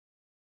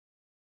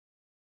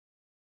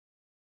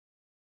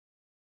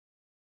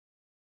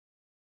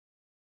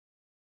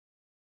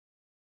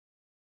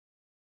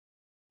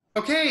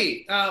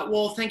Okay,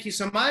 well, thank you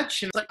so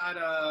much. And I got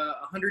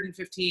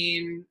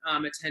 115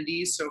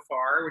 attendees so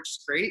far, which is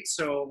great.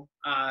 So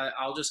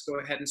I'll just go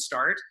ahead and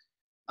start.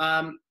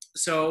 Um,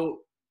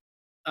 so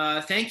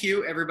thank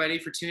you, everybody,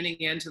 for tuning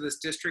in to this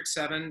District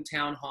 7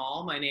 Town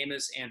Hall. My name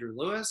is Andrew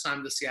Lewis.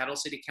 I'm the Seattle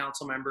City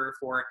Council member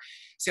for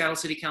Seattle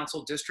City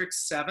Council District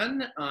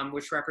 7,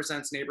 which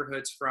represents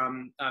neighborhoods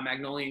from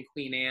Magnolia and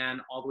Queen Anne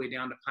all the way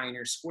down to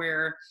Pioneer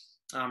Square,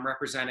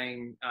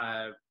 representing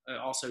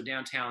also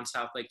downtown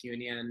South Lake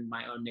Union,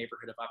 my own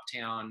neighborhood of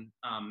Uptown,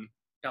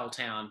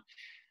 Belltown,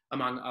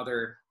 among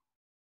other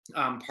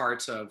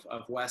parts of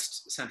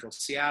West Central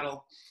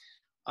Seattle.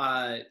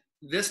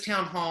 This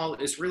town hall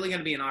is really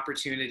going to be an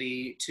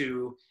opportunity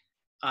to,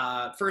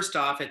 first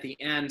off, at the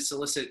end,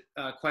 solicit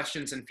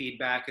questions and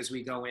feedback as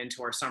we go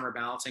into our summer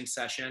balancing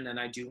session. And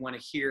I do want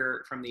to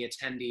hear from the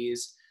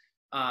attendees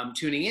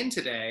tuning in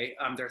today,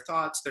 their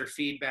thoughts, their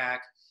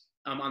feedback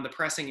on the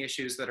pressing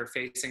issues that are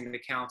facing the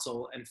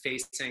council and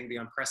facing the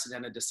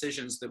unprecedented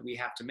decisions that we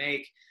have to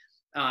make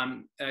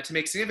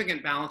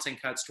significant balancing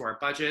cuts to our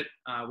budget.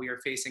 We are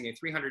facing a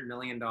 $300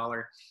 million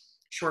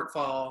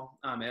shortfall,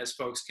 as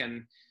folks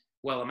can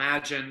well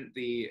imagine.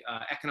 The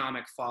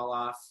economic fall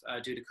off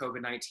due to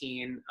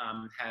COVID-19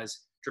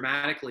 has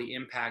dramatically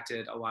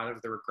impacted a lot of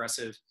the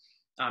regressive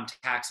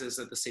taxes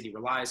that the city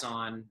relies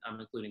on,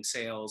 including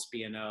sales,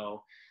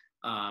 B&O,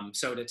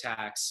 soda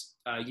tax,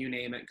 you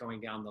name it, going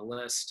down the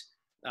list.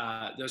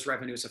 Those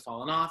revenues have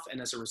fallen off,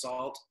 and as a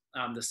result,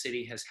 the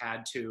city has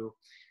had to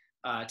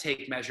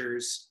take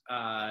measures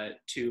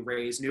to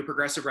raise new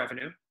progressive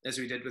revenue, as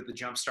we did with the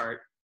Jumpstart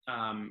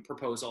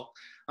proposal,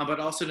 but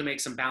also to make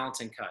some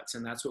balancing cuts,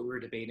 and that's what we're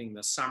debating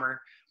this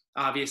summer.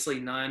 Obviously,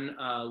 none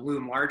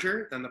loom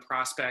larger than the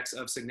prospects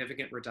of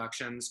significant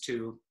reductions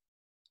to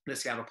the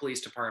Seattle Police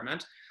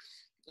Department.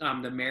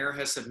 The mayor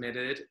has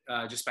submitted,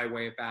 just by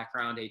way of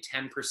background, a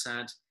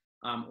 10%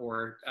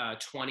 or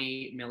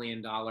 $20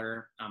 million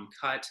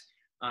cut.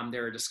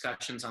 There are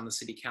discussions on the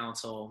city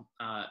council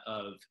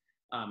of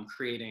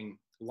creating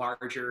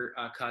larger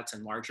cuts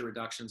and larger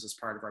reductions as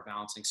part of our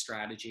balancing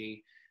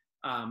strategy.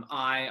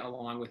 I,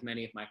 along with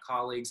many of my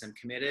colleagues, am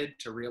committed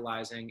to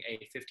realizing a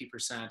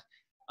 50%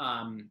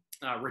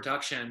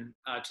 reduction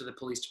to the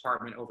police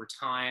department over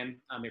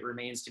time. It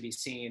remains to be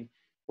seen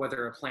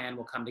whether a plan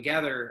will come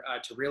together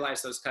to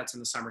realize those cuts in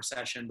the summer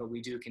session, but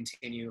we do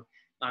continue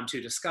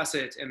to discuss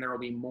it, and there will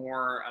be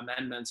more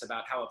amendments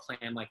about how a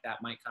plan like that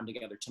might come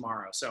together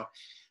tomorrow. So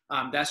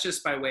that's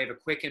just by way of a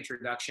quick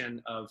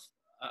introduction of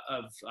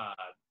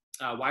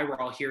why we're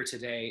all here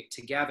today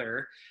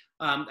together.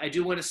 I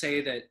do want to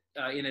say that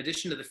in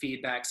addition to the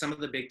feedback, some of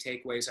the big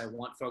takeaways I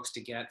want folks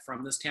to get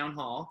from this town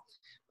hall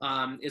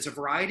is a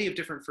variety of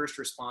different first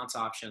response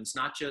options,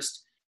 not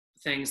just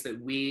things that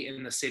we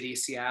in the city,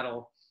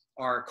 Seattle,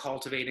 are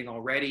cultivating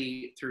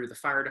already through the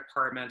fire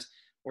department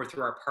or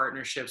through our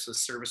partnerships with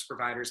service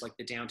providers like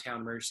the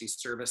Downtown Emergency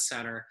Service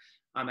Center,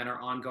 and our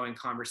ongoing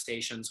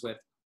conversations with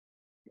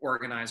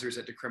organizers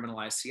at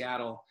Decriminalize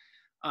Seattle,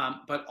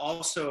 but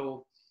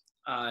also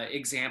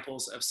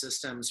examples of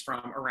systems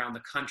from around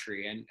the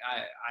country. And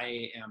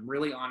I am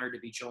really honored to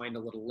be joined a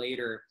little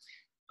later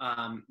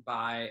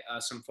by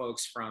some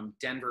folks from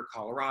Denver,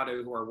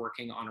 Colorado, who are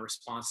working on a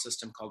response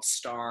system called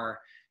STAR,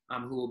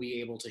 who will be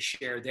able to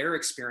share their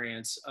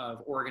experience of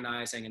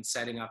organizing and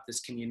setting up this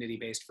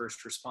community-based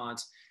first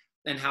response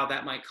and how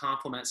that might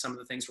complement some of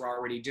the things we're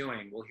already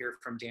doing. We'll hear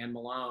from Dan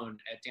Malone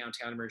at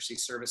Downtown Emergency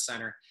Service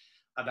Center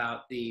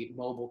about the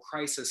mobile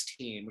crisis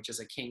team, which is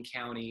a King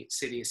County,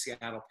 City of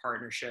Seattle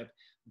partnership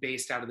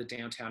based out of the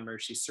Downtown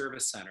Emergency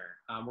Service Center.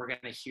 We're going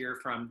to hear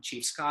from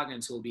Chief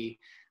Scoggins, who will be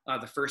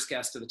the first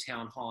guest of the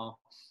town hall,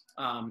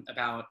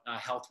 about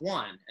Health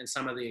One and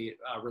some of the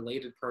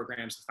related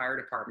programs the fire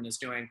department is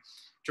doing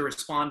to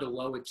respond to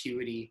low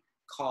acuity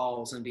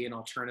calls and be an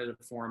alternative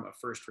form of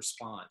first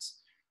response.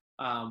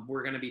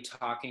 We're going to be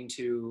talking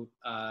to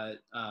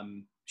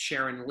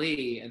Sharon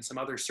Lee and some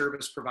other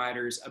service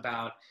providers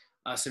about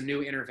some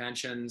new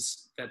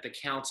interventions that the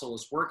council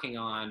is working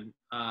on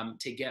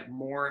to get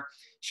more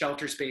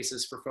shelter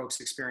spaces for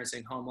folks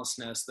experiencing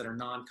homelessness that are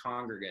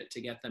non-congregate,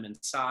 to get them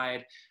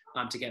inside,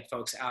 to get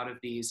folks out of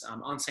these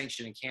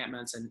unsanctioned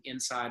encampments and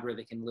inside where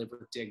they can live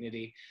with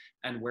dignity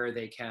and where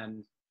they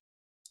can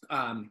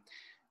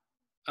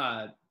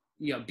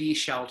be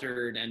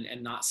sheltered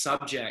and not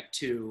subject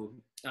to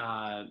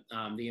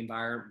the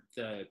environment,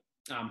 the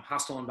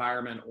hostile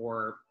environment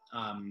or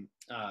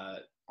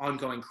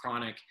ongoing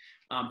chronic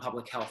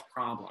public health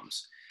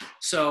problems.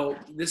 So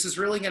this is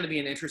really going to be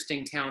an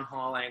interesting town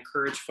hall. I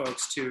encourage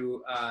folks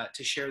to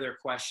share their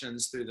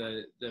questions through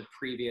the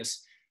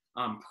previous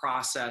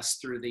process,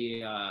 through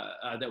the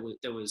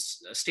that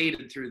was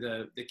stated through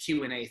the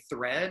Q&A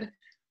thread.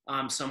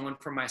 Someone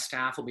from my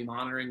staff will be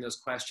monitoring those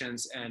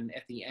questions, and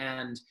at the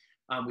end,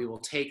 we will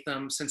take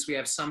them. Since we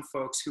have some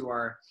folks who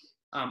are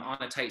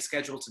on a tight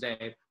schedule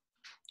today,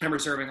 I'm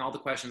reserving all the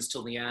questions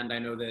till the end. I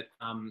know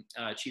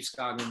that Chief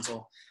Scoggins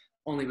will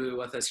only be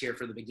with us here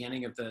for the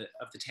beginning of the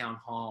town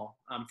hall,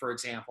 for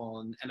example,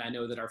 and I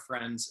know that our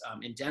friends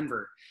in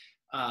Denver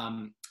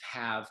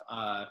have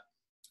a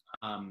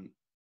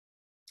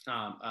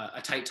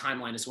tight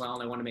timeline as well,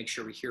 and I want to make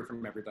sure we hear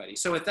from everybody.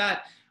 So with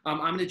that, I'm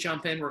going to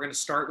jump in. We're going to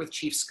start with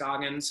Chief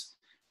Scoggins.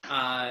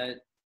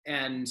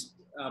 And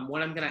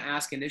what I'm going to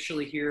ask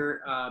initially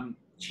here,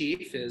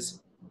 Chief, is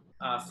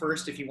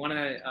first, if you want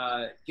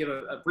to give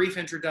a brief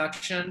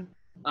introduction,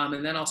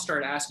 and then I'll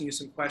start asking you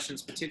some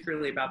questions,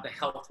 particularly about the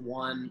Health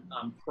One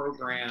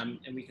program,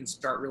 and we can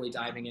start really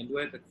diving into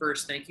it. But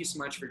first, thank you so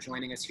much for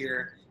joining us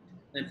here,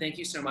 and thank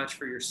you so much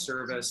for your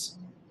service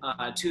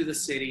to the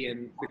city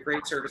and the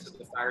great service of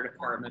the fire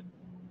department.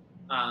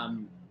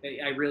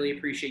 I really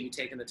appreciate you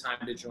taking the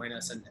time to join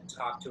us and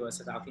talk to us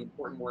about the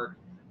important work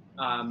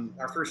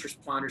our first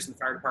responders in the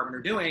fire department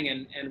are doing,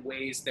 and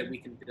ways that we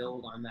can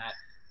build on that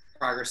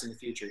progress in the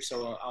future.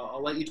 So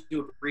I'll let you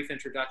do a brief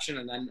introduction,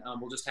 and then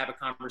we'll just have a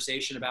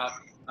conversation about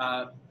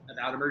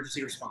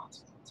emergency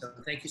response. So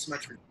thank you so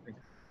much for doing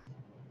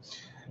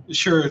that.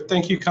 Sure.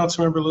 Thank you,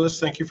 Councilmember Lewis.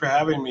 Thank you for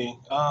having me.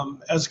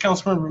 As the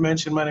Councilmember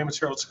mentioned, my name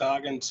is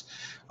Scoggins,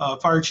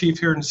 Fire Chief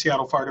here in the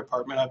Seattle Fire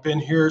Department. I've been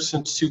here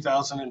since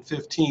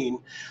 2015.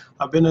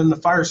 I've been in the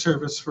fire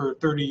service for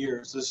 30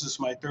 years. This is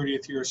my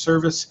 30th year of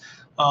service.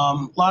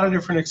 A lot of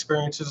different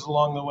experiences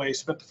along the way.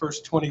 Spent the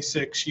first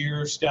 26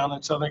 years down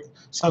in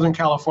Southern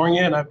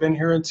California, and I've been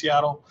here in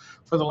Seattle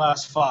for the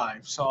last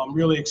 5. So I'm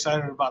really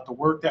excited about the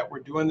work that we're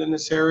doing in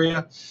this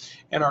area.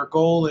 And our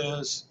goal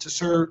is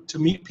to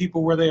meet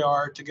people where they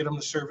are, to get them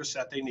the service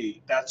that they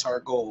need. That's our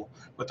goal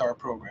with our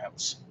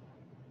programs.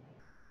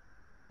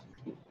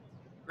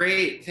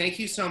 Great, thank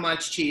you so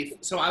much, Chief.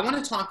 So I want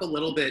to talk a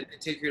little bit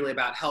particularly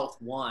about Health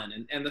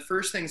One. And the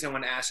first things I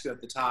want to ask you at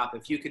the top,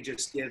 if you could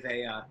just give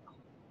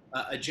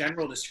a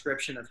general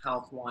description of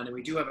Health One. And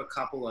we do have a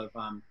couple of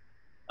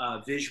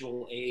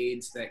visual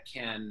aids that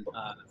can,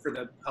 for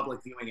the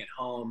public viewing at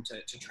home,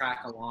 to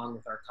track along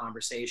with our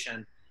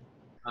conversation.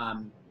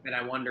 And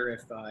I wonder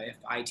if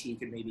IT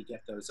could maybe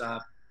get those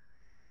up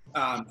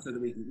so that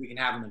we can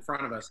have them in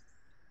front of us.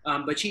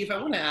 But Chief,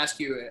 I want to ask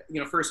you,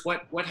 first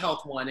what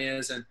Health One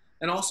is,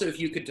 and also if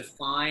you could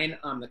define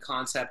the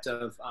concept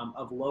of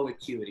low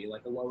acuity,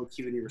 like a low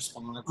acuity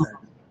response,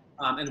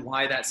 and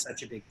why that's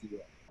such a big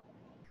deal.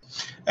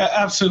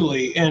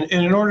 Absolutely. And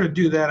in order to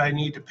do that, I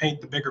need to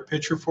paint the bigger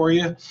picture for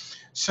you.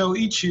 So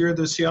each year,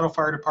 the Seattle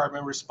Fire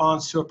Department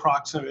responds to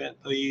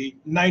approximately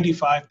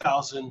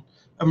 95,000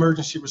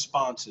 emergency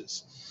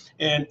responses.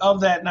 And of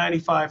that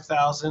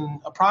 95,000,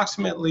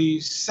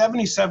 approximately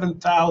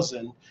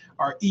 77,000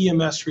 are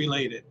EMS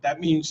related. That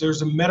means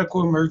there's a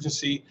medical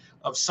emergency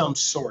of some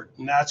sort,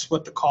 and that's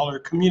what the caller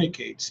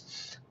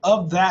communicates.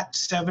 Of that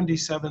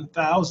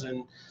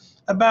 77,000,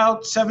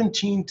 about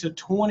 17 to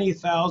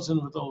 20,000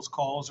 of those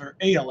calls are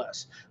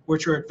ALS,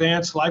 which are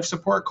advanced life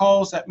support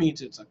calls. That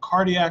means it's a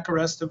cardiac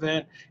arrest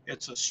event,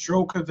 it's a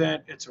stroke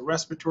event, it's a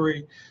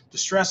respiratory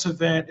distress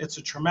event, it's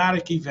a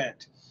traumatic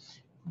event.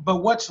 But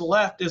what's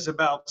left is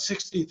about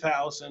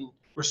 60,000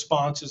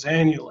 responses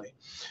annually.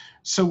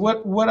 So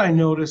what I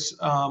noticed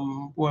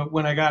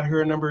when I got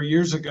here a number of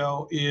years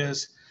ago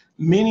is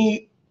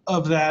many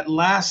of that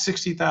last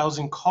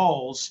 60,000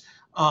 calls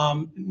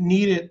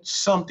needed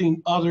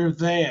something other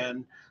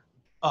than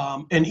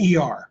an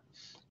ER.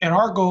 And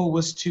our goal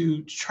was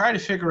to try to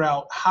figure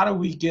out how do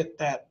we get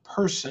that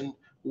person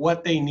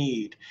what they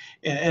need.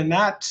 And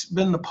that's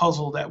been the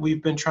puzzle that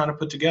we've been trying to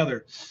put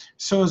together.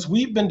 So as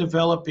we've been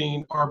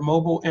developing our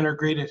mobile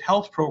integrated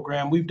health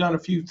program, we've done a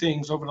few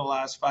things over the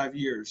last 5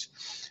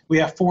 years. We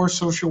have 4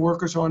 social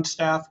workers on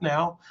staff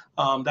now.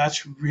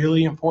 That's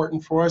really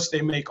important for us.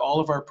 They make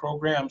all of our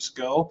programs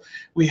go.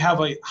 We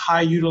have a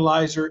high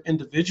utilizer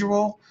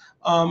individual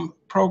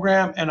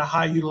program and a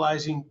high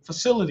utilizing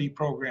facility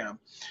program.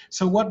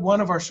 So what one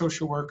of our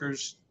social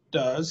workers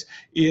does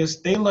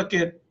is they look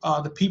at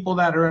the people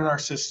that are in our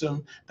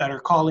system that are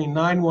calling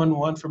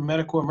 911 for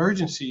medical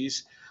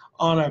emergencies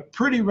on a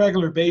pretty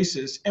regular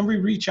basis, and we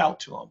reach out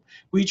to them.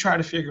 We try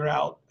to figure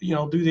out,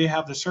 do they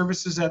have the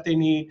services that they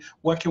need?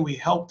 What can we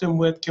help them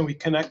with? Can we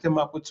connect them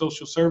up with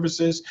social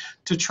services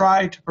to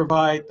try to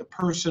provide the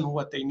person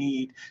what they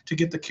need to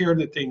get the care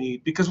that they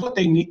need? Because what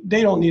they need,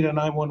 they don't need a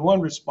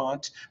 911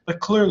 response, but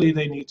clearly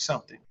they need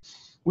something.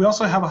 We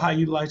also have a high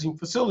utilizing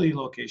facility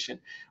location.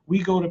 We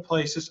go to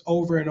places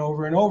over and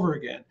over and over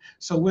again.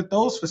 So with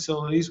those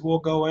facilities, we'll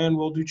go in,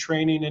 we'll do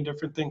training and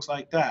different things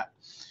like that.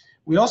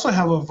 We also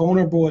have a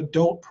vulnerable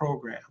adult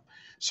program.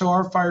 So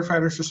our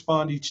firefighters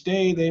respond each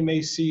day. They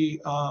may see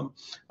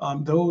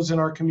those in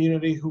our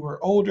community who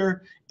are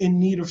older in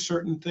need of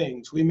certain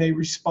things. We may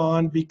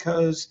respond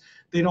because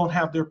they don't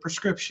have their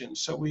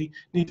prescriptions. So we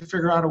need to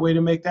figure out a way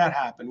to make that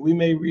happen. We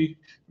may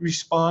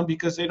respond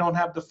because they don't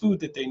have the food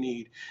that they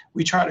need.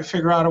 We try to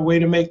figure out a way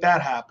to make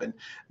that happen.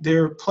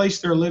 Their place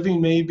they're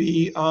living may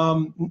be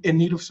in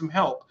need of some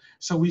help.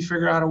 So we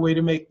figure out a way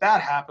to make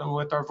that happen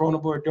with our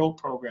vulnerable adult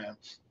program.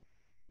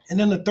 And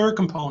then the third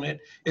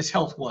component is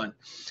Health One.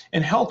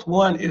 And Health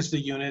One is the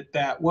unit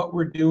that what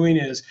we're doing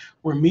is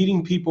we're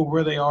meeting people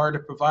where they are to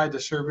provide the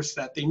service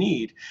that they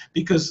need.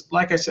 Because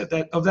like I said,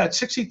 that of that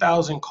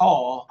 60,000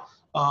 call,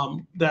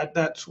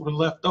 that were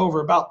left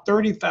over, about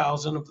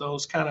 30,000 of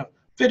those kind of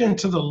fit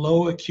into the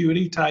low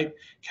acuity type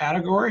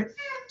category.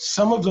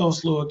 Some of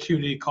those low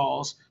acuity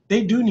calls,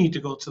 they do need to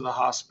go to the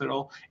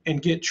hospital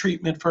and get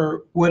treatment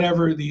for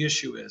whatever the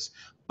issue is.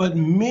 But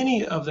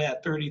many of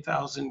that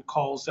 30,000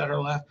 calls that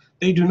are left,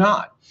 they do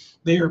not.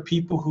 They are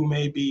people who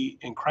may be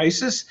in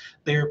crisis.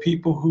 They are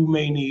people who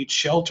may need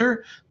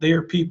shelter. They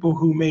are people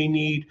who may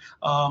need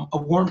a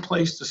warm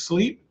place to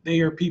sleep.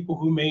 They are people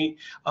who may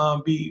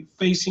be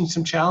facing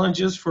some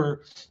challenges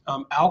for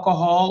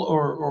alcohol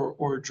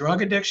or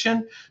drug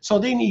addiction. So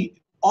they need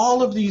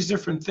all of these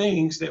different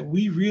things that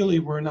we really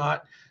were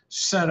not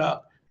set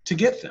up to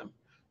get them.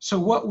 So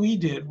what we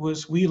did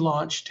was we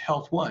launched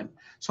Health One.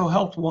 So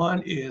Health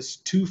One is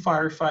 2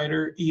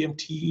 firefighter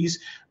EMTs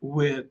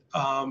with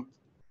a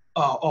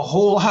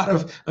whole lot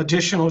of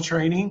additional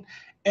training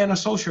and a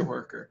social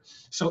worker.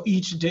 So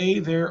each day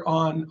they're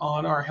on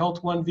our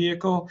Health One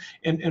vehicle,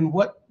 and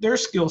what their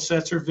skill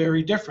sets are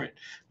very different,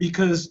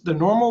 because the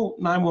normal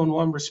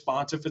 911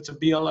 response, if it's a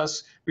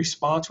BLS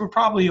response, we're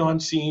probably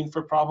on scene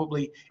for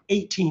probably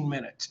 18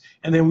 minutes,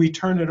 and then we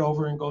turn it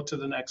over and go to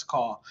the next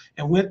call.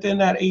 And within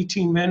that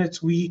 18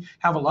 minutes, we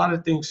have a lot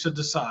of things to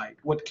decide.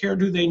 What care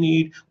do they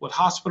need? What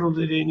hospital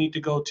do they need to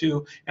go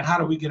to? And how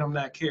do we get them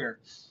that care?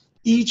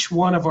 Each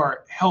one of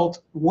our Health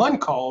One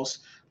calls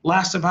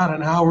lasts about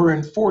an hour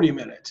and 40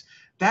 minutes.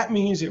 That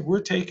means that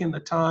we're taking the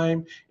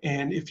time,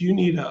 and if you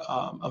need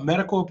a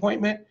medical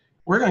appointment,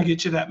 we're going to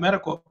get you that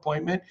medical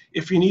appointment.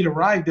 If you need a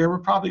ride there, we're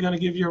probably going to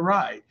give you a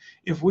ride.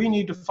 If we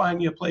need to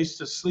find you a place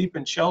to sleep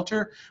and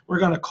shelter, we're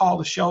going to call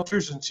the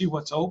shelters and see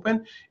what's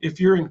open. If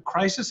you're in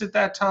crisis at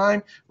that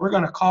time, we're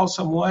going to call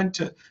someone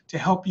to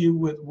help you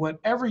with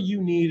whatever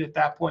you need at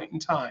that point in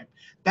time.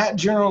 That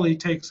generally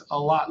takes a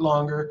lot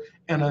longer,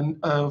 and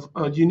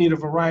you need a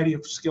variety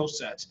of skill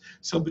sets.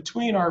 So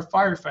between our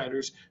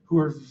firefighters, who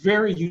are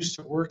very used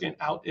to working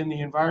out in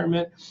the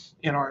environment,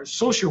 and our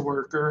social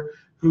worker,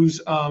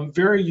 who's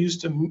very used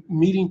to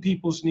meeting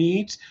people's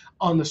needs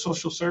on the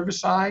social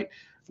service side,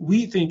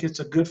 we think it's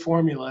a good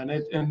formula,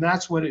 and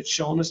that's what it's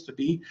shown us to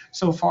be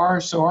so far.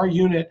 So our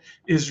unit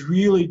is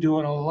really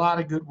doing a lot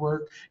of good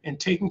work and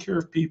taking care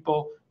of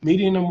people,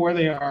 meeting them where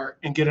they are,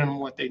 and getting them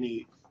what they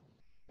need.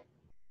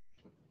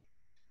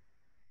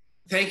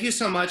 Thank you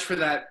so much for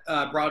that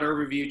broad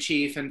overview,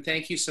 Chief, and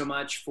thank you so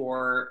much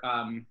for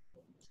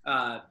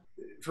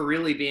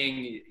really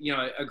being,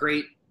 a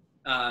great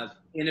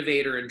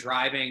innovator in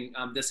driving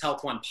this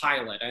Health One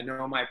pilot. I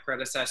know my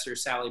predecessor,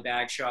 Sally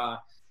Bagshaw,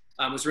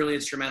 was really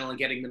instrumental in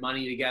getting the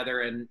money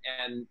together, and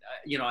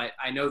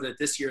I know that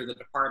this year the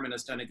department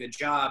has done a good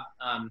job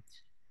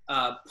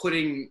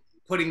putting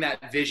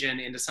that vision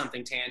into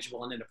something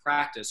tangible and into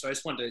practice. So I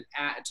just wanted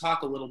to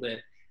talk a little bit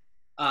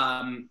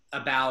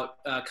about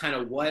kind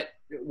of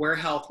where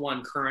Health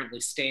One currently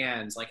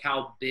stands, like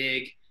how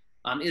big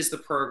is the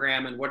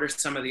program, and what are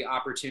some of the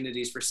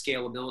opportunities for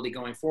scalability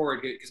going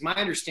forward? Because my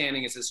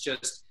understanding is it's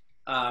just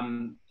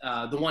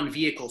the one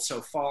vehicle so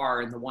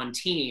far and the one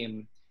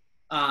team,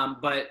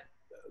 but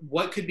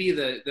what could be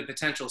the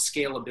potential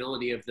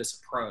scalability of this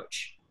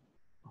approach?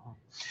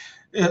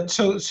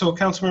 So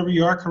Councilmember,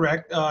 you are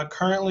correct.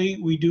 Currently,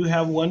 we do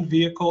have one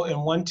vehicle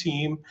and one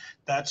team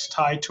that's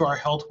tied to our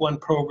Health One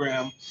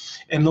program,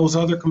 and those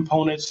other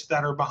components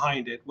that are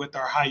behind it with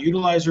our high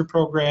utilizer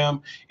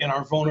program and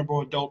our vulnerable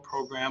adult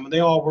program, and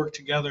they all work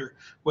together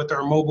with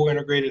our mobile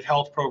integrated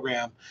health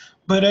program.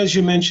 But as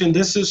you mentioned,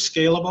 this is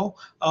scalable.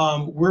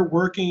 We're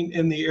working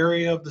in the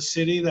area of the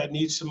city that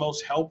needs the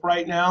most help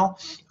right now,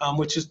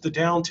 which is the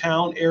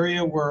downtown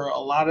area where a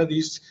lot of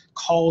these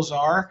calls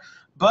are.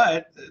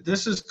 But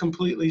this is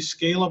completely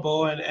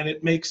scalable, and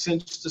it makes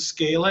sense to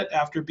scale it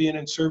after being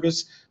in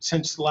service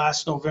since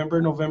last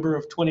November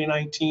of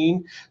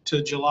 2019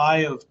 to July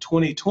of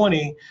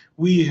 2020.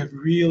 We have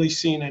really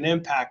seen an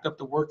impact of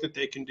the work that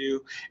they can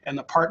do and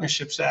the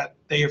partnerships that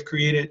they have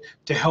created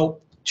to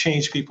help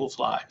change people's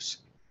lives.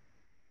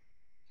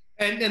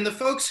 And the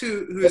folks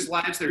whose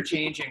lives they're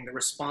changing, the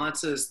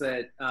responses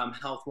that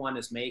Health One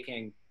is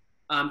making,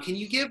 can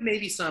you give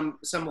maybe some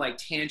like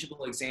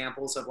tangible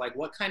examples of like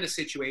what kind of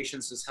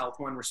situations does Health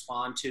One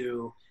respond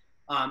to,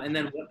 and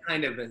then what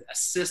kind of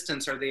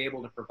assistance are they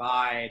able to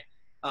provide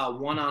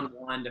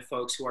one-on-one to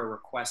folks who are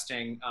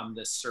requesting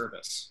this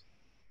service?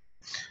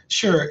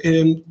 Sure,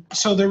 and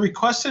so they're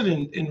requested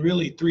in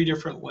really 3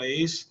 different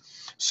ways.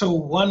 So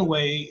one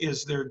way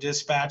is they're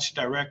dispatched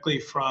directly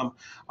from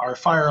our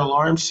fire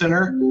alarm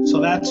center. So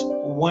that's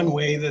one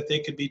way that they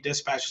could be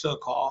dispatched to a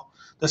call.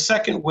 The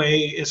second way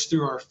is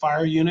through our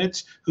fire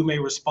units, who may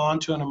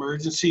respond to an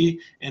emergency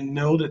and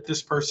know that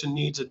this person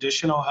needs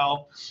additional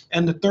help.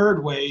 And the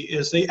third way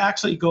is they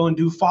actually go and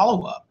do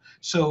follow-up.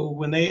 So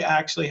when they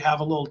actually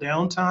have a little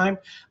downtime,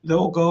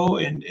 they'll go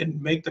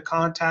and make the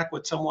contact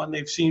with someone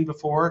they've seen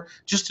before,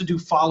 just to do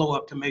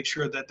follow-up to make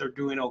sure that they're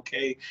doing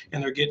okay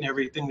and they're getting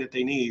everything that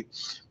they need.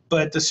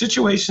 But the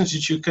situations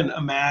that you can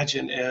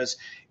imagine is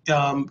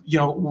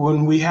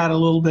When we had a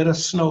little bit of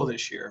snow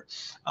this year,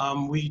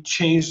 we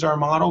changed our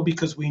model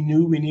because we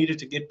knew we needed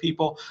to get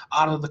people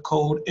out of the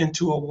cold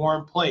into a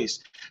warm place.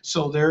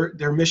 So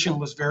their mission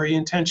was very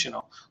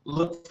intentional.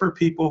 Look for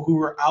people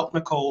who are out in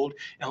the cold,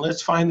 and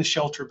let's find the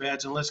shelter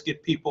beds and let's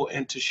get people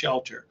into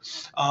shelter.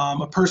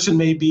 A person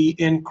may be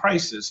in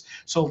crisis,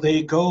 so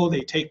they go,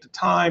 they take the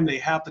time, they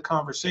have the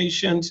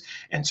conversations,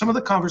 and some of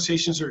the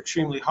conversations are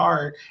extremely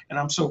hard. And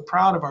I'm so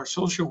proud of our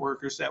social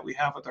workers that we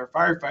have with our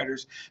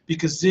firefighters,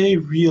 because they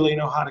really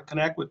know how to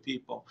connect with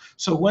people.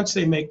 So once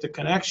they make the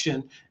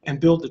connection and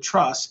build the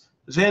trust,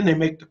 then they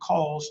make the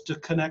calls to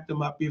connect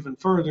them up even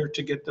further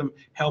to get them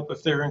help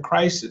if they're in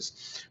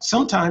crisis.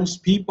 Sometimes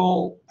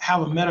people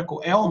have a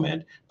medical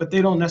ailment, but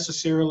they don't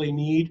necessarily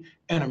need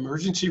an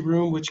emergency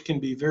room, which can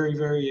be very,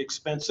 very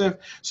expensive.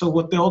 So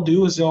what they'll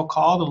do is they'll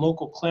call the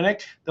local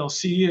clinic. They'll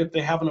see if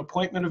they have an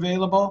appointment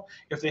available.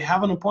 If they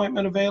have an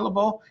appointment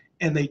available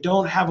and they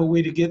don't have a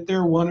way to get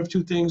there, one of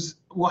two things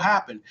will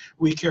happen.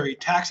 We carry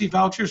taxi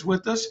vouchers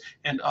with us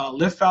and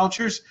Lyft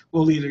vouchers.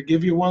 We'll either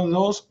give you one of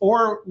those,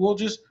 or we'll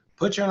just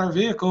put you in our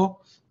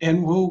vehicle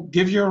and we'll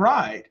give you a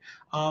ride.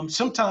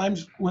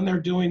 Sometimes when they're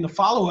doing the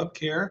follow-up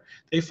care,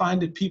 they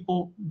find that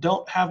people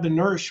don't have the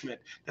nourishment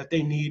that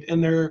they need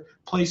in their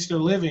place they're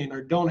living,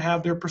 or don't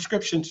have their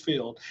prescriptions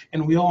filled.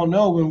 And we all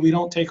know when we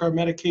don't take our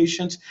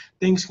medications,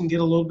 things can get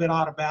a little bit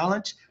out of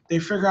balance. They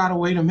figure out a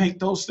way to make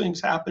those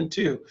things happen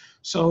too.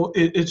 So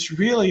it's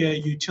really a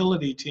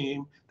utility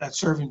team that's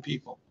serving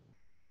people.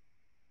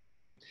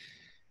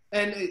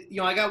 And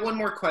I got one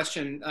more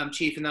question,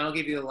 Chief, and then I'll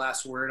give you the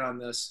last word on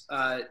this.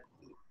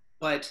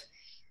 But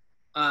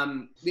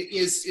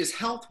is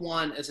Health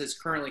One, as it's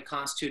currently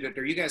constituted,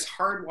 are you guys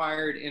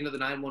hardwired into the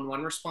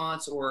 911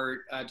 response,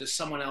 or does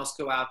someone else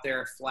go out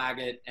there, flag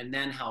it, and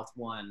then Health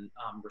One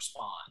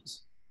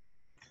responds?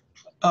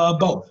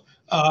 Both.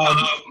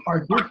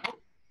 Our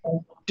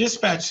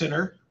dispatch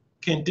center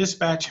can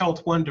dispatch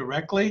Health One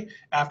directly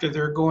after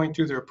they're going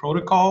through their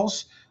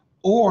protocols,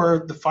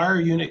 or the fire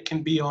unit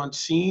can be on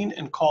scene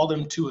and call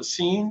them to a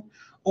scene,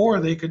 or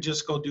they could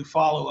just go do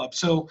follow-up.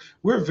 So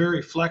we're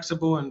very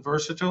flexible and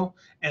versatile.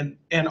 And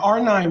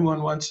our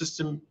 911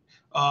 system,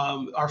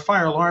 our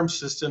fire alarm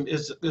system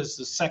is the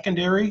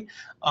secondary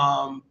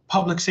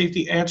public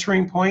safety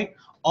answering point.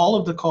 All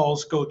of the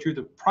calls go through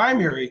the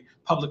primary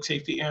public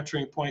safety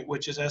answering point,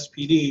 which is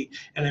SPD.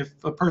 And if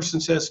a person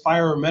says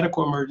fire or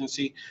medical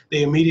emergency,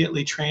 they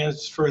immediately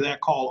transfer that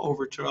call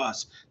over to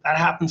us. That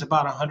happens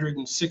about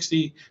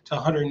 160 to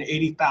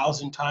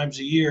 180,000 times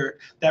a year.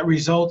 That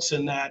results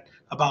in that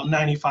about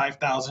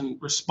 95,000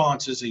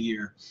 responses a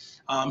year.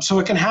 So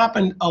it can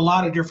happen a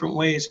lot of different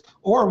ways,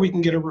 or we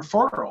can get a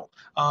referral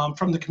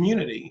from the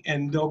community,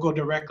 and they'll go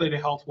directly to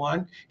Health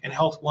One, and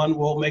Health One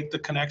will make the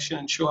connection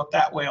and show up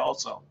that way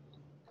also.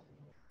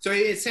 So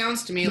it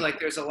sounds to me like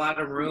there's a lot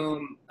of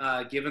room,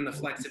 given the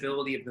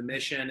flexibility of the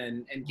mission,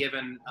 and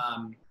given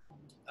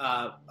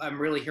I'm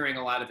really hearing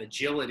a lot of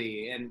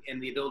agility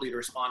and the ability to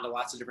respond to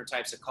lots of different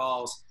types of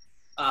calls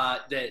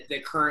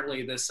that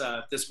currently this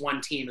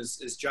one team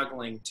is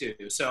juggling too.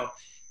 So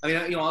I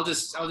mean, I'll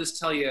just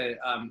tell you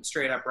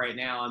straight up right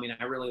now. I mean,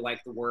 I really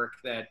like the work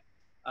that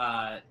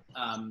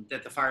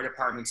the fire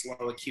department's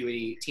low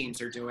acuity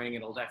teams are doing.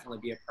 It'll definitely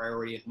be a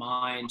priority of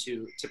mine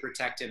to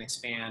protect and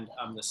expand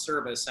the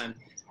service. And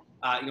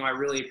I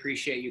really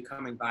appreciate you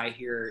coming by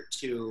here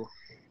to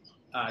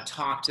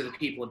talk to the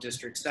people of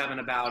District 7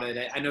 about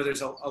it. I know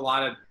there's a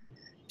lot of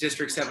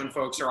District 7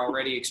 folks are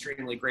already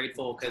extremely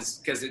grateful because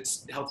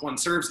it's Health One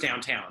serves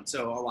downtown.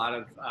 So a lot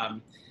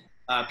of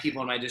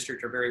people in my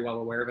district are very well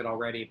aware of it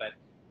already. But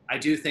I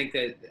do think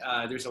that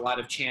there's a lot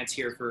of chance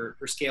here for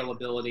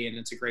scalability, and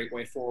it's a great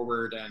way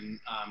forward. And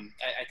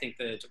I think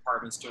the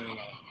department's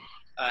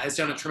has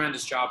done a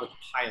tremendous job with the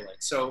pilot.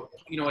 So,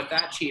 with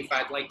that, Chief,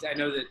 I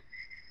know that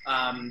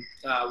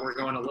we're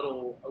going a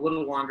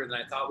little longer than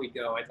I thought we'd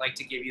go. I'd like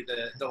to give you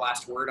the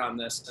last word on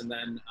this, and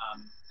then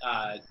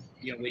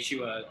wish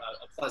you a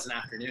pleasant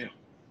afternoon.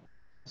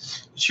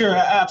 Sure,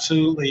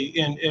 absolutely.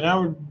 And I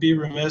would be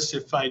remiss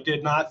if I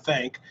did not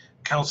thank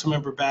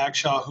Councilmember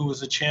Bagshaw, who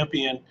was a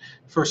champion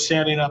for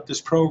standing up this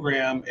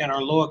program, and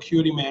our low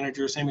acuity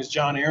manager, his name is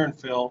John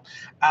Ehrenfeld,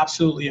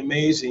 absolutely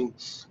amazing.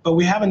 But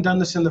we haven't done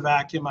this in the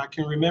vacuum. I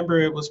can remember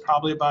it was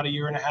probably about 1.5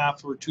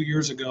 years or 2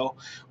 years ago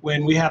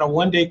when we had a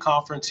one-day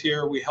conference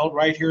here. We held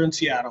right here in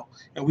Seattle,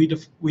 and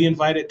we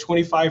invited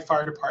 25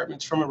 fire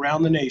departments from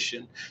around the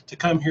nation to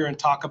come here and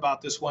talk about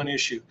this one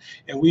issue.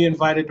 And we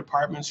invited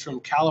departments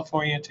from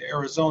California to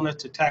Arizona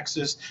to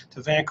Texas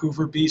to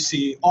Vancouver,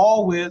 BC,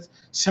 all with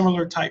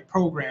similar type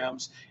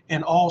programs.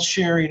 and all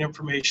sharing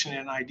information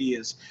and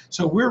ideas.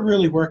 So we're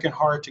really working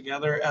hard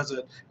together as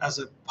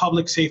a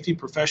public safety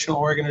professional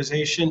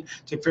organization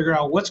to figure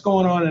out what's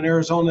going on in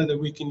Arizona that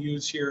we can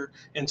use here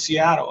in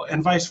Seattle,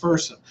 and vice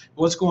versa.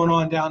 What's going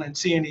on down in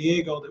San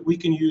Diego that we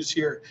can use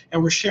here,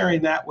 and we're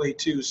sharing that way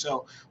too.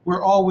 So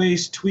we're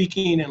always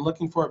tweaking and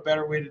looking for a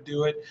better way to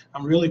do it.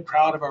 I'm really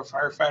proud of our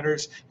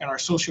firefighters and our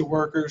social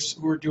workers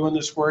who are doing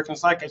this work. And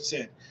it's like I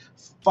said,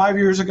 5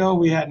 years ago,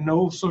 we had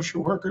no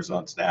social workers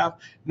on staff.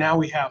 Now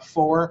we have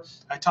 4.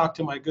 I talked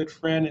to my good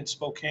friend in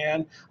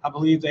Spokane. I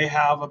believe they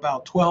have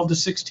about 12 to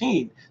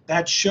 16.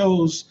 That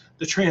shows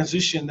the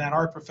transition that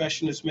our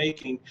profession is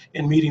making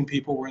in meeting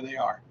people where they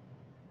are.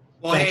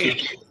 Well,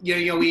 hey,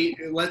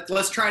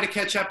 let's try to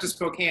catch up to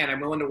Spokane.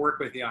 I'm willing to work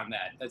with you on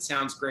that. That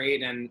sounds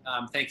great, and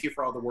thank you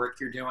for all the work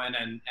you're doing,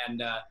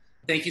 and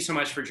thank you so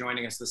much for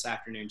joining us this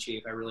afternoon,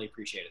 Chief. I really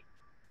appreciate it.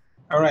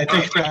 All right,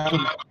 thanks for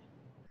having me.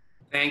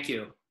 Thank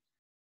you.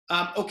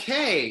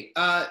 Okay,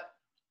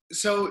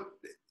 so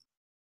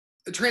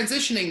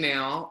transitioning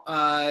now,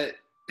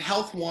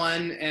 Health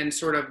 1 and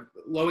sort of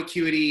low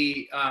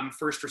acuity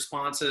first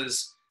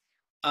responses,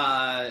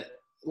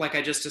 like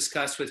I just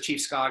discussed with Chief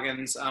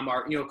Scoggins,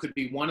 are, could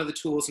be one of the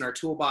tools in our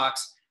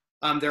toolbox.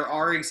 There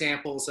are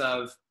examples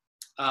of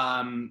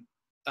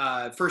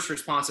first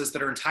responses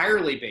that are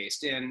entirely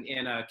based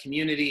in a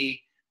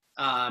community,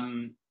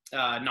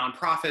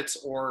 nonprofits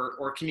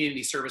or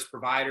community service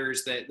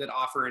providers that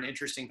offer an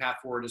interesting path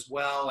forward as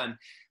well. And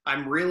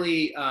I'm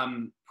really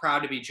proud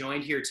to be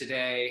joined here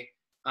today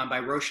by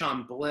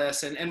Roshan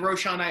Bliss. And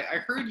Roshan, I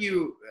heard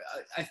you,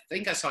 I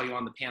think I saw you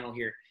on the panel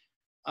here.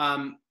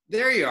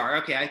 There you are.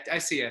 Okay, I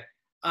see you.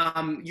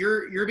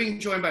 You're being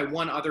joined by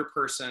one other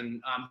person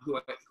who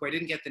I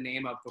didn't get the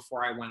name of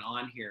before I went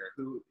on here.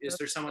 Who is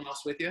there? Someone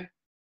else with you?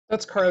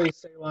 That's Carleigh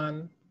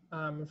Sailon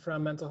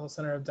from Mental Health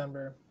Center of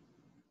Denver.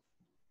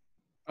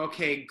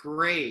 Okay,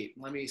 great.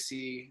 Let me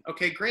see.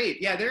 Okay,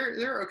 great. Yeah,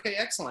 they're okay.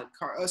 Excellent.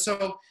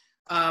 So,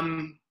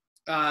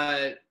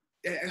 how's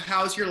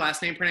your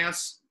last name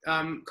pronounced,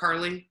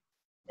 Carleigh?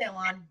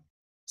 Sailon.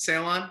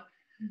 Sailon.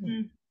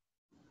 Mm-hmm.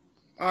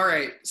 All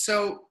right.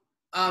 So,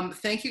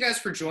 thank you guys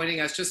for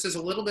joining us. Just as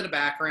a little bit of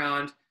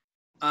background,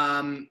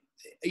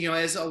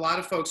 as a lot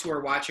of folks who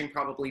are watching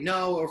probably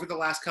know, over the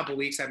last couple of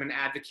weeks, I've been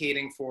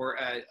advocating for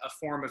a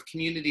form of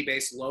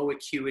community-based low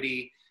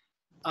acuity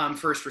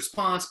first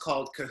response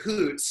called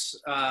CAHOOTS,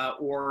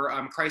 or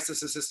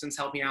Crisis Assistance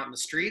Helping Out in the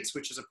Streets,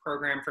 which is a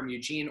program from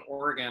Eugene,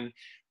 Oregon,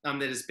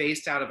 that is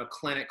based out of a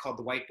clinic called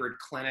the Whitebird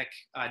Clinic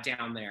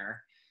down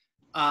there.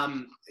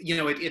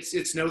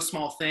 It's no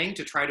small thing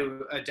to try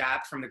to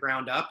adapt from the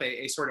ground up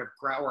a sort of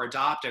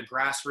adopt a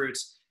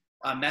grassroots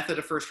method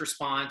of first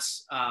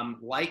response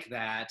like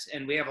that.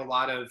 And we have a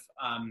lot of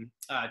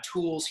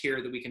tools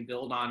here that we can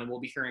build on, and we'll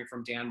be hearing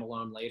from Dan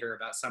Malone later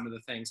about some of the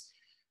things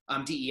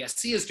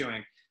DESC is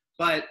doing.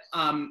 But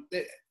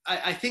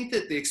I think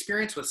that the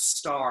experience with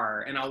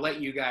STAR, and I'll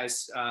let you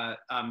guys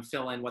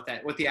fill in what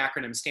the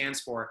acronym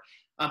stands for,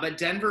 but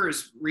Denver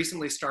has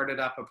recently started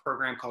up a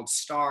program called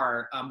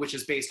STAR, which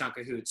is based on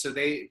CAHOOTS. So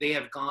they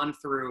have gone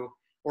through,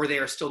 or they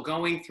are still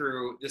going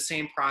through, the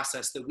same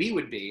process that we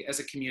would be as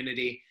a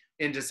community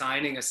in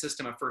designing a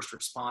system of first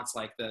response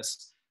like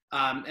this.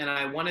 And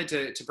I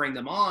wanted to bring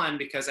them on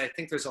because I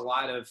think there's a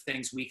lot of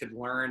things we could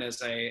learn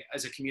as a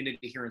community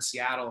here in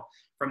Seattle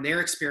from their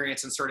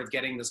experience in sort of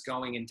getting this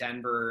going in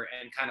Denver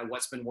and kind of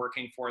what's been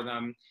working for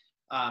them,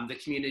 the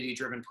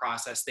community-driven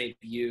process they've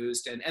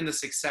used, and the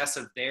success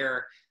of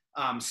their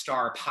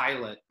STAR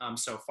pilot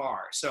so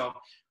far. So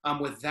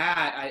with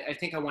that, I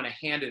think I want to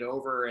hand it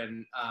over,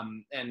 and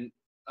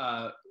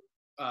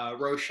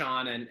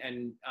Roshan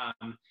and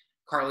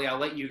Carleigh, I'll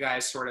let you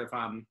guys sort of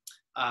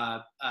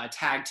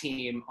tag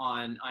team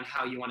on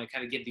how you want to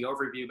kind of give the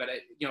overview. But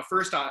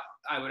first I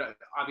would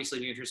obviously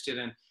be interested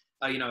in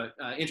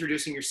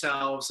introducing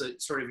yourselves,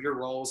 sort of your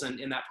roles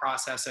in that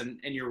process and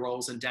your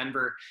roles in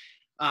Denver.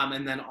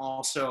 And then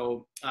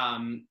also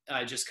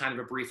just kind of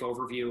a brief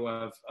overview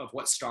of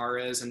what STAR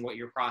is and what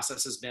your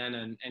process has been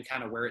and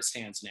kind of where it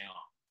stands now.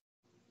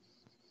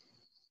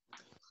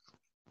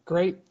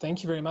 Great,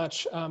 thank you very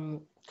much.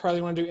 Carleigh,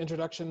 you want to do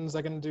introductions?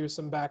 I can do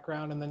some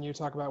background and then you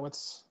talk about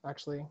what's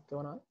actually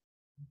going on.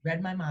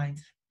 Read my mind.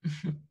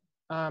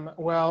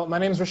 Well, my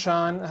name is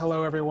Roshan.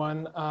 Hello,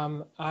 everyone.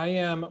 I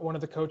am one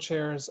of the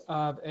co-chairs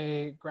of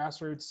a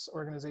grassroots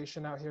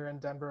organization out here in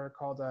Denver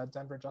called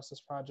Denver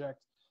Justice Project.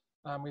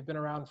 We've been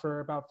around for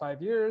about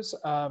 5 years,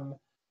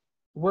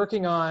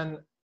 working on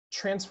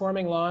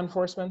transforming law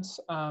enforcement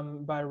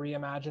by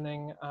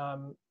reimagining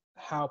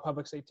how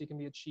public safety can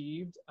be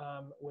achieved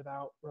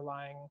without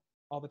relying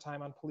all the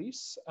time on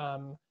police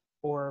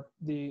or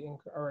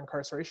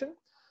incarceration.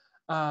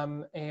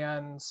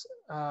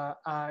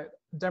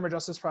 Denver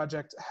Justice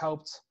Project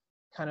helped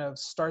kind of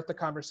start the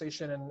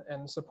conversation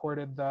and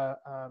supported the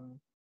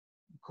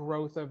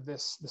growth of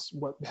this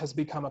what has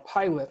become a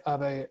pilot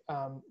of a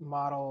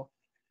model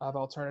of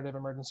alternative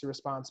emergency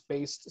response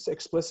based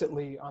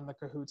explicitly on the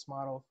CAHOOTS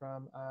model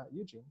from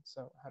Eugene.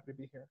 So happy to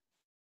be here.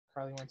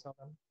 Carleigh, you want to tell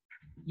them?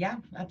 Yeah,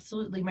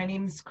 absolutely. My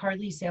name is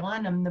Carleigh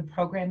Sailon. I'm the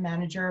program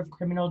manager of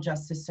criminal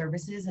justice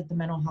services at the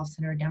Mental Health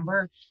Center of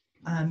Denver.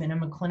 And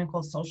I'm a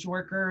clinical social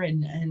worker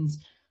and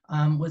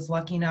was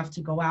lucky enough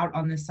to go out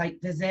on the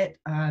site visit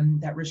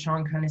that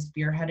Roshan kind of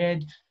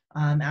spearheaded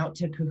out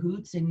to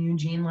Cahoots in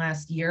Eugene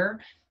last year.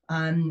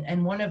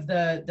 And one of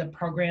the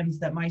programs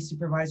that my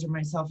supervisor and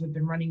myself have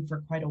been running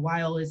for quite a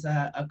while is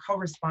a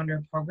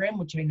co-responder program,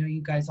 which I know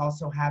you guys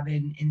also have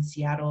in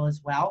Seattle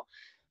as well.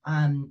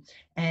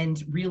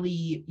 And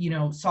really, you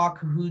know, saw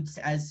Cahoots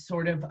as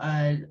sort of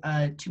a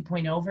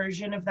 2.0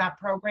 version of that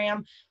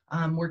program.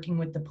 Working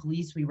with the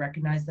police, we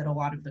recognized that a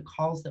lot of the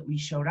calls that we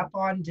showed up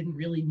on didn't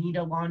really need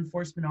a law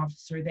enforcement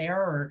officer there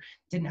or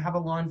didn't have a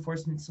law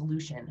enforcement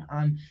solution.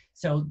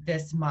 So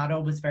this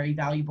model was very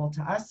valuable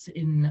to us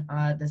in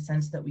the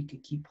sense that we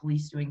could keep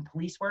police doing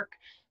police work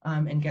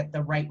and get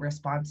the right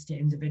response to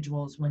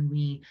individuals when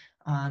we,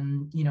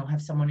 you know,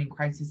 have someone in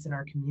crisis in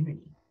our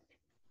community.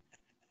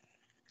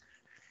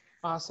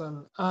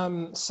 Awesome.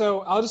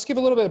 So I'll just give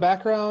a little bit of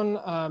background.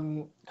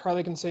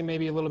 Carleigh can say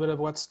maybe a little bit of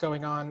what's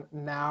going on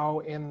now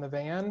in the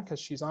van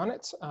because she's on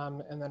it,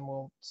 and then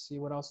we'll see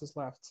what else is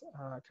left,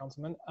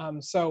 Councilman.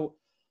 So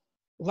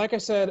like I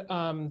said,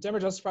 Denver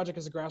Justice Project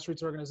is a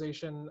grassroots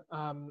organization.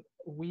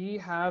 We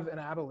have an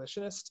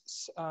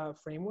abolitionist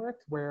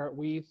framework where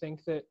we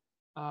think that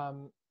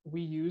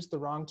we use the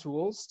wrong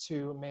tools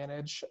to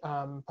manage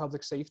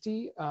public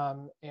safety,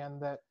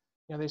 and that,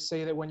 you know, they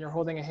say that when you're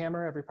holding a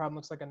hammer, every problem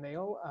looks like a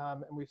nail,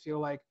 and we feel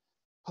like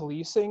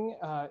policing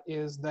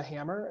is the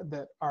hammer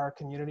that our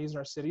communities and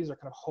our cities are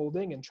kind of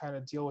holding and trying to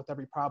deal with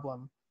every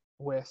problem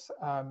with.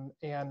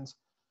 And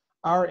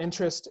our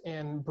interest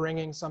in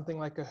bringing something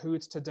like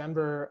Cahoots to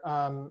Denver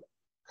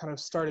kind of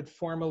started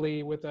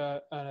formally with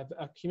a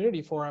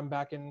community forum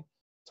back in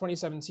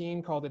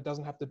 2017 called It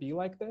Doesn't Have to Be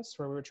Like This,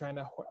 where we were trying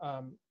to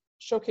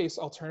showcase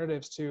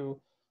alternatives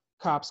to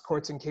cops,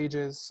 courts, and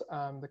cages,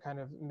 the kind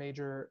of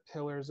major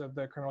pillars of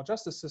the criminal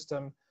justice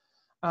system.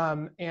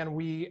 And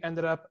we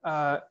ended up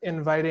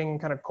inviting,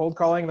 kind of cold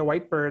calling the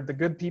Whitebird, the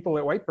good people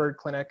at Whitebird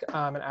Clinic,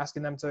 and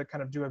asking them to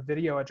kind of do a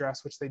video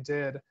address, which they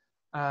did.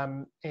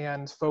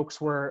 And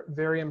folks were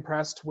very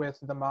impressed with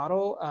the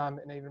model, and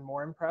even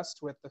more impressed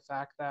with the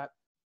fact that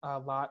a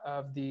lot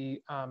of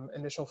the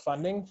initial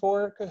funding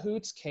for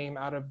Cahoots came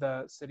out of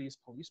the city's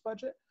police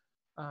budget.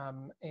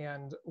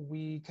 And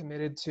we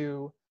committed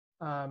to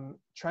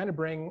trying to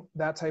bring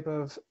that type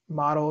of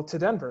model to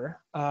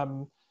Denver.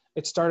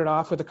 It started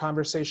off with a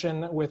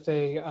conversation with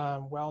a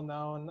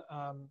well-known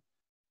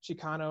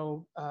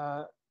Chicano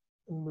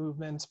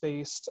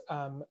movement-based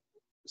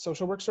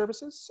social work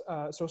services,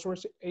 social work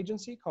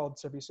agency called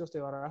Servicios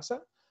de la Raza.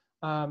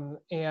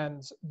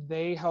 And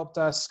they helped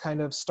us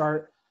kind of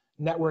start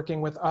networking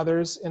with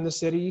others in the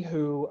city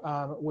who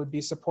would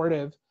be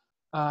supportive.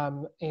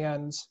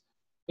 And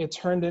it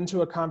turned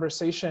into a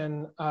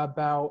conversation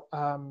about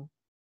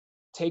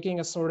taking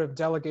a sort of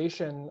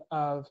delegation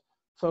of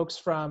folks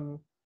from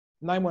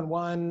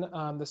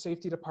 911, the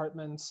safety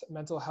departments,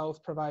 mental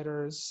health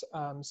providers,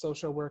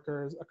 social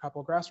workers, a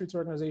couple grassroots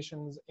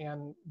organizations,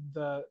 and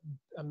the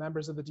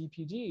members of the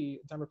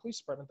DPD, Denver Police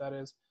Department that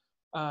is,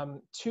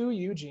 to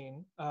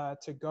Eugene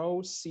to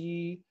go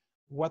see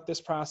what this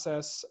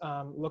process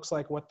looks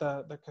like, what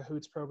the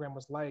Cahoots program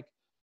was like.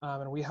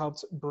 And we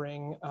helped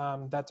bring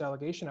that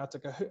delegation out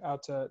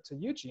to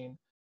Eugene.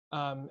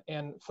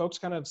 And folks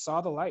kind of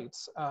saw the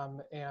lights,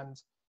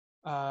 and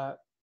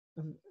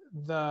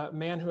the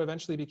man who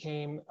eventually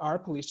became our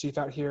police chief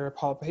out here,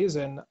 Paul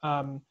Pazin,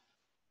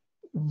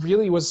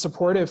 really was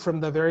supportive from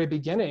the very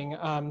beginning,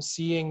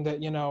 seeing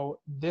that, you know,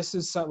 this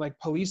is like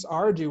police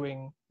are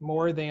doing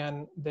more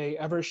than they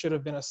ever should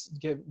have been,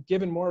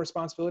 given more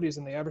responsibilities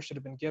than they ever should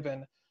have been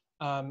given.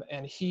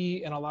 And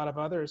he and a lot of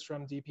others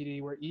from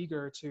DPD were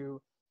eager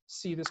to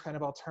see this kind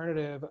of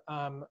alternative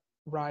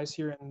rise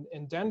here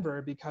in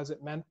Denver, because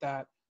it meant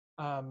that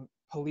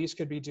police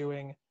could be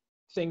doing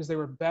things they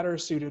were better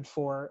suited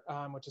for,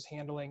 which is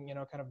handling, you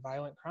know, kind of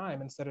violent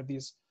crime instead of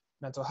these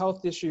mental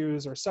health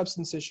issues or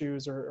substance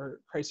issues or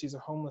crises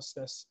of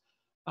homelessness.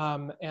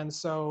 And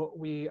so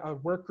a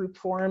work group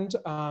formed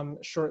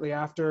shortly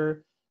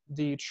after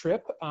the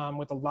trip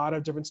with a lot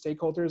of different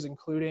stakeholders,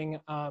 including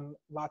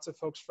lots of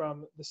folks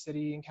from the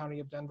city and county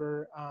of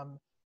Denver,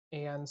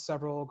 and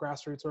several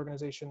grassroots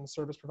organizations,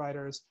 service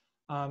providers,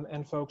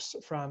 and folks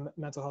from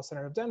Mental Health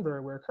Center of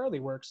Denver, where Carleigh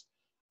works.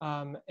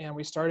 And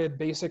we started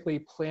basically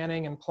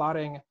planning and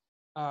plotting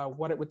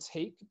what it would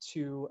take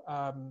to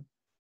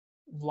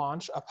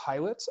launch a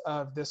pilot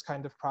of this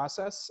kind of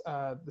process,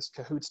 this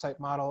Cahoots type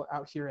model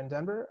out here in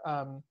Denver.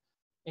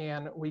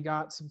 And we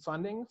got some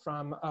funding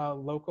from a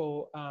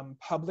local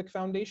public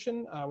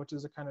foundation, which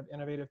is a kind of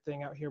innovative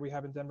thing out here we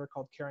have in Denver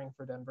called Caring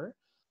for Denver.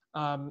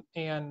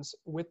 And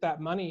with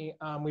that money,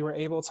 we were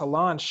able to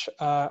launch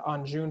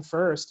on June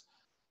 1st,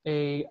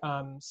 a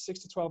 6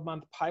 to 12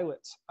 month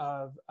pilot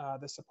of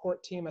the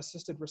Support Team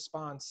Assisted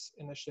Response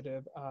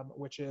Initiative,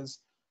 which is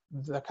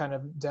the kind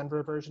of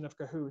Denver version of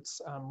Cahoots.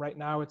 Right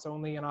now it's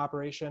only in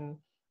operation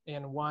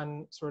in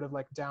one sort of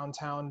like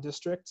downtown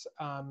district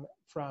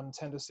from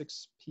 10 to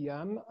 6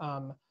 p.m.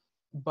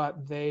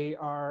 But they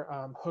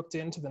are hooked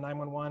into the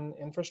 911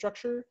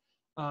 infrastructure,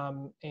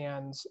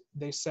 and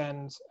they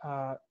send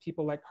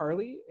people like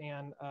Carleigh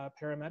and a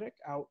paramedic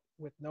out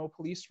with no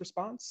police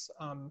response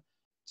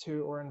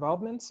or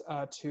involvement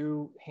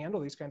to handle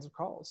these kinds of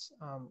calls.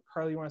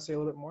 Carleigh, you want to say a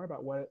little bit more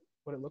about what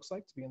it looks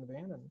like to be in the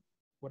van and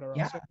what our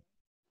Yeah,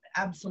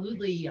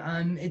 absolutely.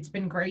 It's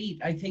been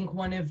great. I think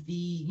one of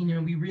the,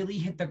 we really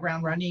hit the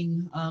ground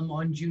running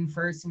on June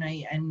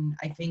 1st, and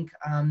I think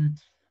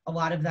a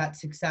lot of that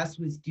success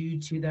was due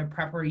to the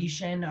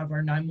preparation of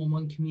our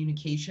 911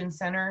 communication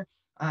center,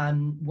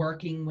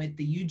 working with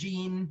the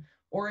Eugene,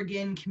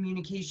 Oregon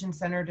Communication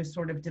Center to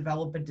sort of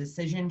develop a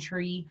decision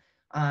tree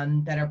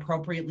that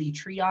appropriately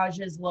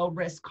triages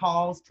low-risk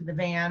calls to the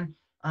van.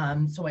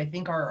 So I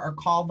think our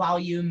call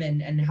volume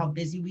and how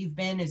busy we've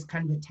been is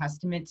kind of a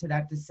testament to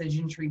that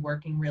decision tree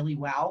working really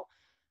well.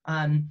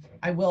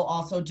 I will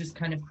also just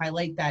kind of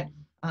highlight that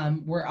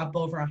we're up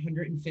over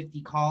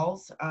 150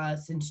 calls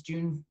since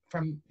June,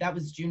 that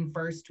was June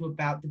 1st to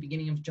about the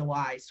beginning of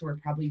July. So we're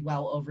probably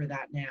well over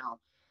that now.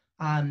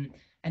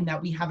 And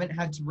that we haven't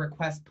had to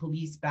request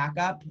police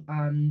backup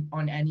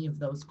on any of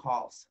those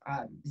calls,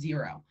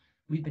 zero.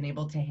 We've been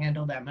able to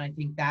handle them. And I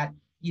think that,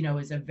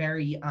 is a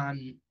very,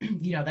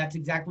 that's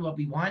exactly what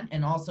we want,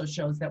 and also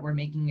shows that we're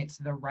making it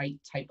to the right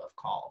type of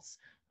calls.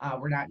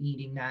 We're not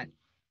needing that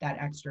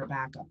extra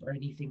backup or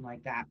anything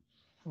like that.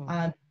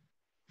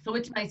 So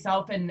it's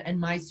myself and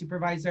my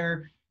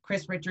supervisor,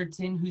 Chris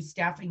Richardson, who's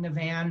staffing the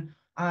van,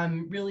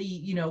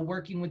 really,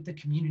 working with the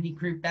community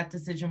group. That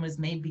decision was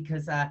made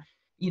because,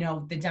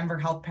 the Denver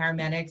Health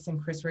paramedics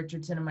and Chris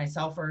Richardson and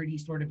myself are already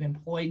sort of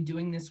employed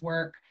doing this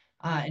work.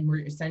 And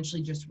we're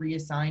essentially just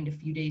reassigned a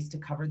few days to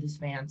cover this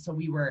van. So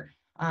we were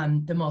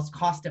the most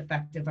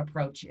cost-effective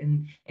approach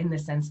in the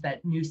sense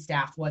that new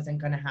staff wasn't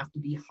going to have to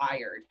be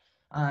hired,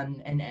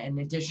 and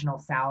additional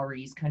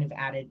salaries kind of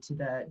added to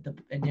the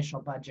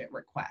initial budget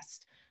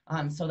request.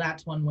 So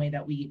that's one way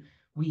that we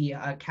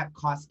kept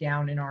costs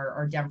down in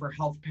our Denver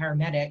Health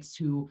paramedics,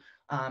 who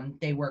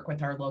they work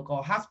with our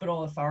local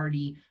hospital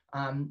authority.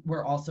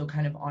 We're also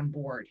kind of on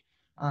board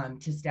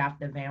to staff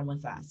the van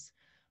with us.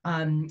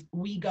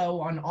 We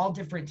go on all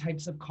different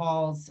types of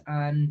calls.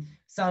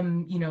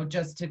 Some,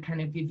 just to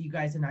kind of give you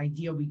guys an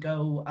idea, we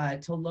go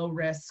to low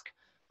risk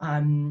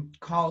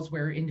calls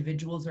where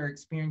individuals are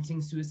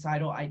experiencing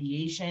suicidal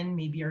ideation,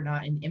 maybe are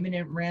not an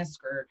imminent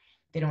risk, or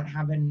they don't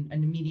have an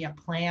immediate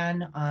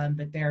plan,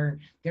 but they're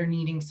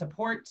needing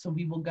support. So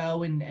we will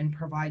go and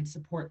provide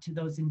support to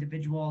those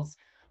individuals.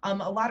 A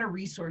lot of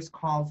resource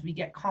calls. We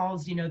get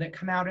calls, that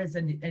come out as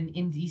an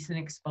indecent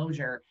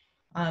exposure.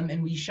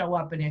 And we show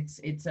up and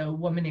it's a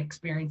woman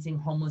experiencing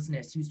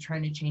homelessness who's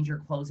trying to change her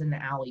clothes in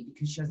the alley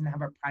because she doesn't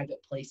have a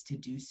private place to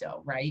do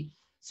so, right?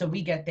 So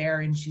we get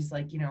there and she's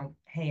like,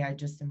 hey, I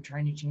just am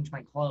trying to change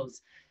my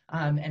clothes.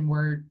 And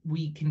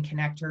we can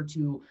connect her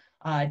to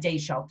a day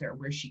shelter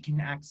where she can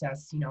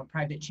access,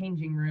 private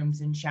changing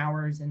rooms and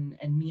showers and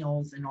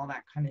meals and all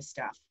that kind of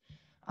stuff.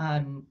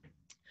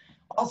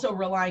 Also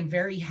relying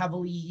very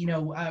heavily,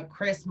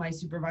 Chris, my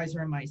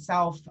supervisor, and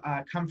myself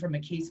come from a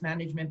case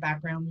management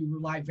background. We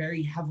rely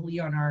very heavily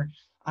on our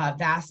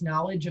vast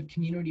knowledge of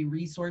community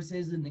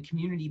resources and the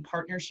community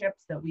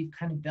partnerships that we've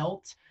kind of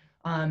built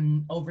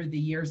over the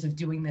years of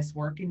doing this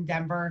work in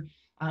Denver.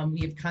 We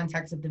have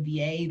contacts at the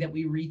VA that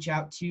we reach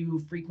out to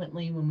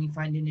frequently when we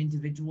find an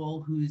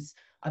individual who's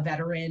a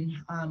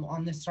veteran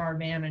on the STAR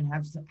van and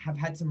have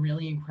had some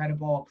really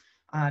incredible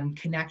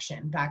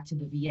connection back to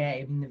the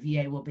VA. I mean,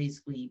 the VA will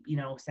basically,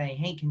 say,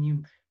 hey, can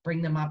you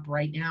bring them up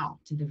right now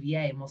to the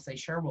VA? And we'll say,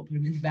 sure, we'll put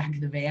them in the back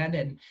of the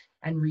van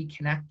and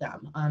reconnect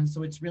them.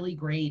 So it's really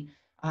great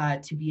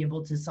to be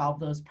able to solve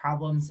those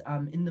problems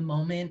in the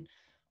moment.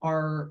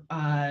 Our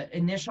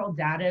initial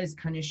data is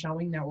kind of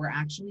showing that we're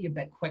actually a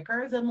bit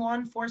quicker than law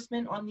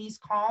enforcement on these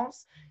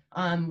calls,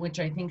 which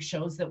I think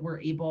shows that we're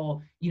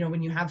able,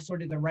 when you have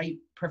sort of the right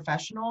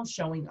professionals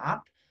showing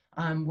up,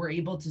 we're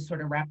able to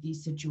sort of wrap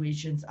these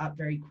situations up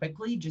very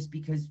quickly just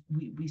because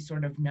we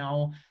sort of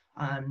know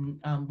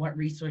what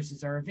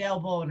resources are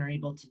available and are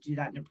able to do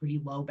that in a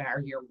pretty low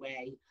barrier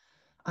way.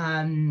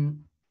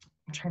 I'm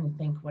trying to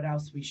think what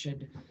else we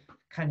should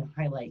kind of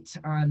highlight.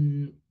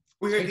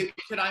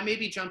 Could I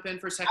maybe jump in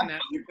for a second and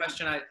ask you a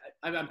question?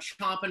 I'm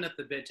chomping at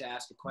the bit to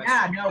ask a question.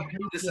 Yeah, no,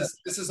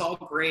 this is all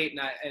great,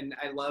 and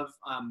I love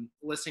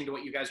listening to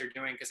what you guys are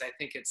doing because I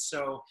think it's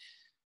so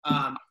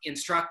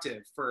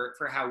instructive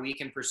for how we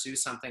can pursue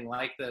something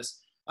like this.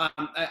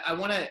 I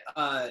want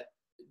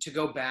to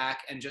go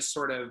back and just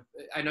sort of,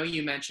 I know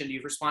you mentioned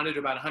you've responded to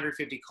about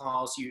 150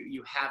 calls.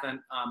 You haven't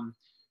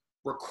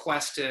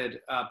requested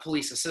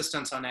police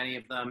assistance on any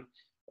of them,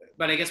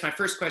 but I guess my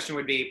first question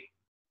would be,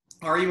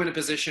 are you in a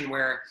position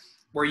where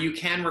you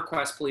can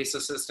request police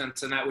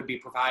assistance and that would be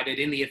provided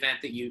in the event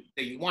that you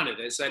wanted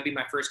it? So that'd be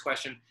my first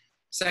question.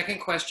 Second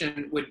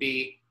question would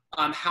be,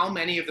 how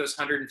many of those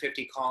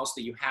 150 calls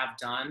that you have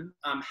done,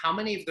 how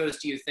many of those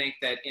do you think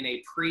that in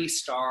a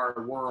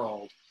pre-STAR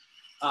world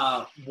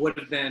would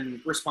have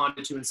been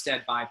responded to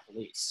instead by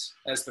police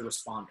as the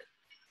responder?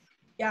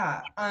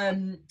 Yeah,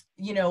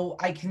 you know,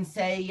 I can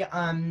say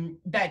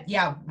that,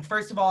 yeah,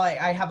 first of all,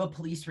 I have a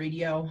police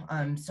radio.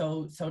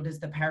 So does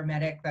the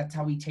paramedic. That's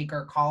how we take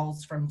our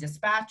calls from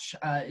dispatch,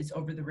 is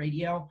over the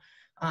radio.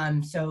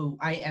 So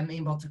I am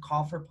able to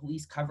call for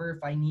police cover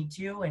if I need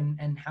to,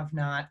 and have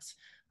not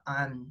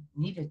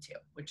needed to,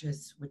 which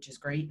is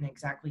great, and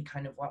exactly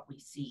kind of what we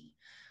see.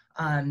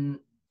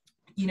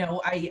 You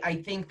know,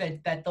 I think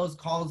that those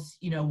calls,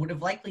 you know, would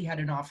have likely had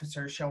an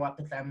officer show up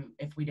at them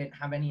if we didn't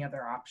have any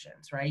other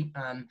options, right?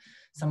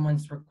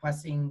 Someone's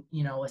requesting,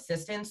 you know,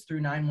 assistance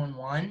through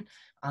 911.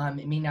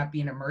 It may not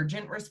be an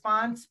emergent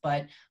response,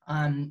 but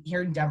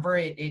here in Denver,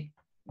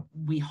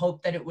 we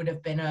hope that it would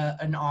have been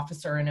an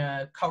officer and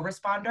a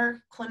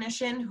co-responder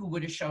clinician who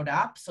would have showed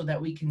up, so that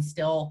we can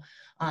still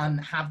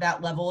have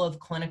that level of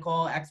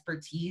clinical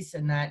expertise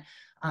and that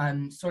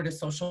sort of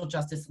social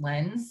justice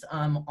lens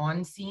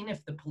on scene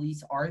if the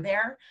police are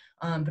there.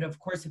 But of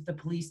course, if the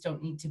police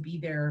don't need to be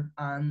there,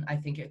 I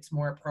think it's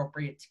more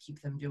appropriate to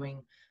keep them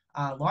doing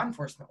law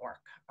enforcement work.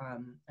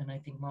 And I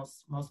think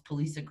most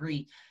police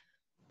agree.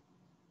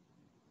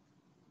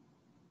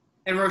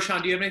 And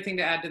Roshan, do you have anything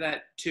to add to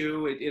that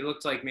too? It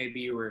looked like maybe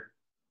you were.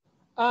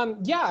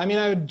 Yeah, I mean,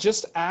 I would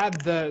just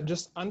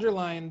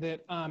underline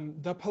that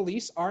the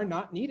police are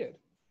not needed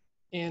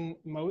in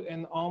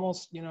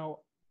almost, you know,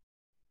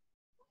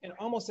 in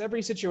almost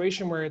every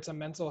situation where it's a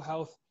mental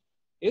health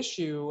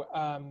issue,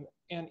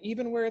 and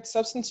even where it's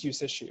substance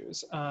use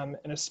issues, and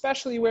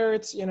especially where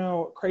it's, you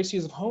know,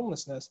 crises of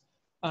homelessness.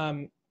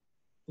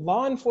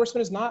 Law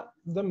enforcement is not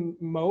the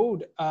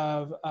mode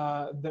of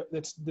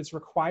that's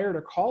required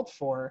or called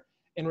for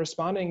in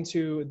responding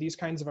to these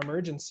kinds of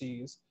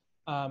emergencies.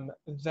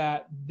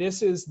 That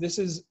this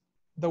is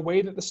the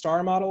way that the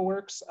STAR model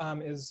works,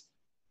 is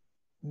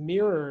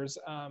mirrors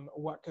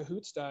what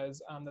Cahoots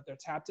does, that they're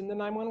tapped into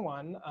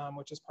 911,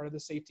 which is part of the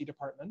safety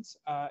departments,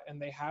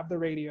 and they have the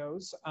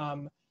radios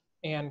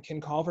and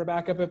can call for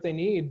backup if they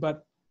need,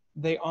 but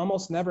they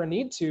almost never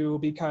need to,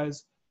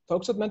 because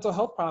folks with mental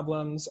health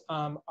problems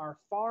are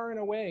far and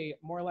away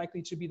more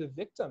likely to be the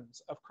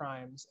victims of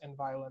crimes and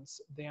violence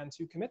than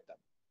to commit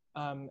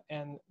them.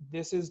 And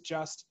this is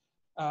just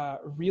a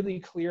really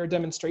clear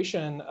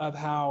demonstration of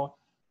how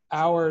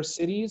our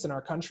cities and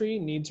our country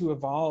need to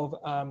evolve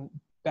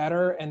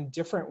better and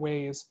different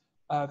ways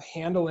of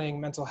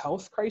handling mental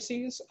health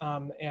crises,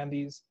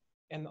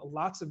 and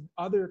lots of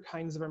other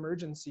kinds of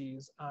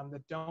emergencies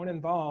that don't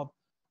involve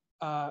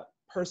a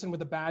person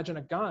with a badge and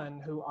a gun,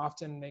 who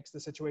often makes the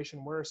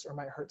situation worse or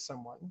might hurt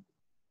someone.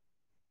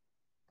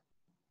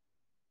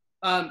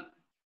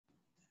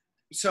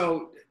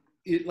 So,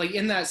 like,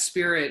 in that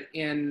spirit,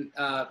 in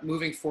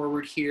moving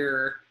forward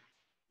here,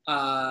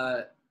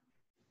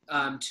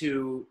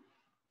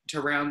 to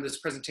round this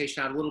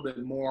presentation out a little bit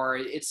more,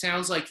 it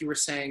sounds like you were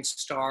saying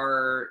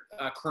STAR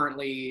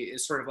currently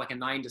is sort of like a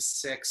 9 to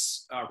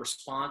 6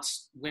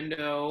 response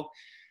window.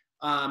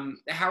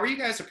 How are you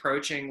guys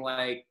approaching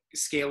like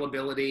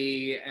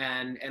scalability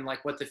and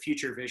like what the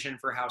future vision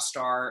for how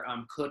STAR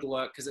could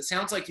look? Because it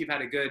sounds like you've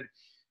had a good,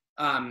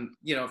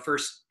 you know,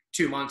 first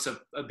 2 months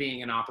of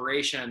being in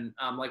operation.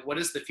 Like, what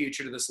is the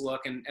future to this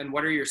look, and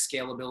what are your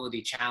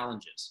scalability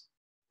challenges?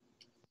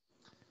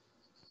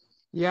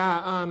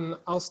 Yeah,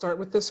 I'll start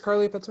with this,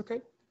 Carleigh, if that's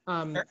okay.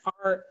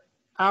 Sure.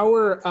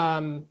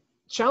 Our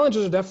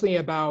challenges are definitely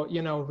about,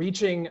 you know,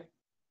 reaching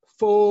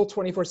full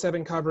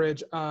 24/7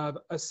 coverage of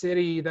a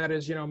city that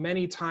is, you know,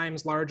 many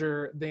times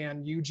larger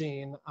than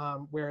Eugene,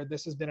 where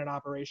this has been in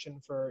operation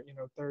for, you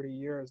know, 30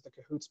 years, the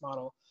Cahoots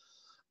model.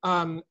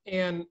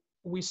 And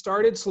we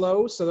started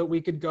slow so that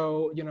we could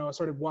go, you know,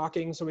 sort of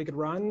walking so we could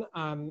run.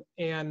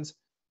 And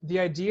the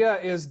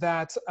idea is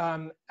that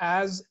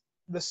as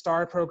the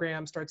STAR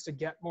program starts to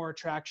get more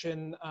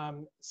traction,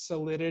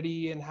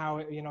 solidity, and how,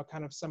 you know,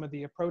 kind of some of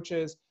the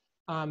approaches,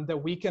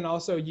 that we can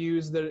also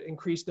use the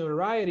increased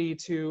notoriety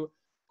to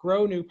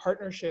grow new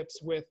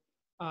partnerships with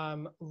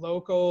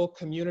local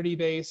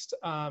community-based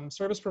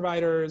service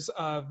providers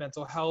of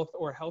mental health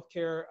or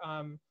healthcare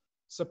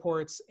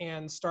supports,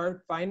 and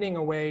start finding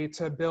a way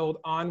to build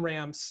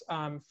on-ramps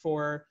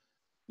for,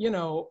 you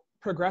know,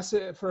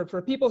 progressive,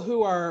 for people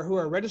who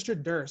are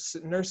registered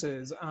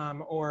nurses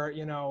or,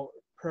 you know,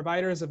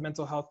 providers of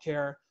mental health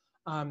care,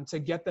 to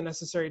get the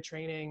necessary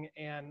training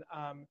and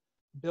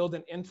build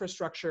an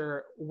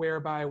infrastructure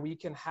whereby we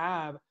can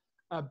have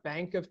a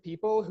bank of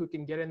people who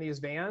can get in these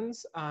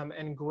vans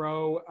and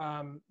grow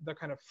the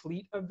kind of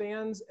fleet of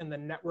vans and the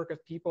network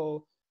of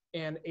people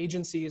and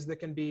agencies that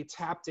can be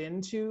tapped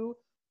into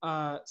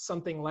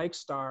something like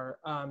STAR,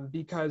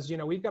 because, you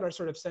know, we've got our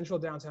sort of central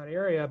downtown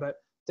area, but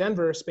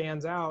Denver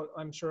spans out,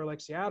 I'm sure, like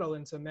Seattle,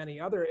 into many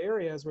other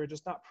areas where it's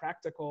just not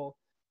practical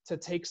to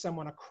take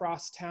someone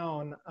across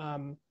town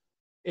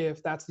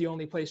if that's the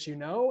only place you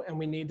know, and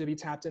we need to be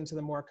tapped into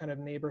the more kind of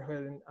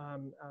neighborhood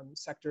and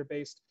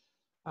sector-based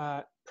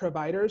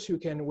providers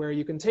where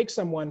you can take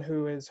someone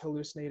who is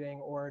hallucinating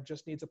or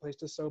just needs a place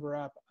to sober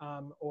up,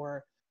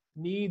 or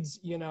needs,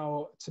 you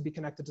know, to be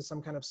connected to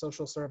some kind of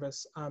social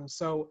service.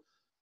 So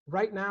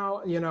right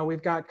now, you know,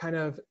 we've got kind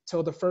of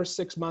till the first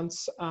 6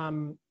 months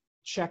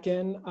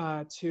check-in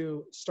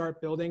to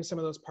start building some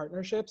of those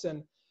partnerships.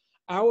 And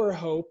our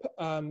hope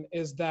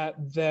is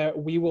that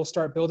we will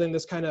start building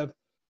this kind of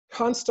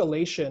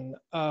constellation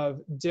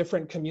of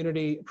different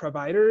community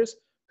providers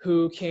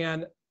who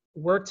can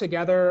work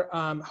together,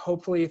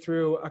 hopefully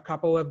through a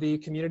couple of the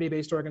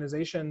community-based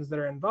organizations that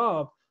are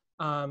involved,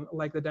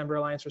 like the Denver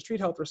Alliance for Street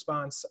Health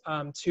Response,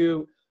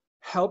 to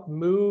help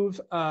move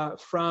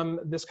from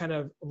this kind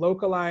of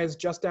localized,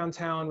 just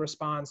downtown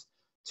response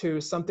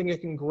to something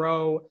that can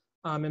grow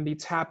and be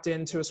tapped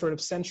into a sort of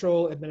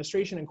central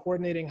administration and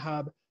coordinating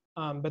hub,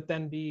 but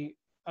then be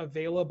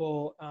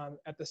available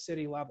at the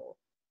city level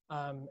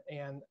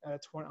and on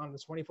a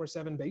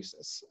 24/7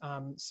 basis.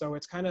 So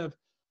it's kind of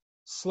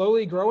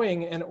slowly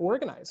growing and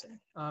organizing,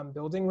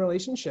 building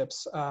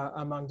relationships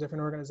among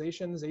different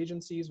organizations,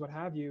 agencies, what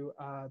have you,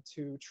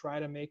 to try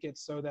to make it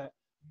so that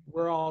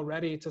we're all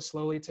ready to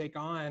slowly take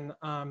on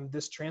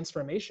this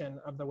transformation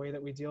of the way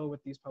that we deal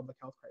with these public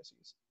health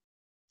crises.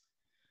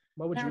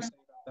 What would you say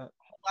about that?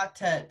 A lot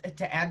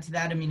to add to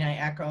that. I mean, I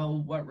echo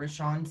what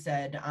Roshan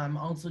said.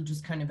 Also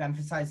just kind of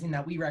emphasizing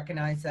that we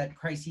recognize that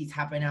crises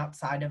happen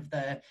outside of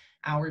the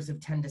hours of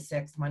 10 to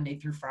 6, Monday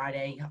through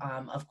Friday,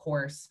 of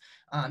course,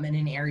 and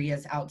in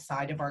areas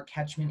outside of our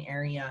catchment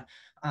area.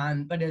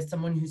 But as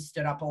someone who's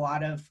stood up a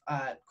lot of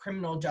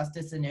criminal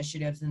justice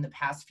initiatives in the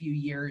past few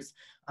years,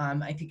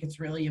 I think it's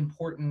really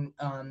important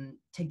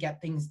to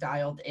get things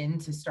dialed in,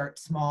 to start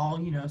small,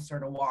 you know,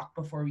 sort of walk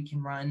before we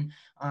can run,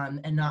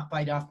 and not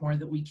bite off more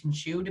than we can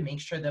chew, to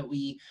make sure that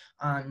we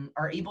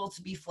are able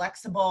to be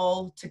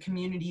flexible to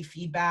community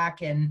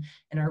feedback and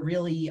are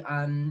really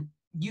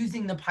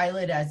using the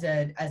pilot as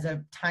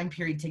a time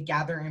period to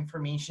gather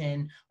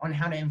information on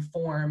how to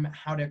inform,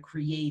 how to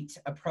create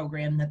a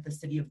program that the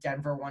city of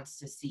Denver wants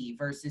to see,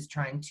 versus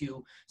trying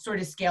to sort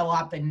of scale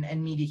up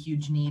and meet a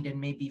huge need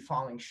and maybe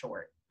falling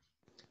short.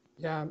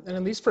 Yeah, and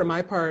at least for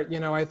my part,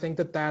 you know, I think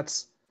that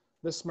that's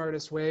the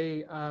smartest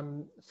way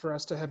for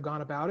us to have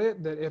gone about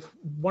it. That if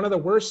one of the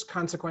worst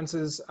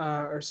consequences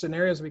or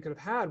scenarios we could have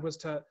had was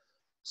to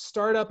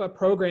start up a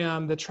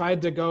program that tried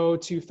to go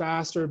too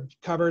fast or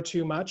cover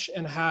too much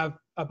and have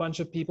a bunch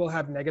of people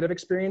have negative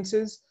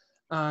experiences,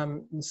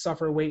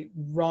 suffer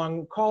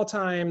wrong call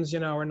times, you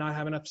know, or not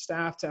have enough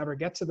staff to ever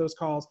get to those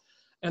calls,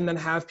 and then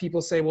have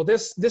people say, well,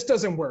 this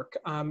doesn't work,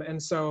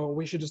 and so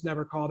we should just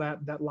never call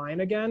that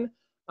line again.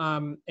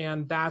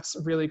 And that's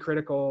really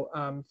critical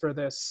for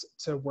this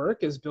to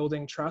work, is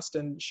building trust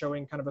and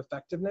showing kind of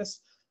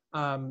effectiveness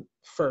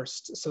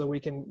first, so that we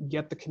can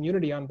get the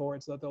community on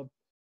board, so that they'll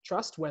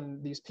trust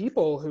when these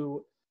people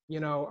who, you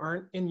know,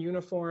 aren't in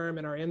uniform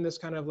and are in this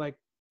kind of like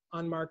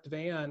unmarked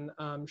van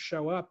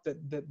show up,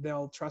 that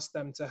they'll trust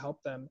them to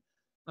help them.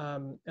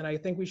 And I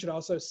think we should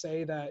also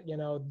say that, you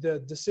know, the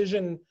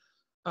decision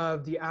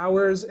of the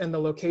hours and the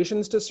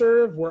locations to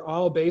serve were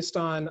all based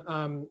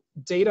on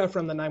data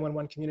from the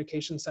 911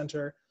 Communication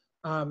Center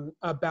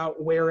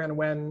about where and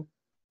when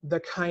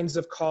the kinds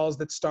of calls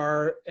that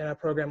STAR in a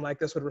program like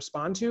this would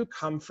respond to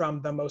come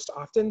from the most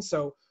often.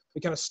 So we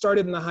kind of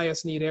started in the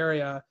highest need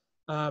area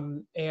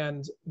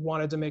and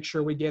wanted to make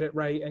sure we get it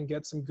right and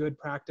get some good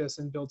practice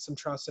and build some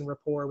trust and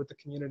rapport with the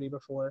community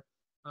before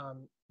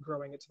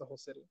growing it to the whole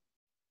city.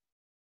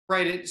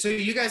 Right. So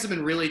you guys have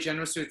been really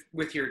generous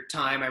with your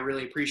time. I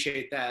really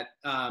appreciate that.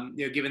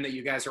 You know, given that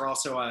you guys are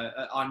also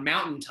on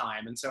mountain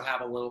time and so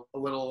have a little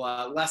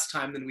less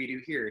time than we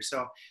do here.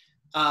 So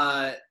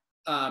I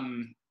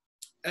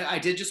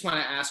did just want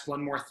to ask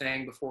one more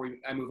thing before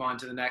I move on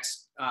to the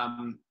next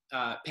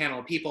panel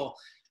of people.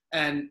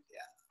 And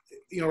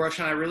you know,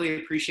 Roshan, I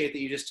really appreciate that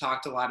you just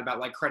talked a lot about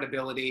like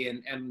credibility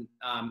and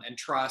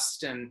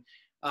trust and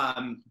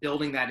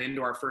building that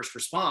into our first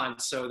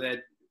response, so that,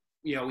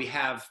 you know, we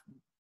have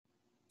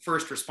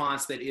first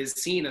response that is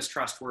seen as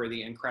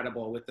trustworthy and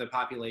credible with the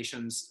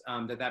populations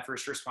that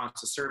first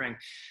response is serving.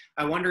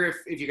 I wonder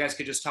if you guys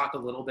could just talk a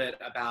little bit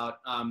about,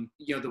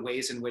 you know, the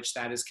ways in which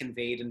that is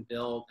conveyed and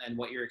built, and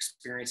what your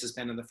experience has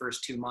been in the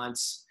first 2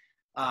 months.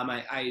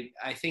 I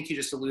think you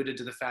just alluded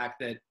to the fact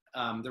that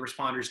the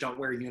responders don't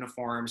wear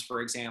uniforms,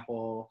 for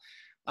example.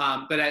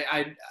 But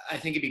I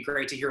think it'd be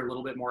great to hear a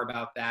little bit more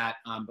about that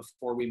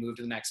before we move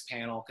to the next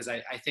panel, because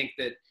I think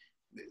that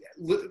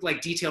like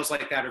details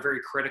like that are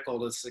very critical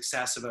to the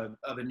success of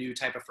a new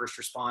type of first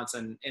response,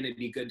 and it'd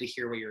be good to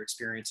hear what your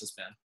experience has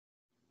been.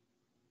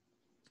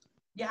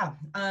 Yeah,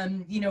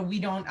 you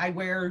know, I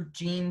wear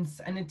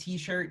jeans and a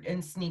t-shirt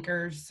and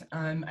sneakers.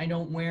 I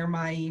don't wear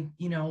my,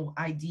 you know,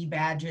 ID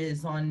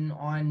badges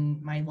on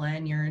my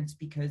lanyards,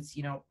 because,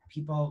 you know,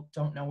 people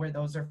don't know where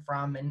those are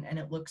from, and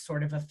it looks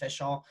sort of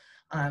official.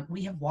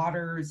 We have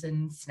waters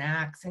and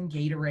snacks and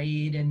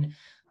Gatorade, and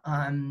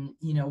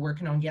you know,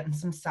 working on getting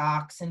some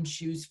socks and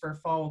shoes for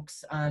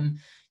folks,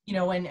 you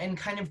know, and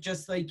kind of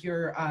just like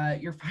your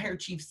fire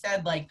chief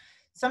said, like,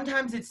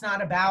 sometimes it's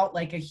not about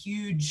like a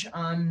huge,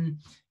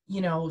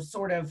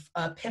 sort of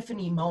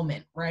epiphany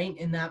moment, right?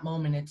 In that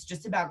moment, it's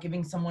just about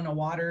giving someone a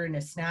water and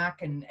a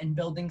snack and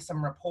building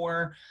some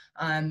rapport,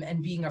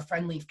 and being a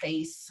friendly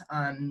face,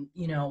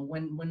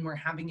 when we're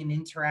having an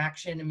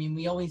interaction. I mean,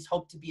 we always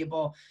hope to be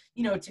able,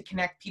 to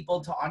connect people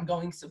to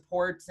ongoing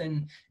supports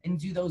and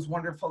do those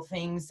wonderful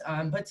things.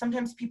 But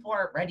sometimes people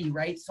aren't ready,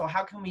 right? So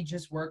how can we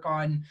just work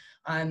on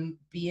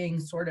being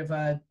sort of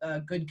a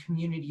good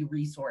community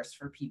resource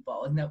for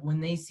people, and that when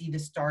they see the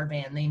Star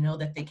van, they know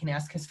that they can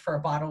ask us for a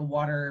bottle of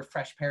water, or a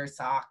fresh pair of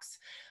socks,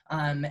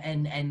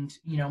 and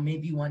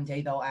maybe one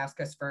day they'll ask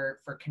us for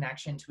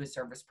connection to a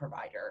service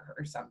provider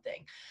or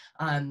something.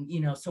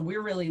 So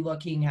we're really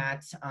looking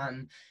at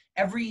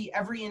every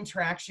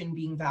interaction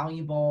being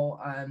valuable,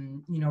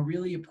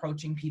 really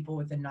approaching people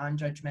with a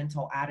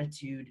non-judgmental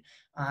attitude.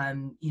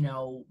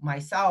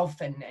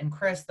 Myself and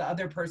Chris, the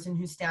other person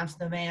who staffs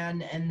the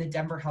van, and the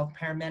Denver Health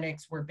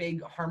paramedics, we're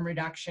big harm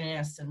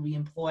reductionists, and we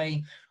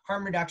employ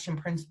harm reduction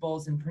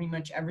principles in pretty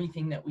much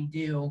everything that we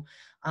do.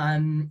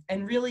 And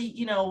really,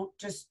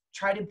 just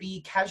try to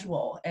be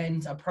casual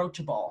and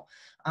approachable,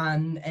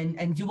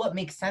 and do what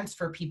makes sense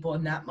for people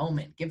in that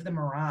moment. Give them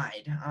a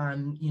ride,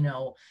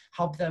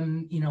 help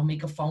them,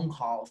 make a phone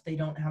call if they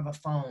don't have a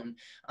phone.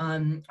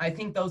 I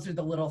think those are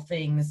the little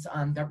things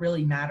that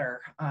really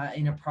matter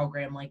in a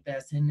program like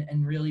this,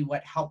 and really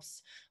what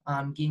helps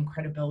gain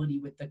credibility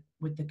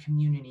with the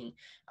community.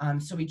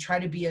 So we try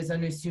to be as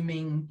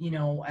unassuming,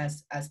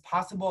 as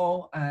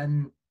possible.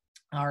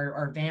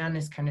 Our van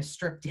is kind of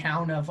stripped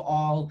down of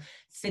all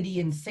city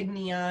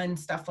insignia and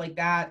stuff like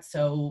that,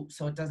 so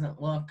it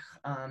doesn't look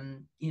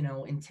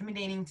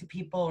intimidating to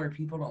people, or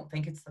people don't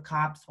think it's the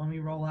cops when we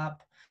roll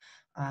up.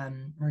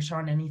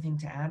 Roshan, anything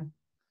to add?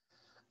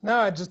 No,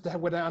 I just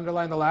would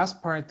underline the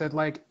last part, that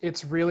like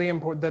it's really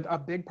important that a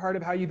big part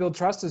of how you build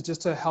trust is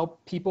just to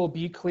help people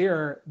be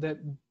clear that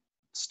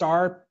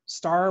star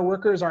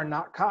workers are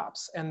not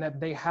cops, and that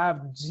they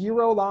have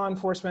zero law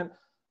enforcement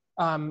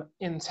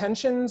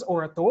intentions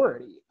or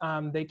authority.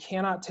 They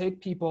cannot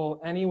take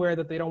people anywhere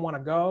that they don't want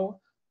to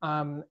go,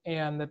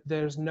 and that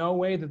there's no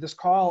way that this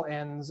call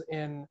ends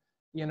in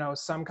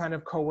some kind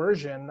of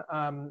coercion,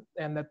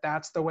 and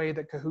that's the way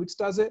that Cahoots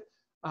does it.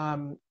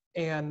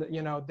 And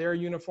their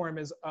uniform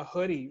is a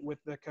hoodie with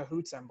the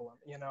Cahoots emblem,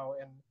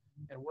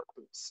 and work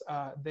boots.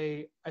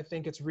 I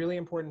think it's really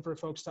important for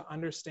folks to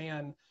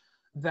understand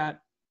that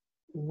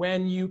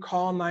when you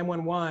call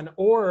 911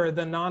 or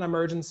the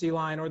non-emergency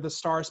line or the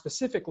STAR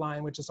specific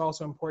line, which is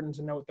also important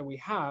to note that we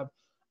have,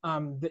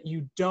 that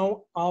you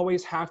don't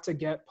always have to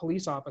get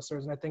police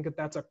officers. And I think that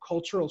that's a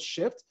cultural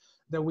shift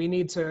that we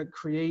need to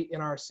create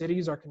in our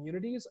cities, our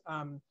communities,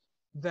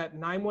 that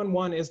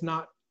 911 is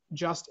not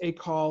just a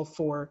call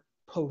for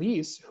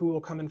police who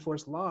will come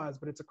enforce laws,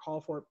 but it's a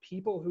call for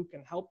people who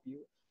can help you.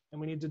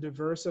 And we need to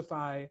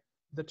diversify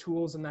the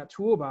tools in that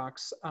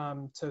toolbox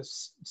to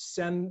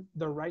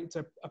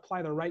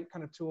apply the right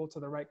kind of tool to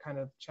the right kind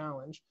of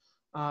challenge,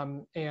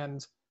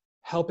 and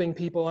helping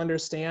people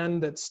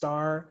understand that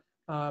STAR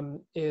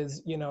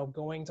is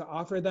going to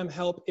offer them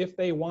help if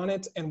they want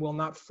it, and will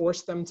not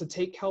force them to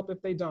take help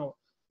if they don't,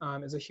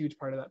 is a huge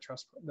part of that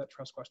trust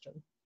question.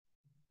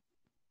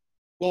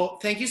 Well,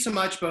 thank you so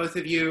much, both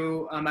of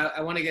you.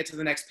 I want to get to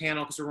the next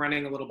panel because we're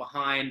running a little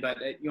behind, but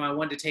I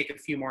wanted to take a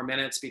few more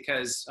minutes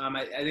because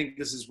I think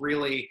this is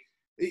really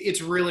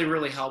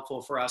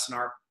helpful for us in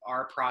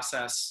our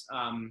process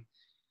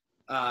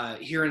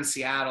here in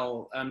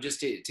Seattle, just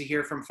to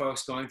hear from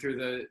folks going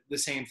through the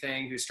same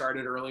thing, who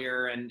started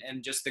earlier, and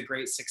just the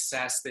great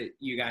success that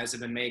you guys have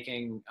been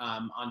making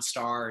on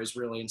STAR is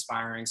really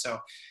inspiring. So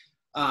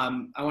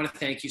I want to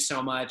thank you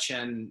so much,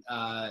 and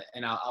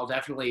I'll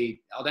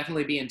definitely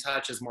be in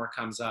touch as more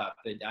comes up.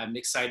 I'm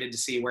excited to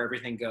see where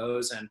everything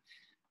goes, and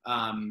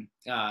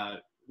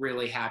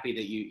really happy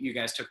that you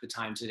guys took the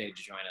time today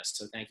to join us.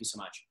 So thank you so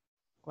much.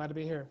 Glad to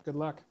be here. Good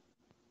luck.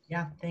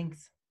 Yeah,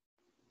 thanks.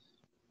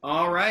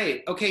 All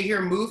right. Okay,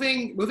 here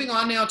moving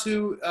on now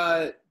to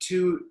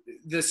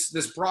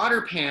this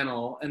broader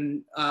panel,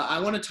 and I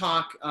want to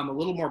talk a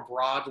little more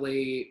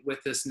broadly with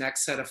this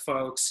next set of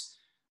folks,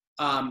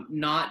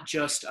 not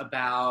just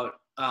about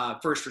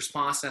first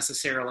response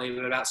necessarily,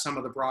 but about some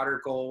of the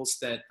broader goals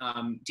that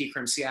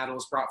Decrim Seattle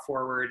has brought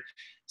forward,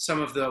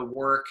 some of the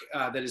work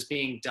that is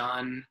being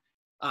done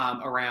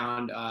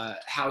around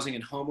housing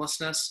and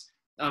homelessness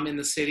in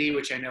the city,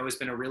 which I know has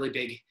been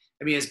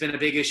has been a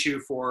big issue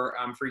for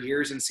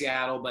years in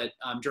Seattle, but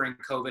during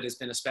COVID has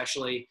been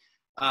especially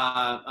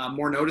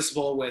more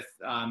noticeable with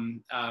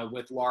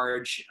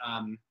large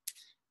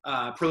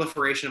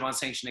proliferation of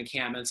unsanctioned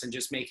encampments, and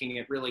just making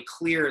it really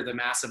clear the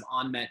massive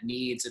unmet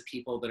needs of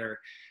people that are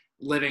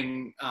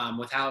living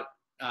without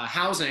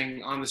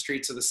housing on the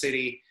streets of the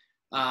city,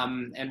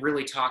 and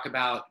really talk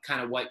about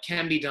kind of what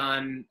can be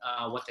done,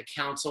 what the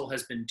council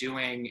has been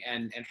doing,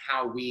 and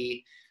how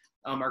we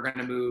are going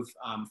to move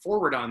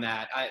forward on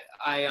that.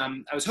 I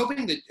was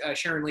hoping that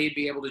Sharon Lee would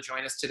be able to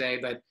join us today,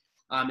 but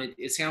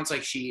it sounds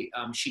like she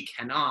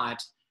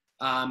cannot.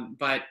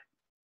 But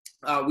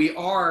we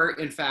are,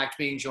 in fact,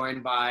 being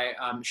joined by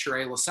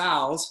Sheree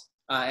LaSalle's,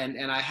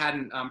 and I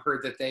hadn't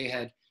heard that they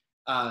had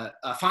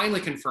finally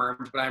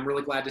confirmed, but I'm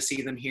really glad to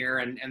see them here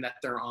and that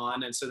they're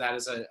on. And so that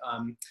is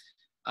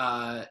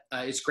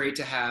it's great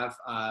to have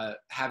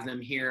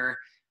them here.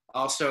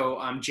 Also,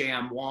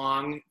 J.M.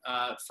 Wong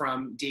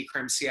from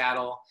Decrim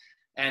Seattle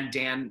and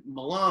Dan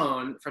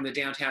Malone from the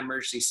Downtown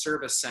Emergency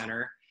Service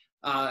Center.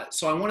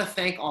 So I want to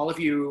thank all of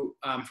you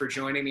for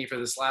joining me for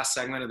this last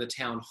segment of the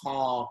town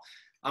hall.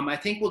 I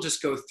think we'll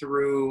just go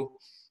through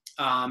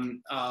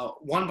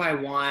one by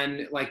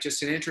one, like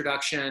just an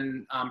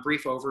introduction,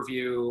 brief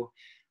overview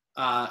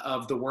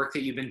of the work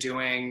that you've been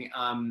doing,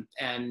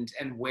 and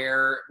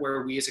where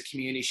we as a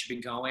community should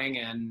be going,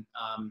 and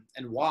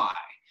why.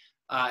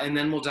 And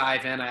then we'll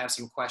dive in. I have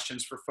some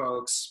questions for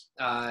folks,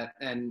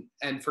 and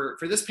for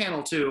this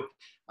panel too.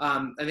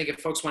 I think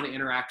if folks want to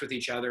interact with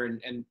each other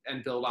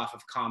and build off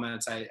of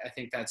comments, I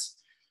think that's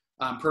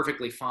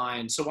perfectly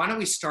fine. So why don't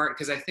we start?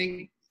 Because I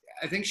think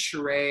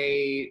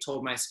Sharon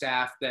told my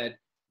staff that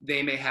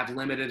they may have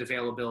limited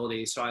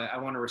availability, so I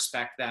want to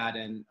respect that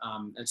and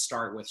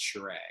start with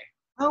Sharon.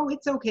 Oh,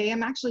 it's okay.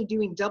 I'm actually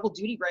doing double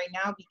duty right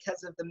now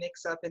because of the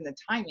mix-up in the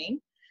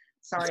timing.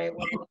 Sorry,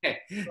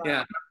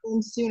 I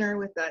wasn't sooner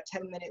with a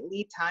 10-minute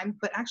lead time,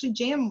 but actually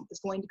J.M. is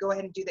going to go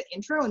ahead and do the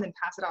intro and then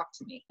pass it off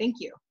to me. Thank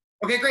you.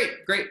 Okay, great.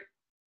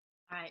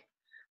 All right.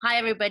 Hi,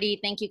 everybody.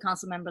 Thank you,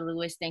 Councilmember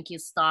Lewis. Thank you,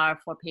 Star,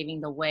 for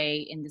paving the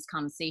way in this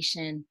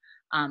conversation.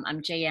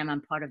 I'm J.M.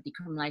 I'm part of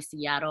Decriminalize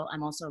Seattle.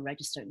 I'm also a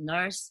registered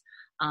nurse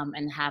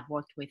and have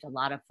worked with a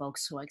lot of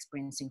folks who are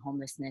experiencing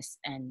homelessness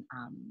and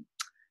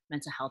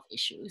mental health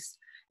issues.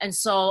 And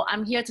so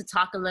I'm here to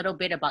talk a little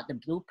bit about the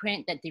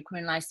blueprint that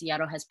Decriminalize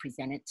Seattle has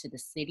presented to the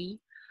city.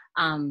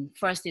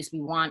 First is we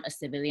want a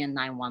civilian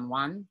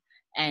 911.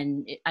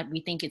 And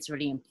we think it's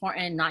really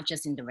important, not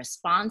just in the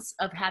response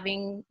of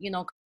having,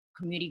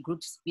 community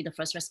groups be the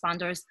first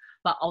responders,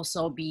 but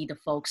also be the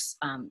folks,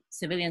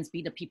 civilians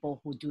be the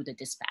people who do the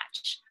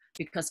dispatch.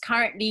 Because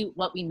currently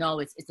what we know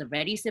is it's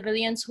already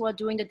civilians who are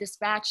doing the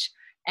dispatch,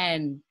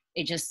 and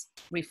it just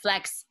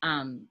reflects,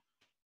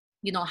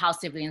 how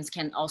civilians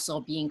can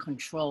also be in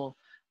control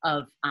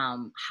of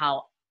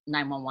how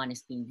 911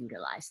 is being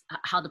utilized,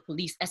 how the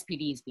police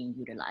SPD is being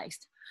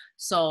utilized.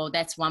 So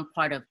that's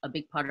a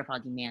big part of our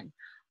demand.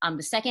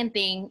 The second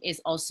thing is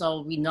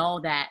also, we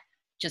know that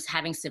just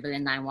having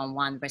civilian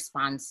 911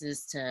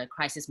 responses to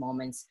crisis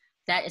moments,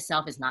 that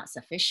itself is not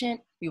sufficient.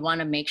 We want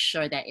to make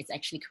sure that it's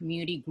actually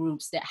community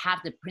groups that have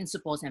the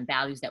principles and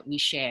values that we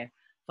share.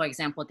 For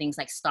example, things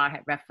like Star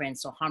had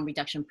referenced, so harm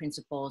reduction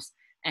principles,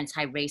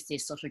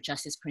 anti-racist social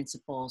justice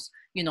principles,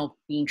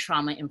 being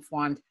trauma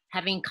informed,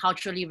 having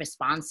culturally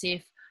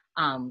responsive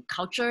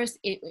cultures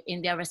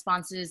in their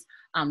responses.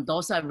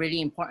 Those are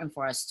really important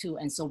for us too.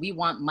 And so we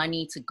want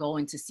money to go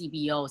into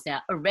CBOs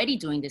that are already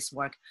doing this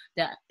work,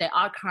 that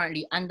are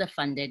currently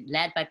underfunded,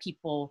 led by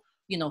people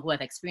who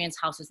have experienced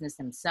houselessness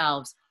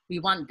themselves. We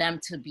want them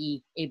to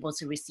be able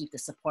to receive the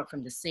support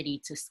from the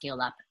city to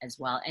scale up as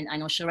well. And I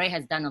know Sharon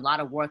has done a lot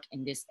of work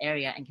in this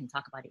area and can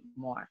talk about it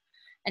more.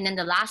 And then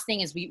the last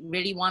thing is we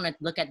really want to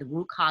look at the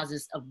root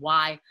causes of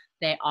why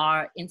there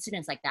are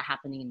incidents like that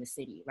happening in the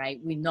city, right?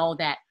 We know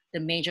that the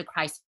major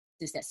crisis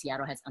that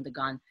Seattle has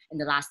undergone in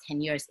the last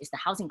 10 years is the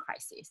housing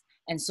crisis.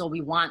 And so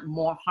we want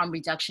more harm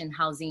reduction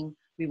housing.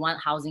 We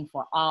want housing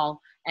for all.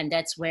 And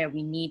that's where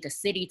we need the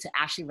city to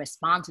actually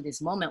respond to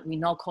this moment. We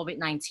know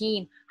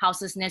COVID-19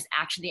 houselessness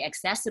actually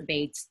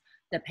exacerbates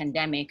the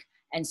pandemic.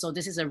 And so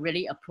this is a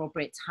really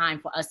appropriate time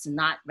for us to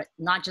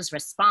not just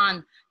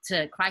respond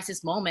to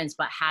crisis moments,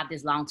 but have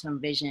this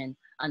long-term vision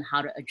on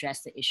how to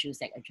address the issues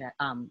that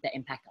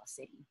impact our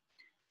city.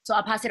 So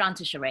I'll pass it on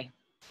to Sharon.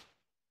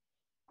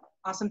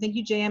 Awesome, thank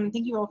you, JM, and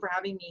thank you all for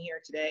having me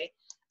here today.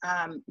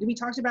 We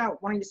talked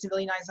about wanting to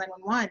civilianize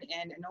 911,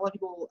 and I know a lot of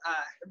people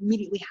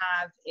immediately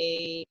have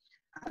a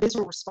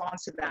visceral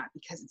response to that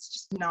because it's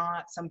just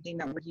not something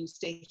that we're used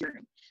to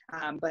hearing.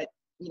 But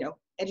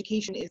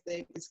education is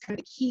kind of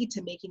the key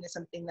to making this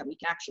something that we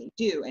can actually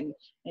do,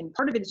 and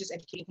part of it is just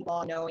educating people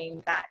on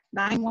knowing that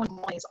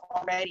 911 is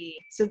already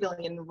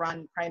civilian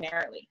run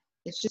primarily.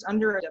 It's just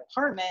under a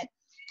department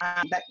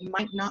that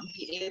might not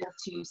be able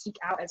to seek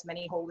out as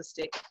many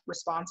holistic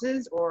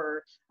responses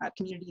or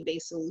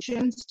community-based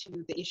solutions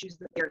to the issues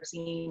that they're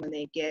seeing when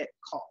they get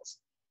calls.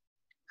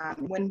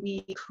 When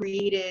we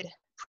created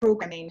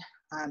programming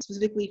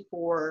specifically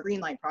for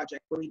Greenlight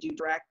Project, where we do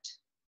direct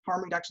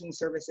harm reduction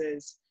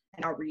services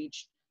and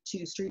outreach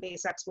to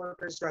street-based sex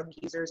workers, drug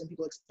users, and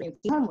people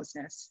experiencing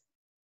homelessness,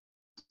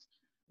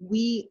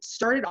 we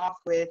started off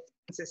with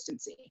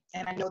consistency.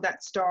 And I know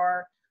that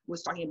Star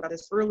was talking about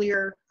this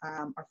earlier,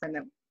 our friend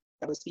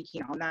that was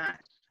speaking on that,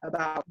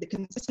 about the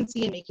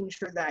consistency and making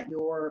sure that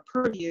your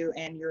purview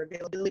and your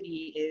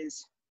availability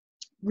is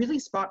really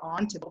spot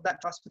on to build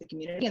that trust with the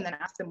community, and then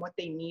ask them what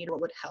they need or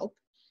what would help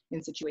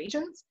in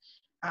situations.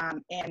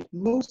 And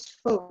most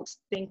folks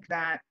think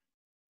that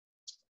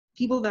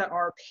people that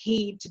are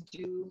paid to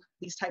do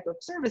these type of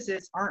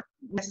services aren't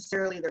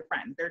necessarily their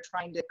friend. They're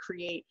trying to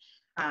create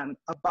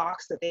a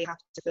box that they have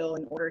to fill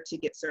in order to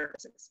get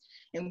services.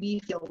 And we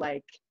feel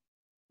like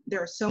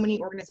there are so many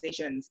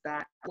organizations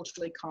that are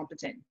culturally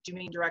competent,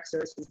 doing direct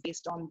services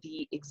based on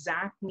the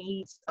exact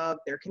needs of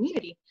their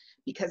community,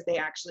 because they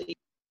actually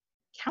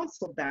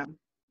counseled them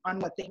on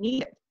what they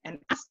needed and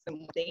asked them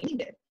what they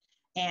needed.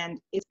 And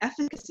its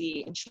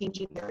efficacy in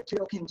changing their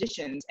material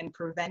conditions and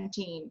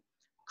preventing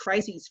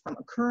crises from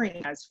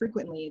occurring as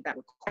frequently that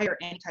require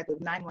any type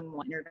of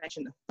 911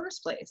 intervention in the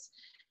first place,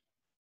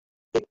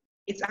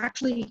 it's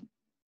actually,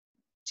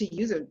 to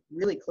use a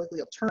really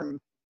colloquial term,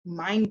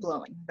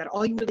 mind-blowing, that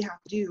all you really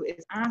have to do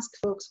is ask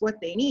folks what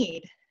they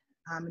need,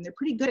 and they're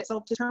pretty good at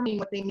self-determining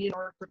what they need in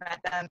order to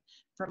prevent them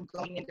from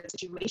going into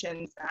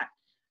situations that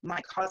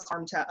might cause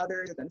harm to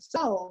others or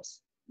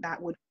themselves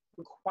that would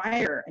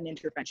require an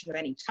intervention of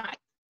any type.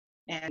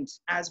 And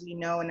as we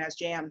know, and as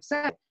JM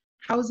said,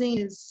 housing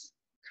is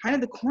kind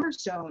of the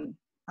cornerstone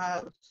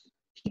of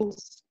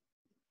people's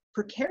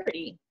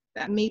precarity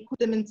that may put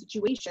them in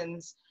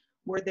situations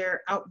where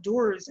they're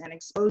outdoors and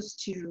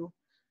exposed to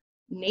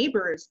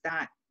neighbors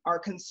that are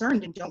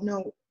concerned and don't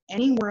know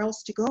anywhere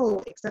else to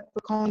go except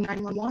for calling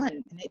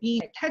 911. And it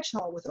being a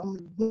catch-all with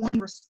only one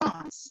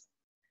response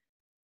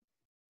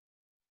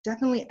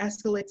definitely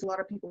escalates a lot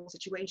of people's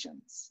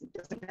situations. It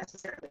doesn't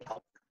necessarily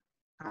help.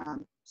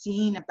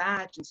 Seeing a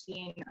badge and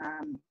seeing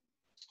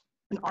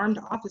an armed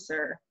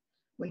officer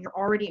when you're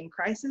already in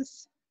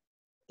crisis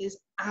is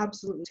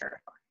absolutely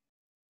terrifying.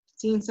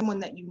 Seeing someone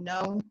that you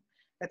know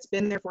that's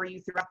been there for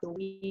you throughout the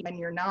week when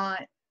you're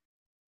not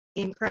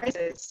in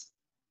crisis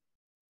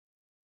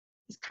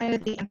is kind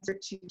of the answer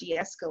to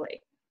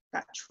de-escalate.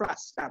 That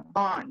trust, that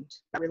bond,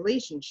 that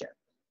relationship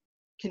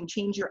can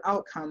change your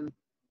outcome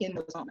in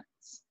those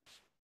moments.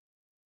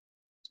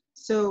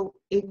 So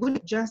it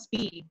wouldn't just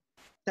be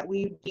that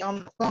we would be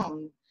on the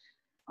phone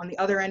on the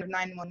other end of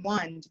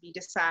 911 to be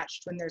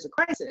dispatched when there's a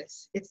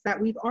crisis. It's that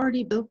we've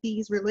already built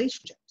these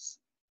relationships.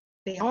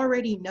 They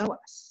already know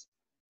us.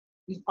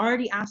 We've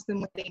already asked them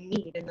what they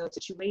need in those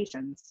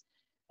situations.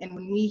 And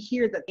when we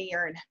hear that they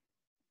are in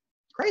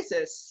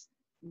crisis,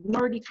 we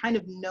already kind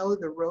of know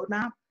the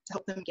roadmap to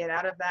help them get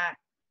out of that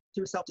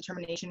through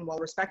self-determination while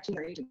respecting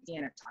their agency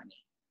and autonomy.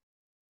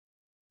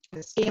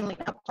 The scaling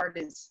up part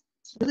is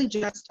really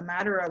just a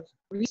matter of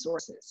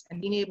resources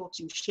and being able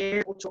to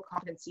share cultural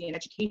competency and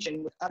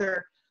education with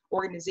other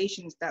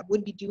organizations that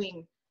would be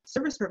doing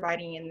service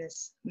providing in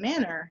this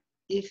manner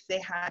if they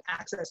had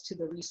access to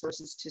the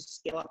resources to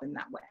scale up in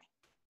that way.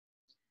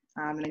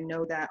 And I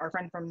know that our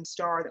friend from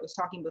STAR that was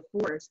talking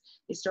before,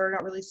 they started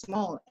out really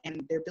small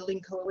and they're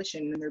building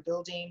coalition and they're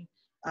building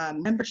a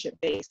membership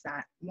base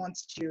that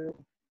wants to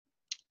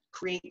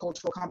create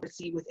cultural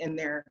competency within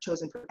their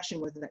chosen profession,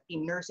 whether that be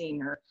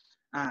nursing or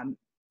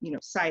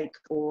psych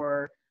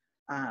or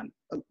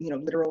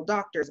literal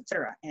doctors,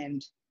 etc.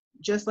 And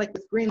just like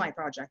with Greenlight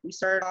Project, we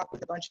started off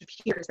with a bunch of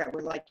peers that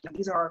were like,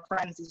 these are our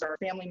friends, these are our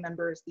family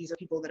members, these are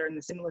people that are in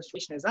the similar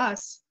situation as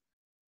us.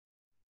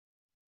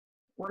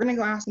 We're going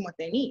to go ask them what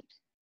they need.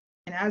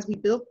 And as we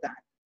built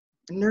that,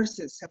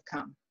 nurses have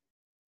come,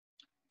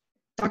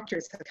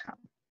 doctors have come,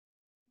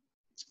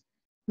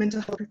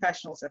 mental health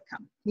professionals have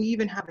come. We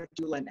even have a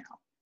doula now.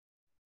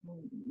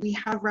 We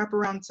have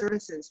wraparound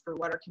services for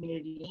what our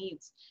community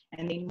needs,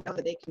 and they know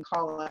that they can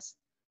call us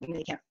when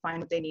they can't find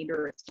what they need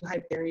or it's too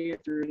high barrier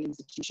through an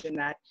institution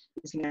that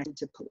is connected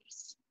to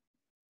police.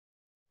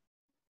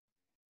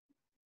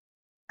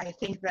 I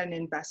think that an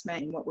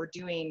investment in what we're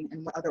doing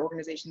and what other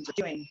organizations are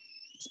doing,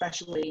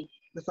 especially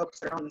the folks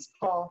that are on this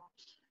call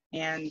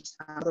and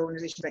other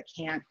organizations that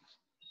can't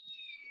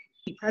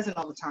be present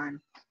all the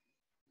time,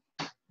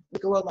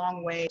 would go a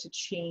long way to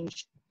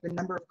change the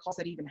number of calls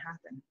that even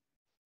happen.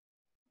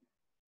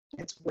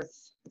 It's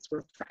worth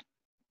trying.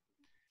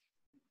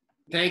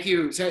 Thank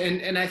you. So,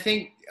 and I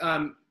think,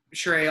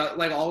 Sheree,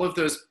 like all of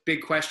those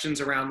big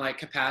questions around like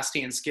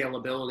capacity and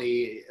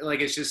scalability, like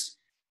it's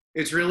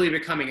really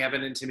becoming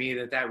evident to me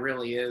that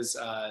really is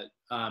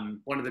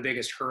one of the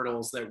biggest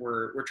hurdles that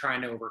we're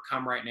trying to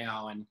overcome right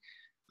now. And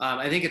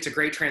I think it's a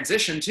great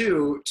transition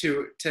to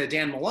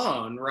Dan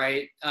Malone,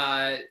 right?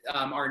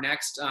 Our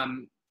next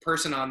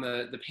person on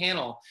the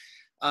panel.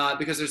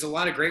 Because there's a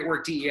lot of great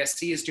work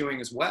DESC is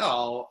doing as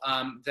well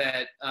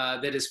that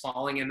is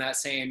falling in that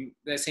same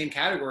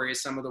category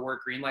as some of the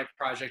work Greenlight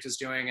Project is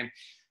doing.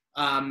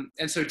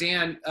 And so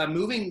Dan,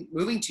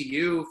 moving to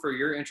you for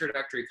your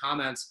introductory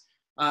comments.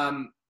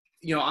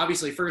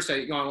 Obviously first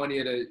I want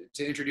you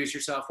to introduce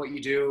yourself, what you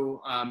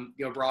do,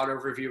 broad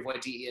overview of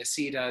what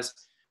DESC does.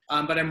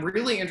 But I'm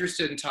really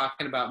interested in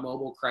talking about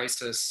mobile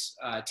crisis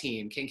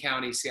team, King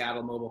County,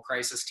 Seattle mobile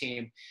crisis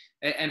team,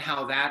 and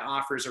how that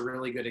offers a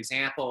really good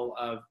example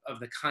of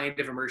the kind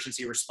of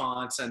emergency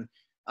response and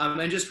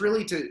just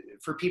really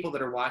for people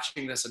that are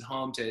watching this at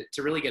home to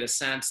really get a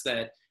sense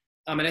that,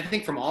 and I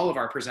think from all of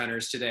our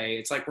presenters today,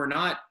 it's like we're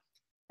not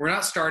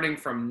starting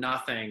from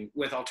nothing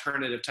with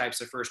alternative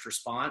types of first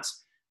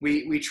response.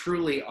 We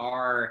truly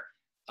are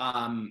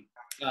really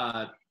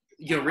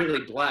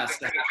blessed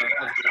to have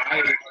a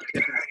variety of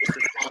different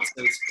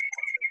responses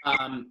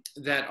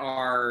that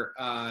are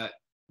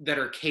that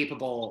are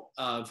capable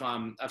of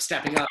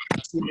stepping up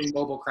to the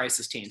mobile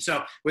crisis team.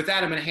 So with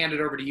that, I'm going to hand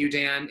it over to you,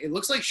 Dan. It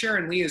looks like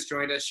Sharon Lee has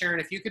joined us. Sharon,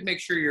 if you could make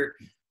sure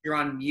you're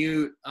on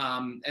mute,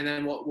 and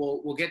then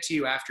we'll get to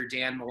you after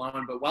Dan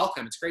Malone. But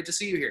welcome, it's great to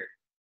see you here.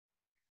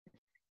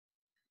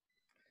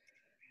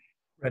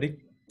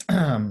 Ready?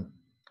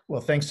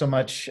 Well, thanks so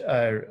much.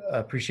 I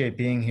appreciate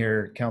being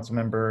here, council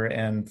member,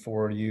 and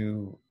for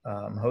you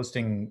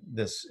hosting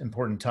this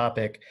important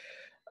topic.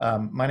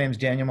 My name is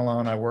Daniel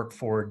Malone. I work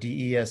for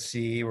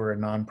DESC. We're a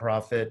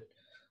nonprofit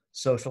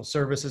social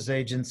services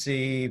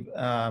agency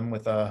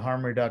with a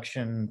harm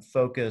reduction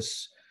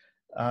focus,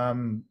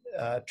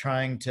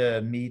 trying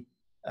to meet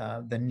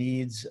the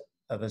needs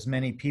of as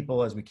many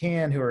people as we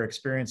can who are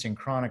experiencing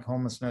chronic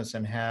homelessness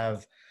and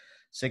have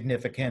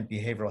significant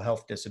behavioral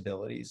health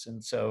disabilities.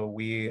 And so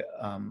we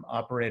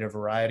operate a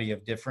variety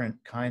of different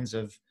kinds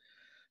of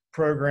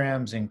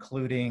programs,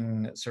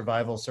 including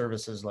survival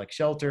services like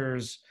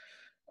shelters,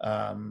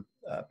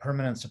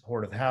 permanent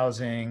supportive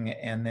housing,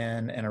 and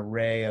then an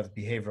array of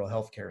behavioral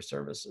health care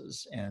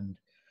services. And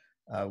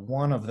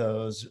one of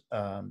those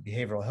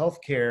behavioral health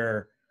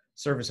care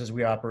services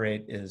we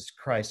operate is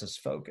crisis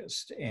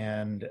focused.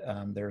 And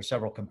there are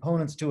several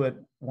components to it,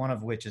 one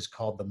of which is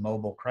called the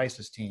mobile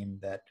crisis team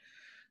that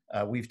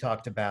we've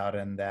talked about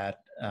and that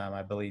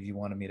I believe you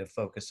wanted me to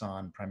focus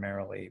on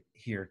primarily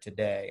here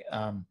today.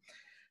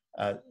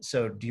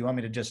 So do you want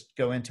me to just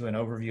go into an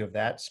overview of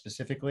that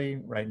specifically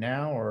right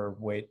now or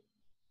wait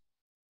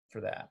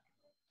for that?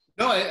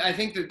 No, I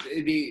think that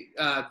it'd be,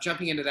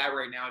 jumping into that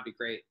right now would be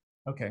great.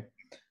 Okay.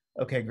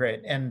 Okay,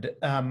 great. And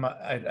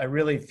I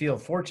really feel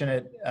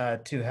fortunate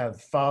to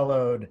have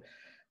followed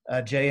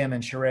JM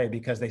and Sharon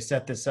because they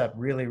set this up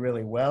really,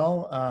 really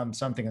well.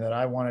 Something that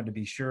I wanted to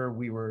be sure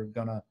we were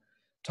gonna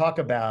talk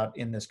about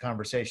in this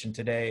conversation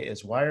today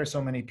is why are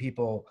so many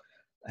people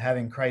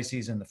having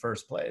crises in the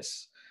first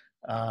place?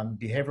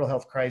 Behavioral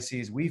health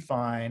crises, we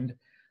find,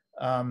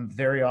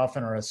 very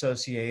often are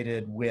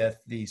associated with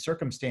the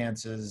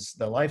circumstances,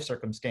 the life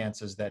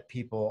circumstances that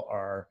people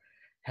are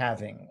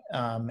having.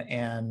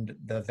 And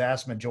the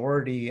vast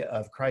majority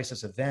of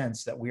crisis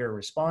events that we are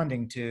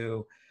responding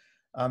to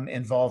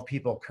involve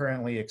people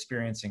currently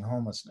experiencing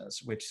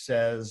homelessness, which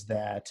says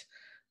that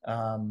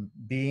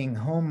being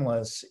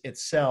homeless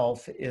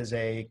itself is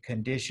a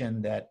condition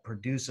that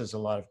produces a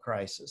lot of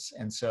crisis.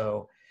 And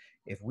so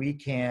if we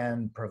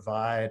can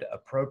provide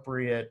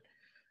appropriate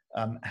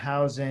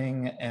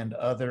housing and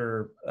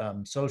other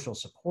social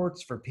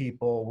supports for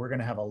people, we're going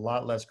to have a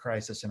lot less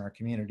crisis in our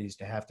communities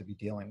to have to be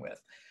dealing with.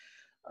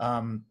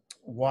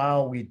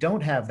 While we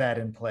don't have that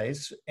in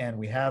place and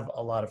we have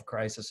a lot of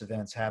crisis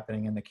events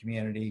happening in the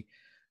community,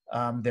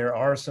 there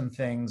are some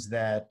things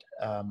that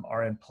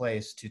are in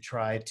place to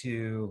try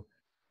to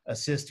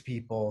assist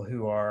people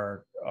who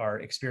are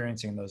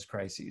experiencing those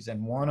crises.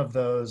 And one of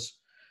those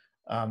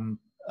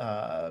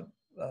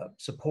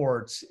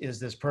supports is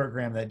this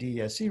program that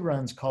DESC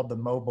runs called the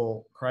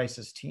Mobile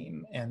Crisis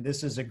Team. And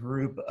this is a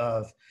group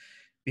of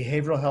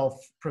behavioral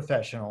health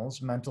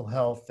professionals, mental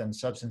health and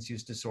substance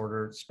use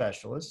disorder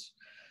specialists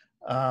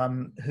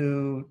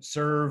who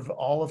serve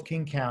all of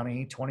King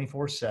County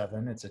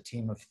 24/7. It's a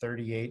team of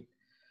 38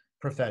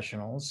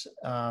 professionals.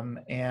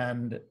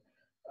 And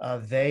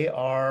they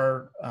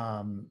are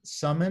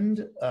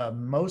summoned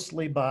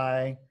mostly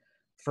by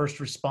first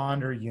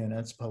responder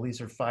units, police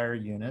or fire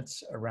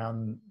units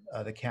around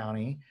the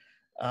county,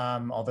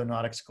 although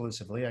not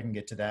exclusively. I can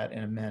get to that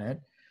in a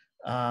minute.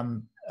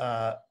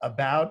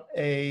 About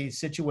a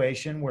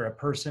situation where a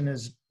person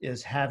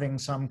is having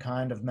some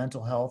kind of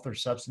mental health or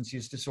substance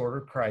use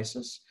disorder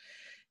crisis.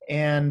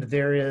 And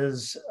there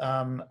is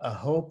a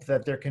hope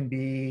that there can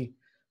be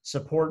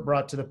support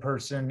brought to the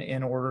person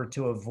in order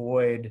to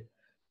avoid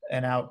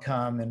an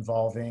outcome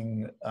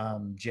involving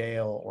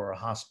jail or a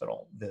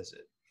hospital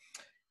visit.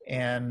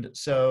 And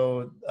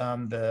so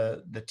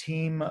the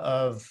team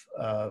of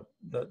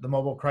the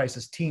mobile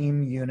crisis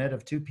team unit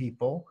of 2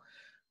 people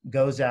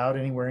goes out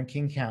anywhere in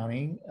King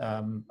County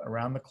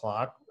around the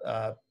clock,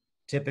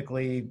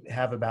 typically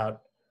have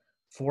about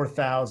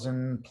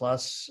 4,000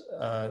 plus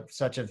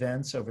such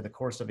events over the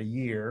course of a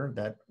year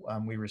that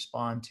we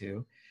respond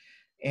to.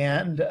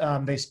 And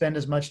they spend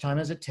as much time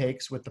as it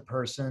takes with the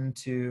person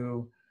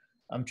to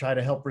try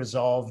to help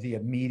resolve the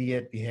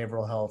immediate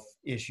behavioral health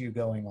issue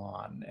going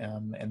on.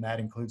 And that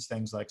includes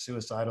things like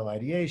suicidal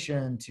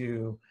ideation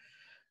to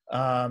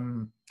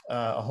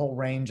a whole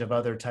range of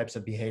other types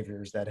of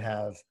behaviors that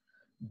have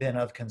been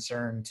of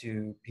concern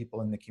to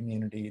people in the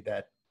community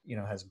that, you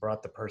know, has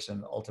brought the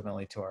person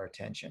ultimately to our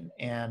attention.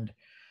 And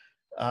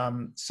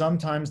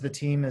sometimes the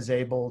team is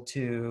able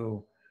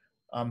to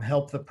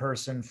help the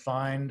person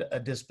find a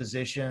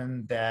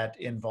disposition that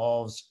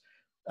involves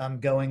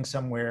going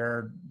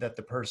somewhere that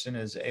the person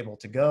is able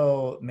to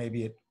go.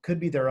 Maybe it could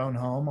be their own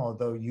home,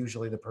 although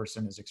usually the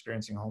person is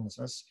experiencing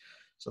homelessness,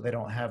 so they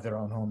don't have their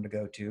own home to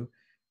go to.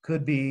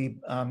 Could be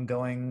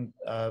going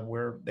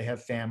where they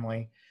have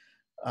family.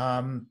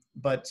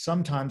 But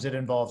sometimes it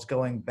involves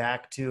going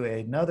back to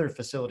another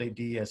facility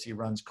DESC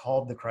runs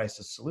called the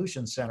Crisis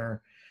Solution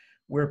Center,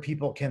 where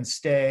people can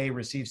stay,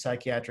 receive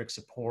psychiatric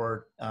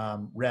support,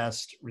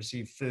 rest,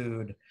 receive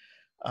food,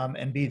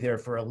 and be there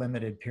for a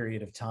limited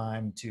period of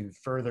time to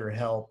further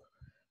help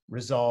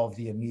resolve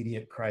the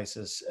immediate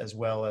crisis, as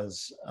well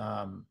as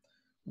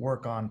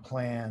work on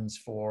plans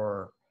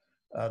for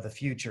the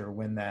future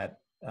when that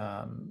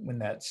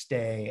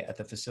stay at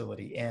the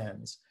facility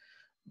ends.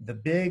 The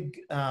big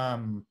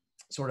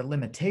sort of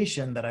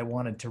limitation that I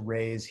wanted to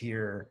raise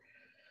here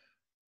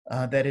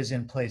that is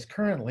in place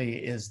currently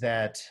is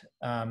that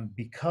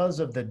because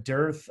of the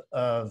dearth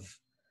of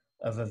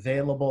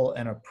available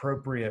and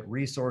appropriate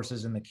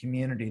resources in the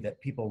community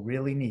that people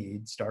really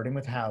need, starting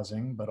with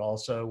housing, but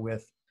also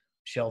with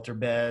shelter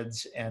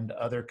beds and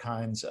other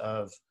kinds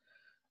of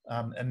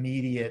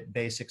immediate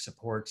basic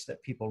supports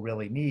that people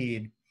really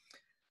need,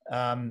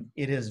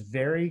 it is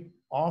very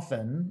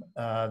often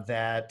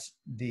that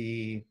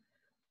the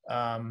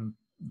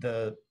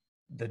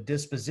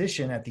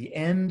disposition at the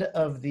end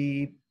of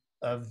the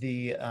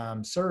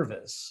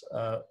service,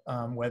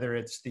 whether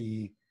it's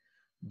the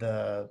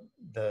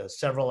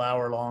several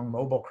hour-long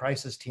mobile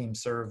crisis team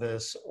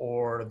service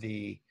or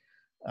the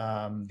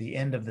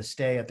end of the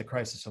stay at the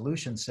Crisis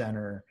Solution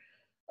Center,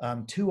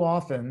 too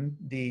often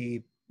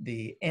the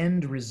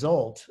end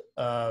result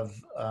of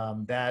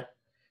that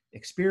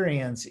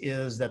experience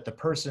is that the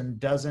person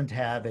doesn't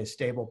have a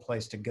stable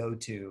place to go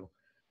to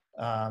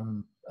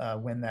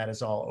when that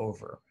is all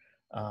over.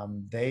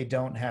 They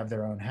don't have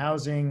their own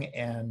housing,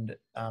 and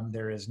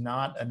there is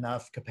not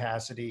enough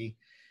capacity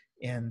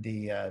in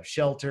the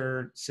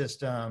shelter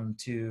system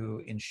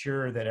to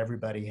ensure that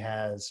everybody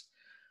has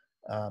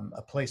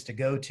a place to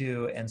go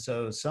to. And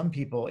so some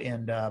people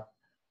end up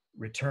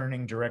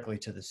returning directly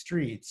to the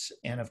streets.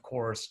 And of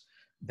course,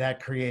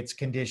 that creates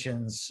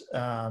conditions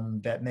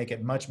that make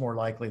it much more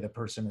likely the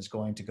person is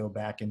going to go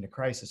back into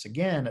crisis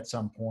again at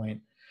some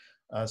point,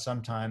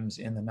 sometimes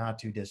in the not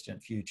too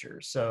distant future.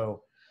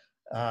 So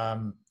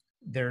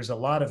there's a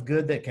lot of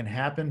good that can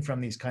happen from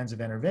these kinds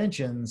of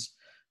interventions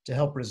to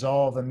help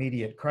resolve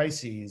immediate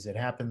crises. It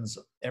happens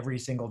every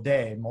single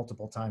day,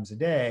 multiple times a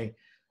day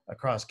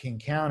across King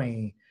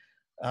County.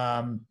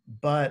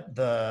 But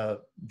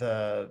the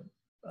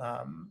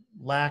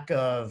lack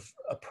of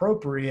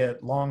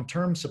appropriate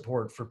long-term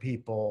support for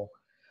people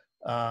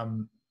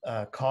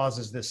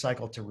causes this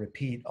cycle to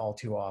repeat all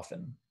too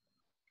often.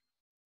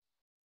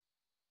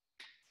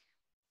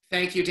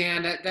 Thank you,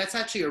 Dan. That's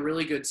actually a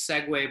really good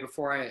segue.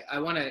 Before I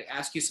want to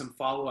ask you some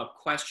follow-up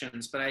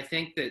questions, but I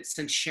think that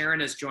since Sharon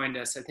has joined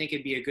us, I think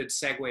it'd be a good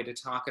segue to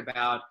talk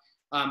about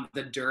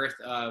the dearth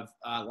of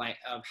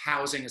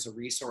housing as a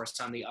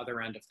resource on the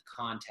other end of the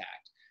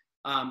contact.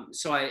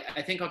 So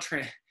I think I'll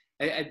try.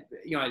 I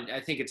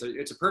think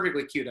it's a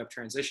perfectly queued up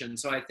transition.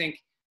 So I think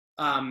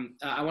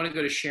I want to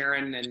go to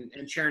Sharon,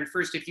 and Sharon,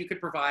 first, if you could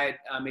provide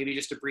maybe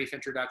just a brief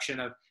introduction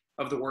of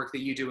the work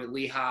that you do at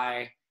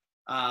Lehigh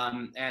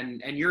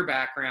and your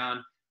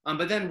background,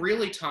 but then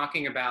really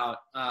talking about,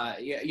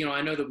 I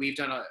know that we've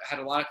had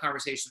a lot of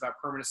conversations about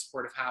permanent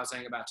supportive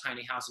housing, about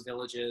tiny house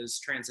villages,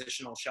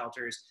 transitional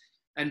shelters,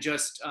 and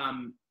just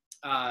how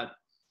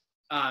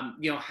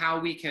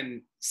we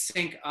can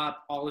sync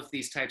up all of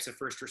these types of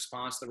first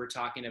response that we're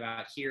talking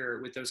about here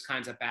with those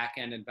kinds of back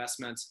end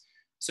investments,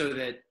 so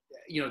that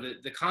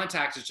the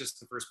contact is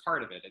just the first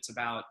part of it. It's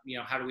about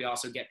how do we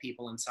also get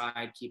people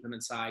inside, keep them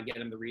inside, get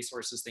them the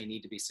resources they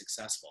need to be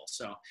successful.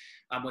 So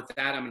with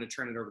that, I'm going to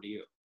turn it over to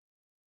you.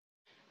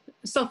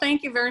 So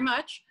thank you very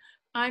much.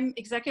 I'm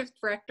Executive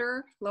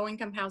Director, Low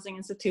Income Housing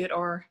Institute,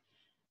 or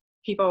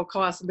people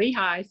call us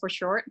Lehigh for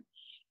short.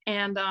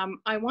 And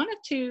I wanted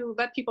to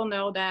let people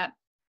know that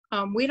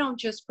we don't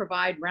just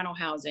provide rental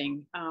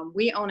housing.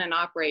 We own and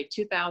operate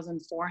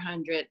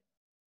 2,400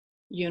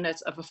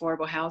 units of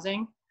affordable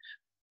housing,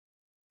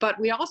 but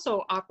we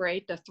also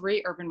operate the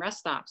 3 urban rest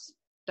stops,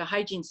 the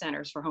hygiene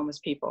centers for homeless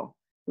people.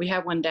 We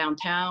have one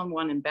downtown,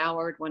 one in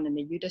Ballard, one in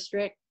the U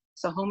District.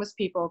 So homeless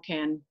people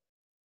can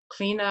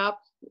clean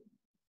up,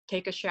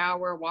 take a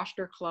shower, wash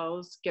their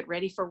clothes, get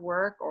ready for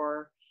work,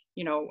 or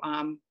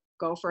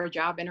go for a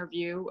job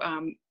interview.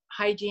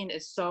 Hygiene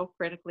is so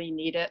critically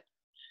needed.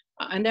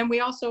 And then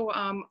we also,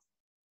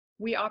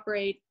 we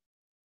operate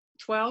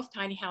 12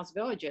 tiny house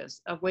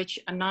villages, of which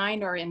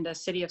 9 are in the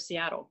city of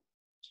Seattle.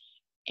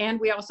 And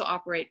we also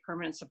operate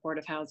permanent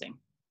supportive housing.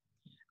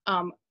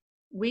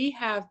 We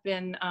have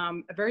been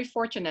very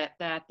fortunate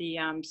that the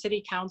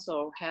City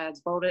Council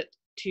has voted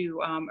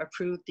to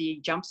approve the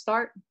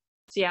Jumpstart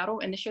Seattle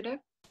initiative,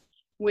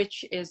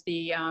 which is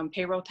the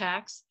payroll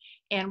tax.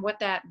 And what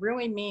that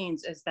really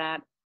means is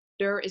that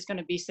there is going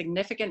to be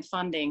significant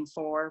funding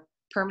for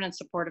permanent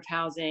supportive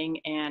housing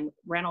and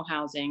rental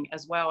housing,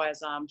 as well as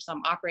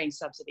some operating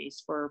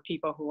subsidies for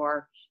people who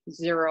are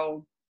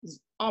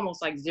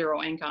almost like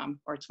zero income,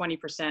 or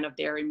 20% of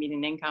their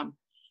median income.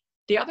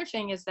 The other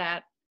thing is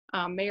that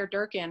Mayor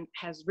Durkin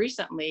has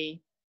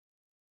recently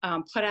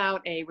put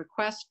out a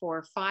request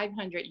for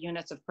 500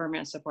 units of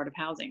permanent supportive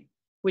housing,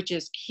 which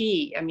is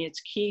key. I mean,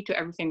 it's key to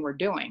everything we're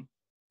doing.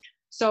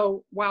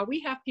 So while we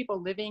have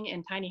people living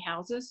in tiny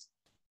houses,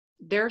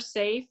 they're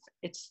safe,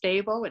 it's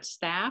stable, it's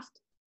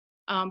staffed.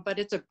 but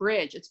it's a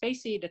bridge. It's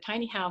basically, the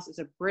tiny house is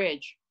a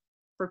bridge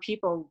for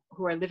people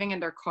who are living in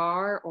their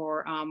car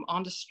or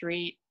on the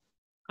street,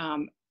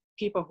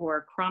 people who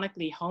are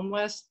chronically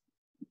homeless,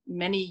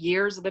 many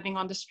years living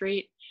on the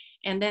street,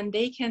 and then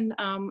they can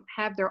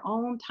have their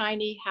own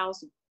tiny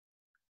house,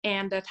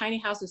 and the tiny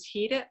house is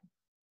heated,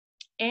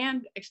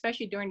 and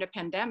especially during the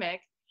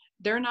pandemic,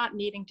 they're not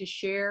needing to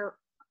share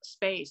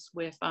space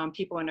with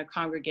people in a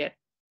congregate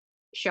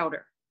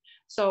shelter.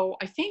 So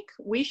I think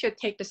we should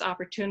take this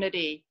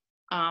opportunity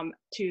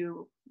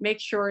to make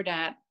sure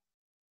that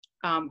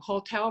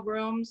hotel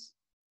rooms,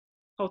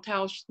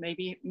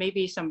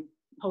 maybe some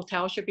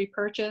hotels should be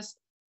purchased,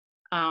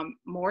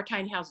 more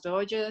tiny house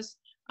villages.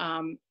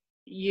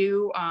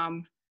 You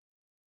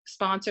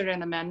sponsored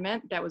an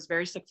amendment that was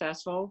very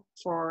successful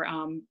for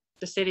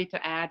the city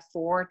to add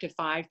 4 to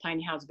 5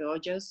 tiny house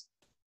villages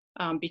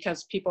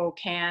because people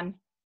can,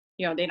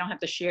 they don't have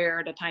to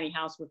share the tiny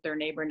house with their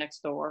neighbor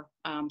next door.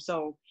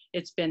 So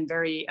it's been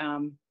very,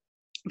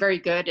 very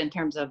good in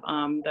terms of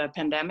the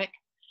pandemic.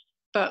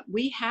 But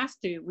we have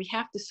to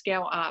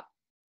scale up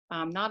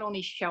not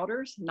only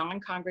shelters,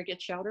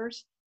 non-congregate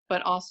shelters,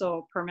 but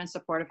also permanent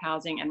supportive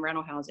housing and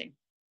rental housing.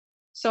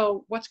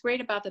 So what's great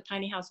about the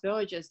tiny house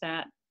village is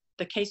that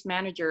the case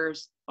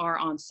managers are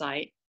on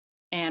site,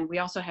 and we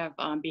also have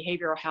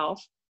behavioral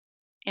health.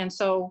 And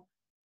so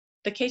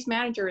the case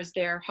manager is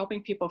there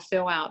helping people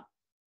fill out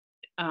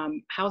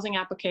housing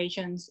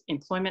applications,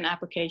 employment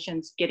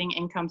applications, getting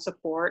income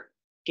support,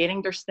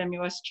 getting their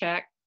stimulus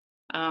check,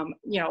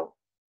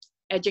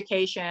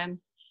 education.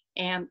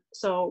 And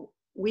so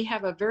we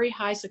have a very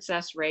high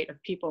success rate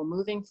of people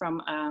moving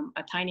from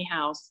a tiny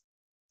house,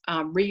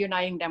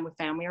 reuniting them with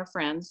family or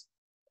friends,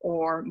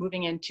 or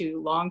moving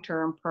into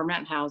long-term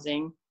permanent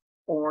housing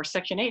or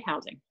Section 8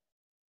 housing.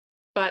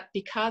 But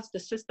because the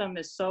system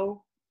is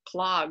so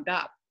clogged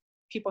up,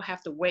 people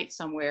have to wait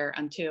somewhere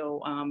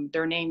until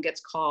their name gets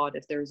called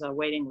if there's a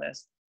waiting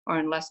list or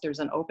unless there's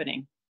an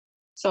opening.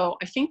 So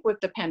I think with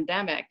the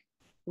pandemic,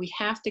 we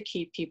have to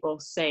keep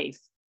people safe.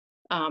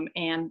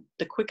 And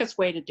the quickest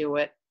way to do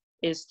it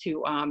is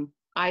to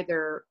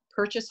either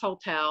purchase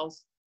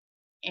hotels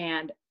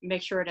and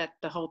make sure that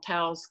the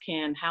hotels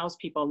can house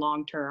people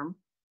long-term,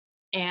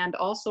 and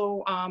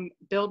also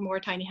build more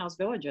tiny house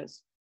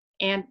villages.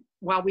 And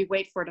while we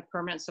wait for the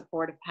permanent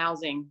supportive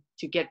housing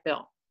to get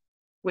built,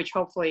 which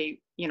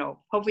hopefully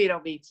it'll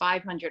be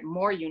 500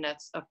 more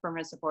units of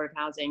permanent supportive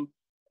housing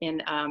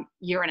in a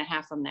year and a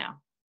half from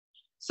now.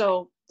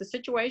 So the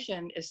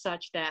situation is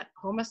such that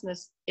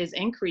homelessness is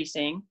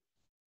increasing.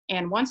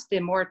 And once the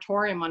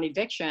moratorium on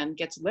eviction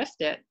gets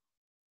lifted,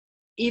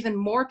 even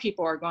more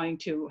people are going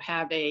to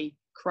have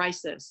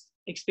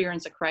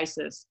experience a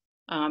crisis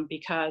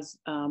because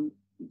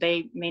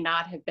they may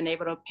not have been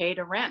able to pay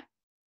the rent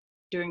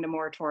during the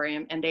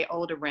moratorium, and they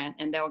owe the rent,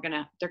 and they're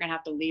gonna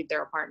have to leave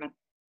their apartment.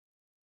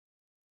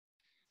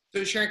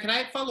 So Sharon, can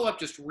I follow up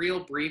just real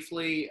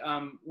briefly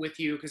with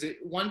you? Because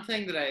one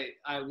thing that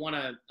I want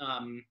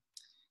to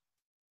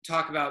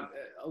talk about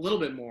a little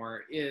bit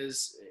more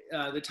is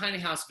the tiny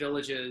house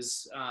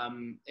villages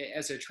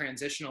as a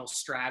transitional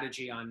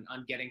strategy on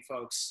getting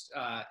folks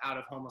out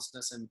of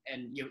homelessness and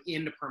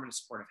into permanent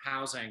supportive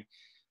housing.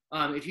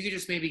 If you could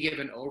just maybe give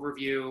an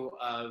overview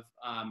of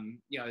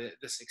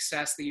the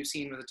success that you've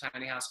seen with the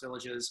tiny house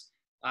villages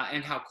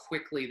and how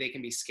quickly they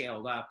can be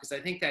scaled up, because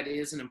I think that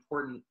is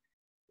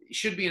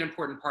should be an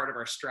important part of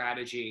our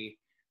strategy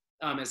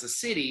as a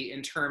city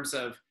in terms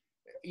of,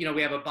 we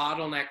have a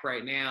bottleneck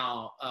right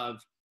now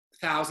of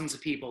thousands of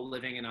people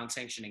living in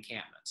unsanctioned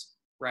encampments,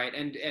 right?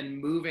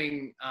 And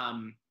moving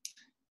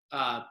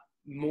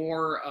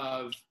more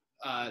of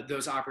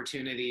those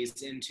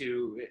opportunities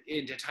into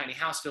tiny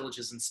house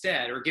villages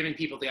instead, or giving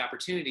people the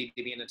opportunity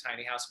to be in a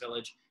tiny house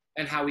village,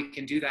 and how we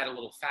can do that a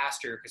little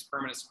faster, because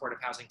permanent supportive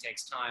housing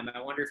takes time.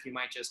 I wonder if you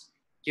might just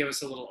give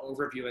us a little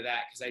overview of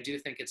that, because I do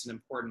think it's an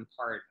important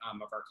part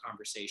of our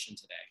conversation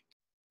today.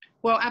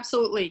 Well,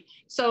 absolutely.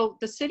 So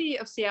the city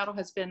of Seattle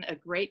has been a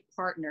great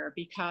partner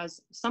because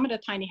some of the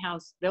tiny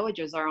house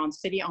villages are on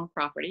city-owned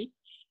property.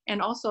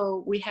 And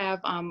also we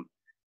have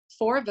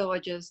 4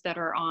 villages that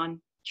are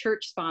on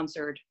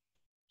church-sponsored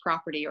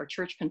property or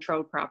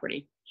church-controlled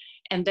property.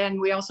 And then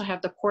we also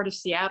have the Port of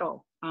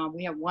Seattle.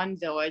 We have one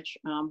village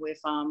with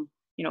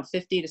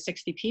 50 to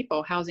 60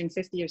 people, housing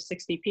 50 or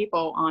 60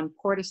 people on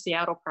Port of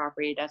Seattle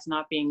property that's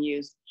not being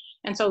used.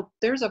 And so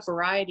there's a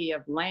variety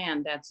of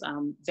land that's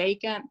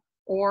vacant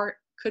or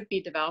could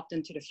be developed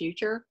into the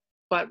future.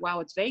 But while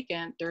it's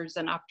vacant, there's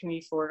an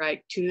opportunity for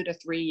like 2 to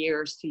 3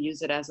 years to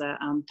use it as a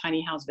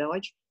tiny house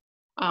village.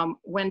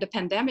 When the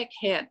pandemic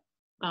hit,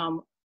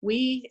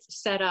 we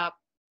set up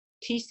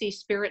TC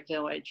Spirit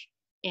Village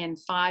in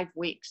 5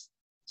 weeks.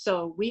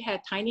 So we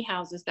had tiny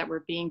houses that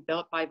were being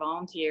built by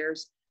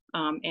volunteers,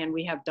 and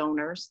we have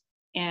donors.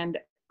 And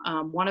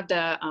one of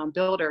the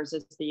builders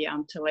is the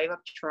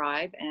Tulalip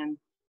tribe, and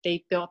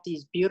they built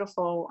these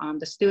beautiful,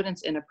 the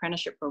students in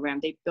apprenticeship program,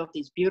 they built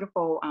these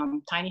beautiful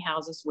tiny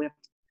houses with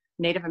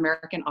Native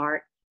American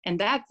art. And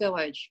that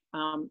village,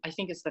 I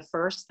think, is the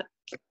first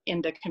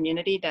in the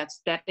community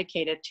that's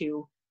dedicated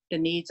to the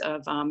needs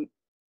of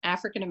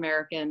African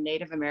American,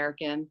 Native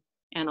American,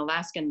 and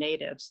Alaskan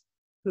natives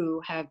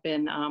who have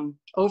been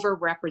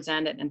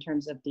overrepresented in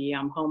terms of the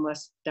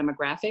homeless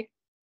demographic,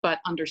 but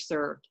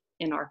underserved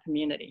in our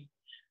community.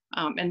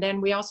 And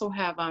then we also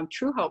have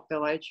True Hope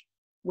Village,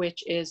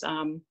 which is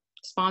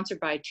sponsored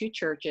by 2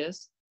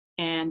 churches,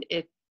 and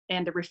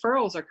the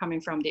referrals are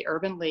coming from the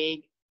Urban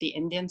League, the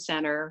Indian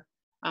Center,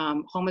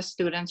 homeless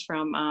students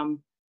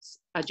from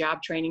a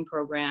job training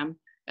program,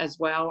 as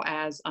well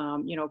as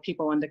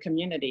people in the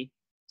community.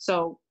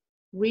 So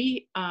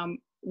we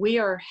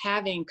are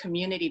having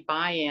community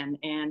buy-in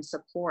and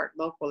support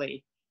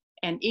locally,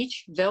 and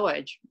each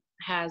village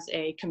has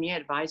a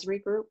community advisory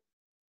group.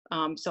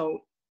 So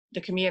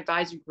the community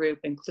advisory group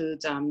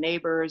includes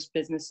neighbors,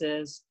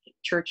 businesses,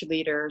 church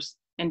leaders,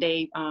 and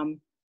they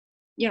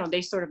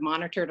sort of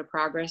monitor the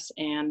progress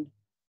and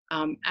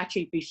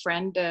actually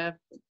befriend the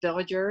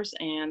villagers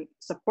and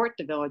support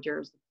the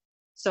villagers.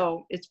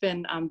 So it's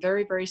been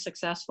very, very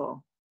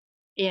successful.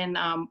 In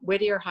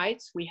Whittier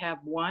Heights, we have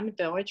 1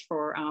 village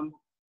for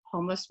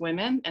homeless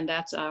women, and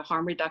that's a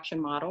harm reduction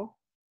model.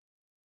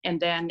 And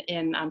then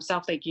in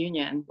South Lake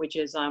Union, which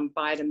is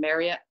by the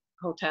Marriott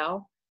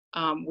Hotel,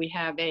 we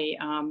have a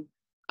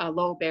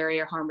low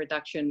barrier harm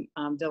reduction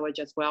village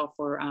as well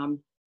for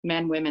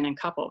men, women, and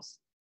couples.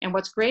 And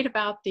what's great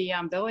about the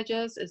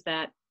villages is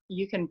that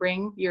you can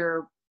bring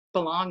your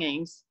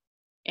belongings,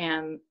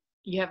 and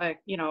you have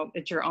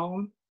it's your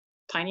own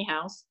tiny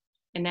house.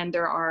 And then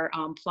there are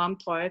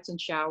plumbed toilets and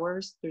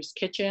showers. There's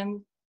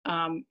kitchen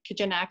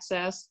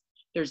access.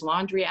 There's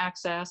laundry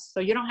access. So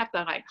you don't have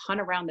to like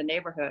hunt around the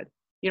neighborhood.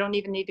 You don't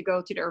even need to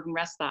go to the urban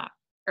rest stop.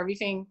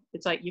 Everything,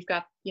 it's like you've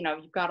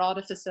got all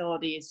the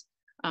facilities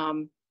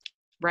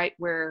right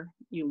where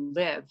you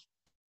live.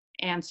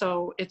 And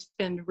so it's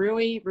been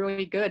really,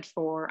 really good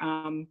for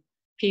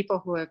people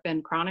who have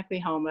been chronically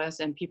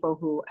homeless and people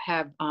who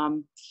have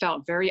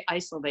felt very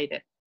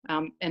isolated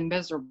and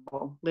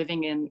miserable,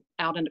 living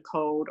out in the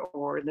cold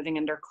or living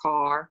in their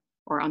car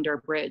or under a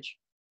bridge.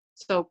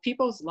 So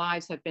people's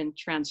lives have been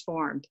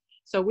transformed.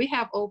 So we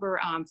have over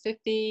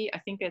 50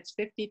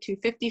 to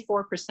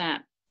 54%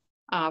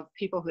 of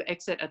people who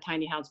exit a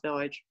tiny house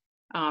village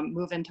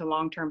move into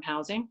long-term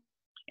housing.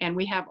 And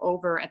we have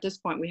at this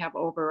point, we have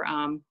over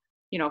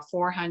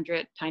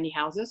 400 tiny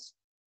houses.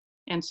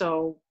 And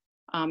so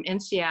in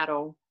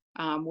Seattle,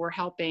 we're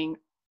helping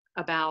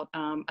about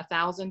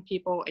 1,000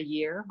 people a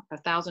year,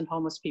 1,000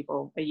 homeless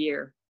people a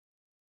year.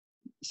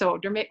 So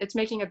it's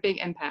making a big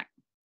impact.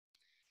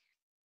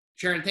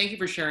 Sharon, thank you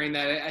for sharing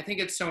that. I think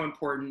it's so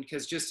important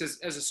because just as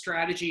a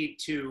strategy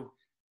to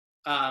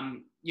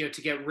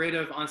get rid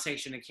of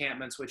unsanctioned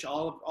encampments, which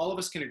all of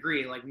us can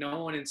agree, like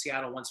no one in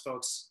Seattle wants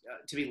folks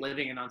to be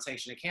living in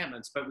unsanctioned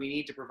encampments, but we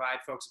need to provide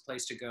folks a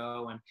place to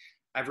go. And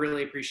I've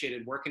really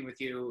appreciated working with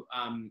you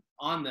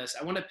on this.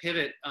 I want to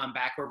pivot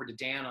back over to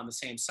Dan on the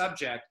same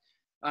subject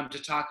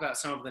to talk about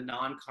some of the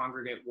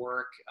non-congregate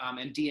work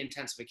and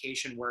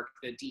de-intensification work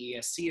that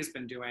DESC has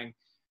been doing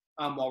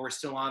while we're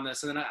still on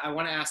this. And then I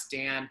want to ask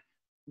Dan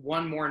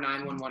one more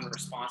 911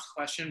 response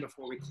question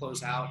before we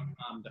close out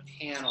the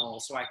panel,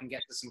 so I can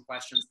get to some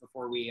questions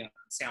before we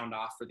sound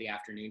off for the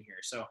afternoon here.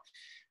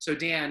 So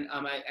Dan,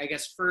 I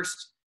guess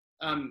first,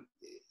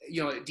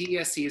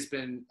 DESC has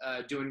been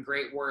doing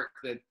great work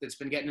that's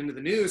been getting into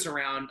the news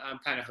around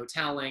kind of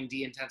hoteling,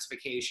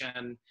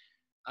 de-intensification,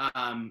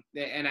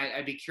 and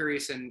I'd be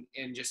curious in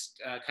just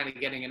kind of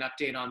getting an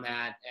update on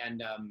that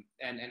and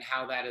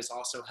how that has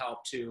also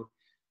helped to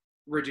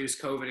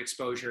reduce COVID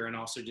exposure and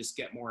also just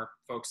get more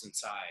folks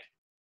inside.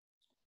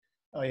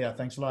 Oh yeah,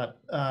 thanks a lot.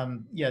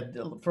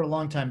 For a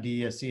long time,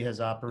 DESC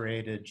has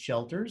operated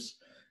shelters.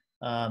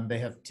 They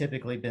have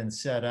typically been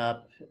set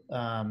up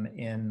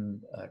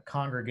in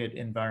congregate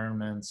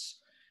environments,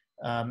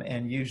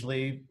 and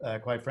usually,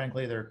 quite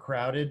frankly, they're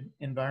crowded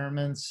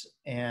environments,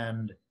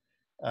 and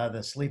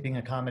the sleeping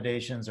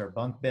accommodations are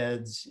bunk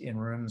beds in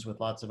rooms with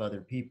lots of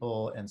other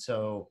people. And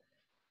so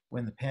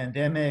when the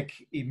pandemic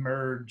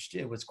emerged,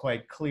 it was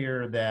quite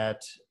clear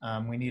that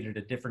we needed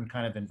a different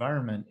kind of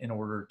environment in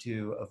order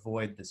to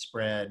avoid the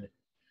spread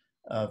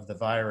of the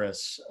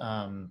virus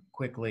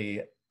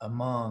quickly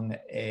among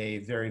a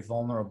very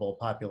vulnerable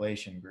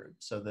population group.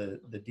 So the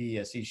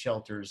DESC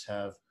shelters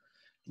have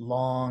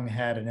long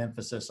had an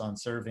emphasis on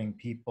serving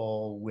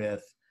people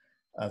with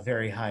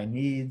very high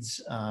needs,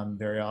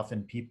 very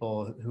often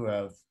people who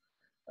have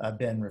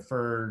been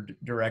referred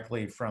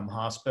directly from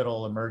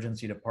hospital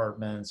emergency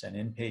departments and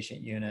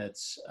inpatient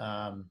units.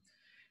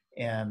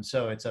 And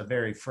so it's a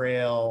very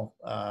frail,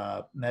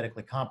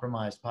 medically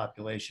compromised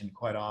population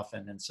quite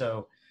often. And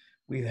so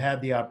we've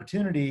had the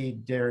opportunity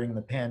during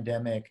the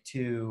pandemic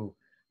to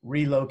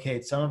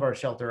relocate some of our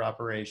shelter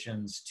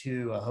operations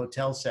to a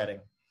hotel setting.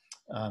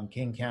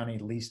 King County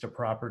leased a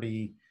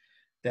property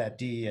that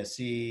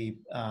DESC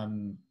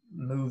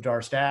moved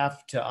our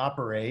staff to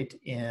operate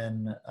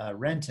in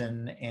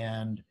Renton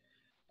and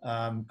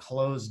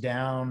closed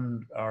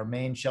down our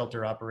main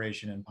shelter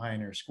operation in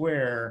Pioneer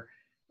Square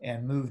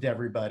and moved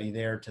everybody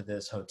there to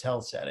this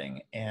hotel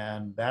setting.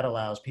 And that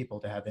allows people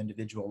to have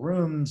individual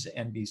rooms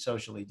and be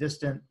socially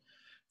distant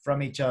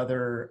from each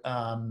other.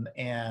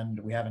 And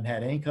we haven't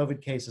had any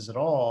COVID cases at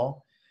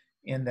all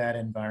in that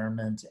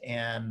environment,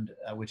 and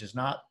which is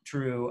not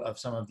true of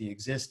some of the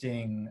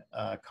existing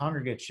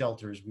congregate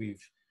shelters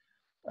we've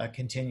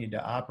continued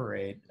to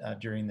operate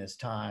during this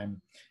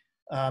time.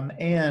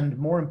 And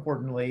more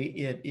importantly,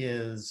 it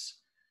is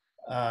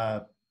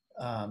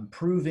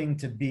proving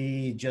to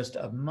be just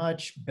a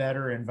much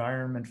better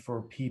environment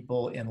for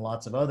people in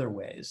lots of other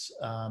ways.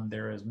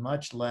 There is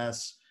much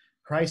less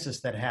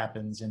crisis that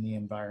happens in the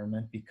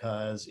environment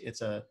because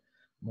it's a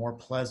more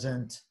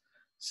pleasant,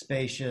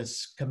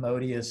 spacious,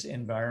 commodious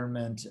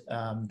environment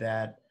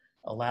that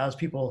allows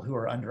people who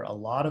are under a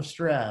lot of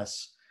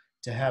stress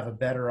to have a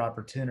better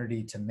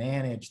opportunity to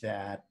manage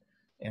that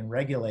and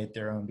regulate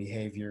their own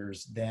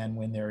behaviors than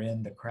when they're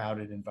in the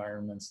crowded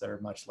environments that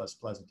are much less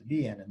pleasant to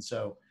be in. And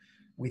so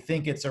we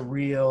think it's a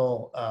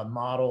real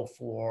model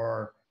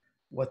for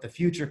what the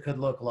future could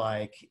look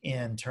like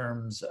in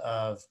terms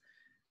of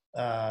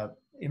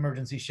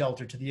emergency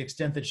shelter, to the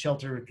extent that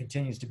shelter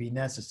continues to be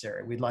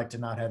necessary. We'd like to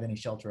not have any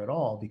shelter at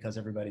all because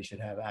everybody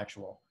should have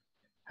actual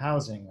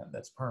housing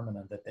that's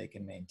permanent that they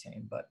can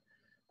maintain. But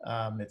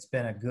it's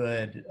been a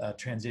good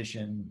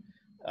transition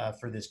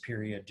for this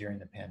period during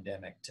the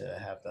pandemic to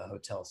have the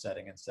hotel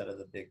setting instead of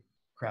the big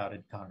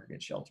crowded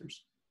congregate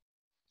shelters.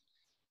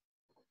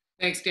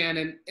 Thanks,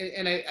 Dan.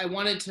 And I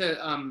wanted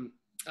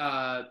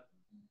to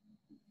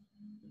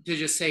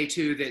just say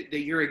too that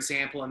your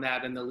example in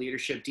that and the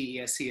leadership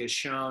DESC has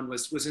shown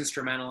was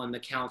instrumental in the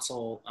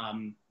council,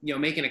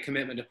 making a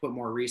commitment to put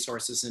more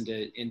resources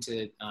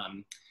into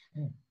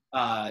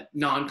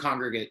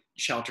non-congregate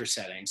shelter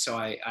settings. So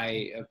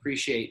I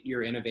appreciate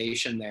your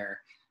innovation there.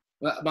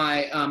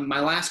 My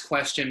last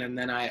question, and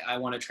then I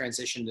want to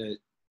transition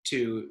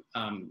to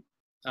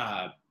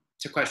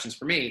questions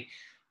for me.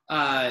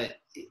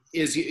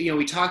 Is,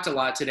 we talked a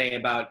lot today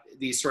about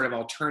these sort of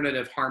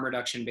alternative harm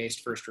reduction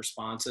based first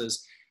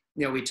responses.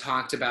 We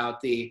talked about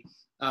the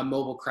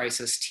mobile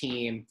crisis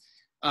team.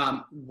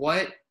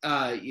 What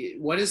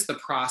is the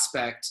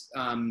prospect,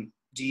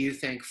 do you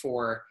think,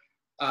 for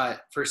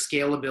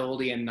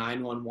scalability and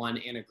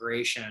 911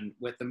 integration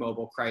with the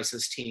mobile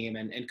crisis team?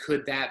 And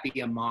could that be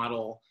a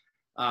model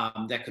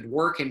that could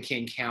work in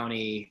King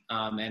County?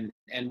 And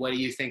what do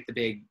you think the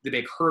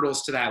big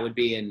hurdles to that would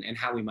be, and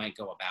how we might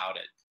go about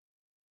it?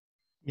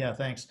 Yeah,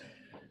 thanks.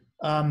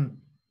 As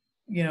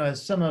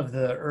some of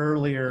the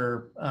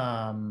earlier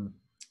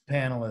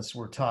panelists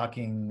were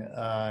talking,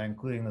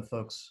 including the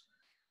folks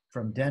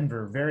from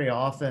Denver, very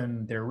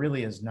often there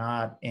really is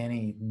not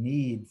any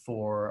need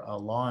for a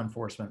law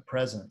enforcement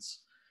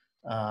presence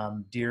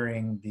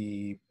during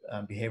the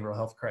behavioral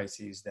health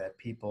crises that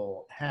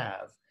people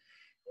have.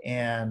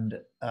 And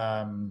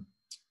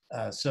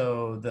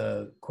so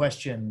the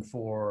question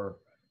for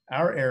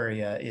our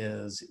area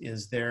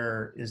is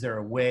there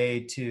a way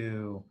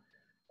to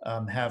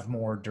have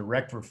more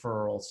direct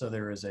referral, so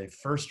there is a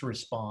first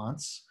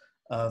response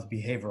of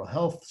behavioral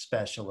health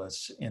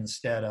specialists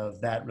instead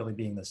of that really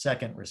being the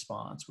second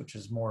response, which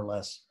is more or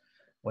less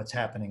what's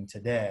happening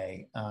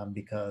today,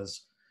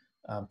 because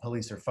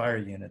police or fire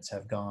units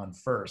have gone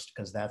first,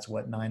 because that's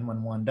what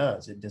 911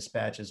 does. It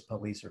dispatches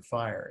police or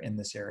fire in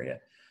this area.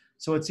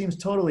 So it seems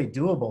totally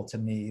doable to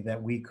me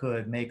that we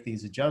could make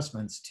these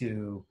adjustments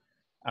to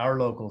our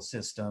local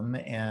system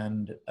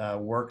and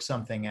work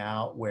something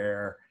out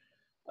where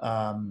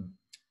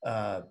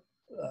a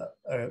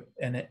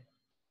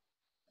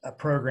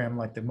program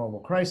like the mobile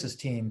crisis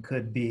team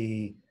could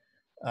be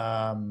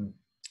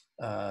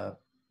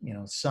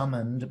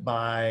summoned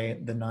by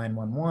the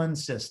 911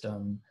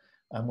 system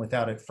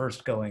without it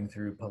first going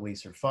through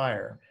police or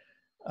fire.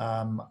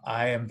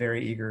 I am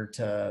very eager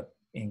to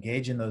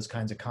engage in those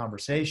kinds of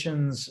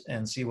conversations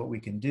and see what we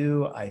can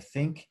do. I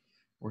think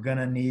we're going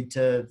to need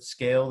to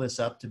scale this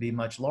up to be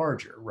much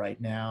larger. Right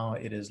now,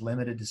 it is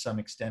limited to some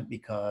extent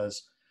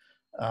because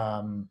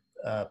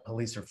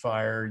police or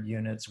fire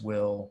units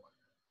will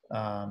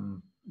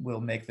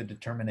make the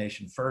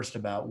determination first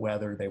about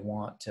whether they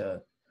want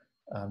to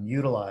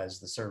utilize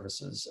the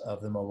services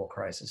of the mobile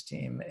crisis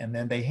team. And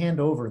then they hand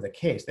over the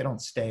case. They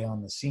don't stay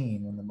on the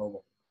scene when the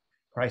mobile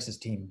crisis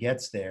team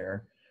gets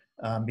there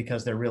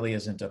because there really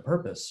isn't a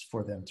purpose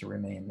for them to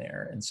remain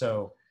there. And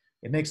so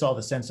it makes all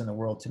the sense in the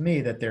world to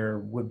me that there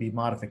would be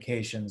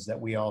modifications that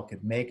we all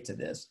could make to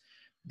this.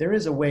 There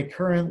is a way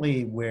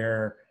currently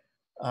where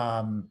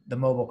the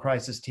mobile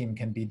crisis team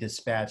can be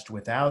dispatched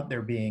without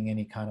there being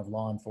any kind of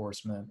law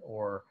enforcement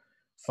or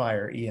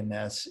fire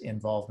EMS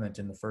involvement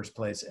in the first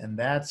place. And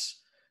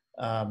that's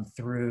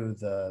through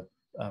the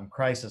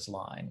crisis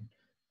line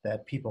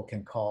that people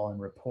can call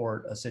and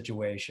report a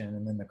situation.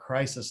 And then the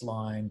crisis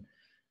line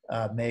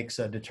makes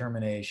a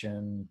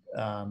determination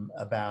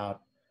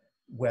about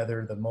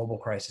whether the mobile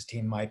crisis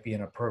team might be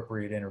an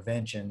appropriate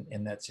intervention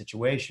in that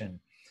situation.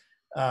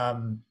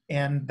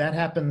 And that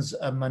happens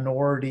a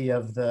minority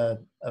of the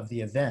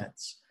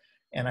events.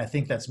 And I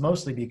think that's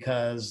mostly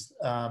because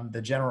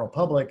the general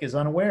public is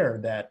unaware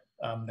that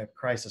the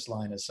crisis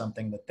line is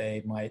something that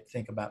they might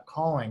think about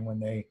calling when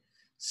they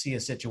see a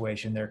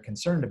situation they're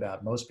concerned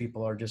about. Most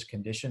people are just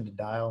conditioned to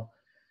dial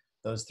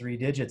those 3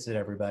 digits that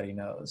everybody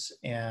knows.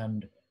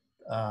 And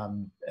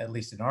at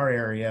least in our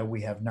area,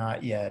 we have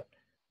not yet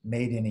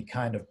made any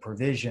kind of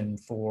provision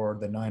for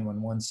the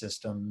 911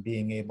 system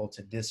being able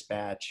to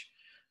dispatch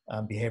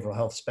behavioral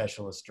health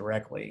specialists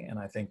directly. And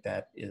I think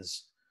that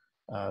is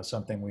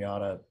something we ought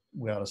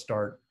to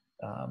start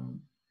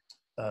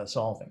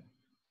solving.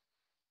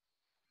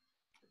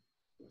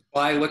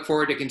 Well, I look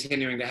forward to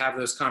continuing to have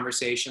those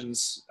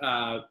conversations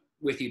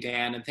with you,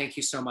 Dan, and thank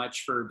you so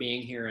much for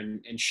being here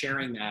and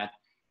sharing that.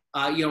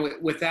 You know,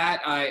 with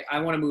that, I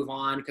want to move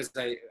on because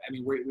I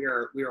mean, we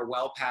are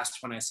well past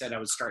when I said I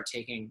would start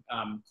taking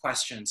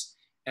questions,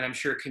 and I'm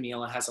sure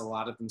Camila has a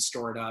lot of them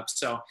stored up.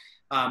 So,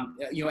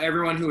 you know,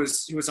 everyone who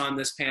was on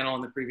this panel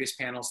and the previous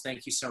panels,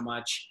 thank you so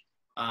much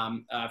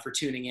for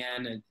tuning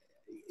in. And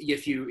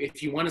if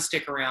you want to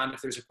stick around,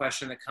 if there's a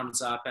question that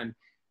comes up and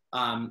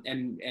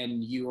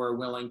you are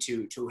willing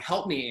to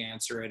help me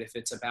answer it, if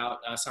it's about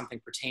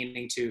something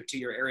pertaining to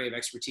your area of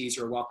expertise,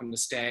 you're welcome to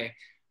stay.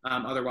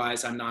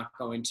 Otherwise, I'm not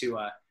going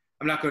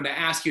to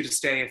ask you to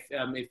stay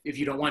if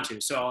you don't want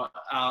to. So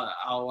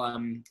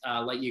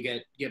I'll let you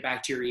get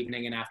back to your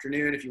evening and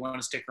afternoon. If you want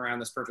to stick around,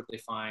 that's perfectly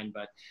fine.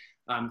 But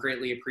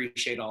greatly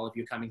appreciate all of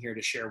you coming here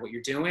to share what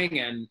you're doing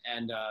and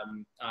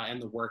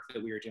the work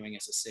that we are doing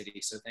as a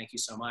city. So thank you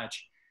so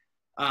much.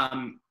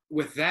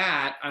 With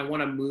that, I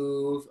want to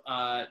move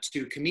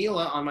to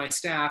Camila on my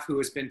staff, who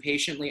has been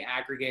patiently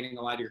aggregating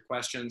a lot of your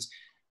questions.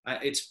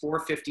 It's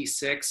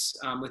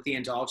 4:56 with the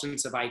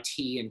indulgence of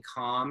IT and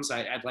comms.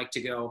 I'd like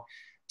to go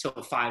till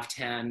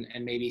 5:10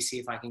 and maybe see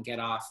if I can get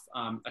off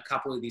a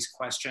couple of these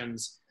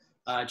questions,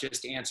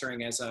 just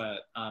answering as an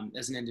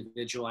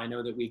individual. I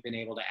know that we've been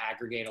able to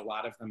aggregate a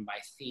lot of them by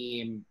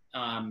theme.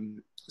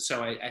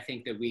 So I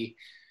think that we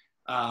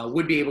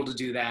would be able to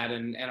do that.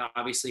 And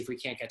obviously, if we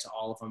can't get to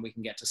all of them, we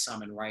can get to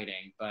some in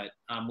writing. But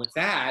with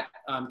that,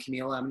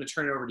 Camila, I'm going to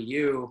turn it over to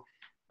you.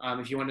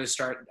 If you want to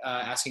start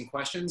asking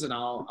questions, and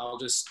I'll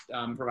just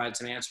provide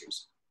some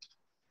answers.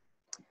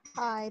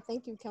 Hi,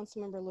 thank you,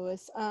 Councilmember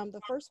Lewis. The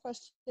first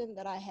question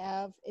that I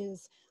have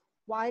is,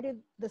 why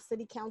did the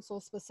City Council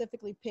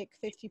specifically pick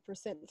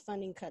 50%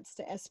 funding cuts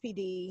to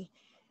SPD?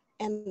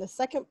 And the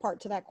second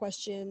part to that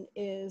question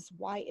is,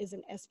 why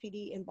isn't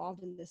SPD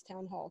involved in this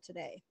town hall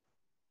today?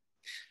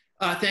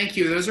 Thank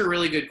you. Those are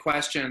really good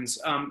questions.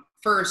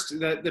 First,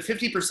 the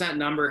 50%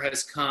 number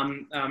has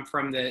come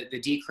from the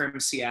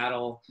Decrim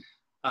Seattle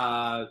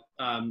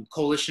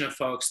coalition of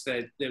folks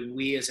that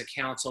we as a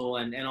council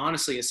and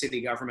honestly a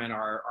city government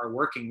are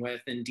working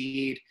with.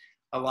 Indeed,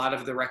 a lot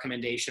of the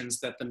recommendations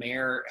that the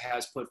mayor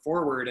has put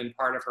forward and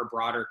part of her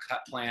broader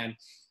cut plan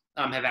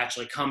have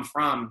actually come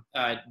from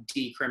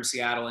Decrim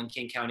Seattle and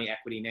King County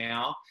Equity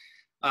Now.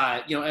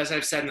 You know, as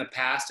I've said in the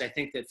past, I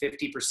think that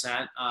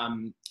 50%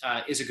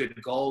 is a good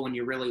goal when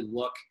you really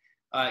look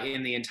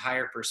in the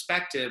entire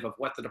perspective of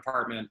what the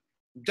department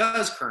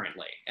does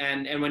currently.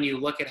 And when you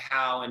look at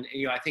how, and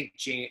you know, I think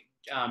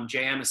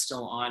JM is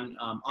still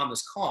on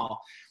this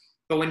call,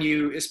 but when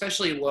you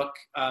especially look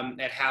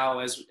at how,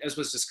 as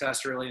was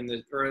discussed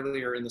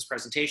earlier in this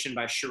presentation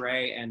by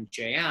Sharon and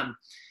JM,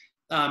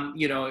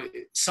 you know,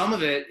 some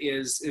of it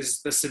is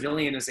the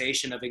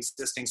civilianization of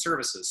existing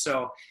services.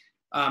 So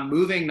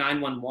moving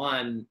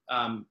 911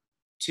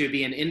 to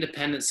be an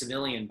independent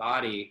civilian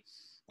body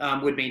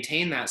would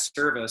maintain that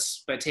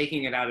service, but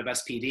taking it out of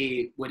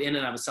SPD would in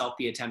and of itself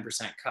be a 10%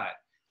 cut.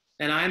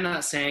 And I'm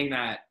not saying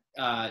that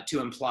to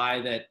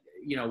imply that,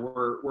 you know,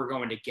 we're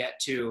going to get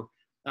to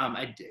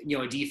a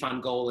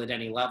defund goal at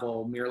any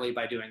level merely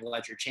by doing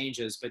ledger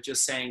changes, but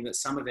just saying that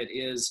some of it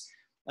is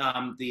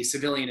the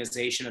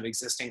civilianization of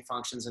existing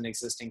functions and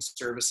existing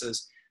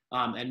services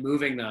and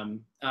moving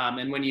them.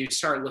 And when you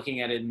start looking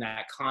at it in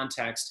that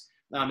context,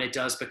 it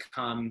does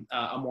become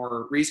a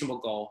more reasonable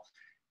goal.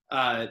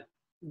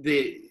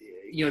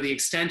 The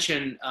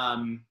extension,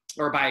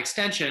 or by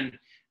extension,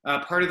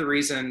 part of the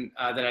reason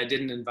that I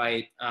didn't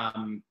invite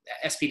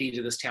SPD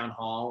to this town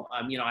hall,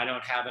 you know, I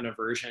don't have an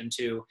aversion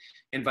to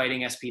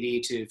inviting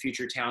SPD to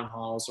future town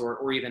halls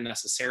or even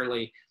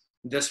necessarily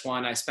this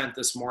one. I spent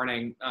this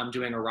morning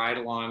doing a ride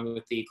along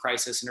with the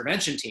crisis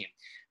intervention team,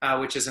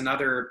 which is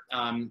another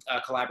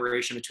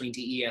collaboration between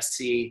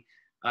DESC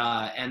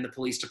and the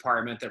police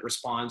department that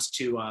responds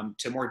to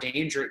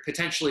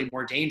potentially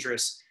more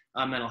dangerous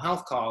mental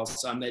health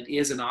calls. That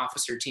is an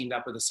officer teamed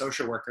up with a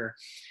social worker.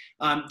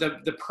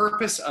 The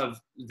purpose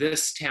of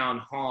this town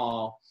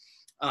hall,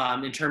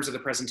 in terms of the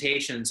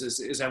presentations,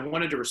 is I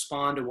wanted to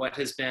respond to what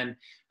has been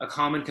a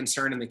common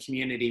concern in the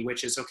community,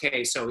 which is,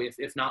 okay, so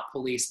if not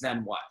police,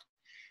 then what?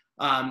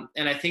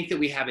 And I think that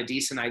we have a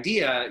decent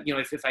idea. You know,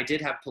 if I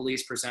did have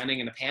police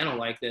presenting in a panel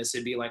like this,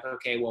 it'd be like,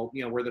 okay, well,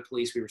 you know, we're the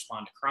police, we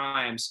respond to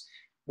crimes.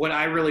 What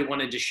I really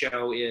wanted to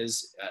show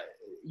is,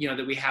 you know,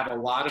 that we have a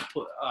lot of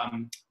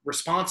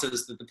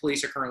responses that the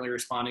police are currently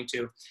responding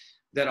to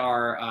that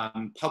are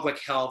public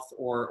health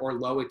or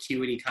low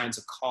acuity kinds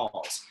of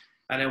calls.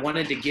 And I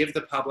wanted to give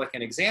the public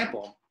an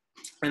example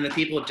and the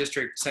people of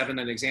District 7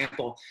 an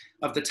example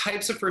of the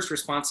types of first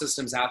response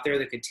systems out there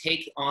that could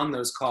take on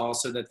those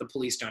calls so that the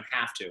police don't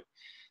have to.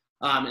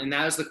 And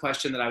that was the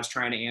question that I was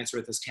trying to answer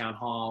at this town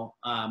hall.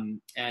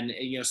 And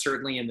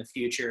certainly in the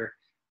future,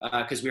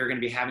 because we are going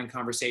to be having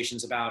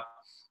conversations about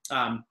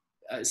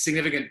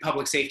significant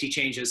public safety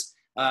changes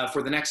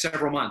for the next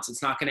several months.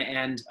 It's not going to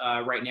end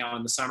right now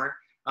in the summer.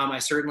 I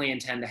certainly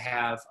intend to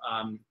have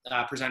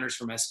presenters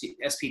from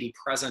SPD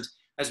present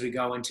as we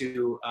go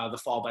into the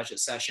fall budget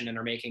session and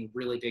are making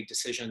really big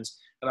decisions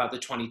about the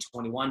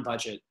 2021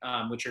 budget,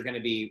 which are going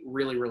to be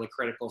really, really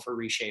critical for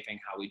reshaping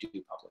how we do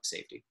public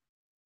safety.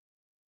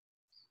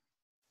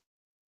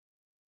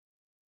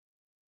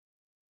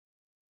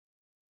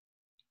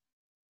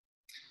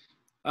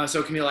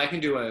 So Camille, I can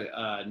do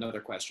another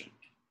question.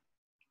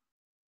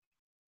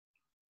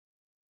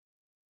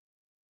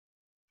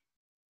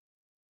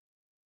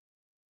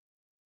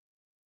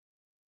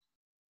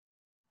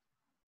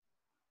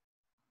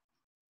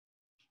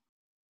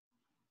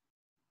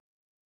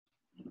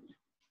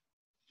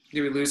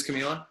 Did we lose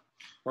Camila?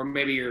 Or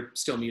maybe you're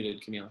still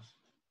muted, Camila.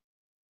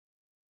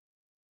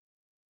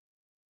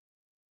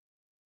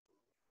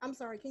 I'm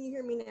sorry, can you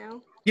hear me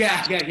now?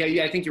 Yeah,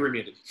 I think you were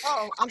muted.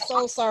 Oh, I'm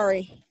so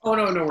sorry. Oh,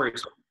 no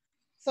worries.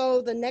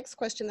 So the next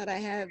question that I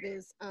have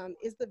is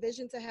the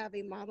vision to have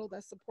a model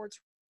that supports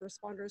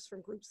responders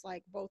from groups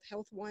like both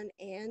Health One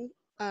and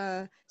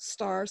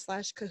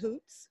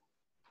STAR/Cahoots?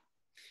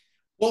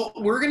 Well,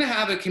 we're going to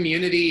have a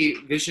community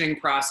visioning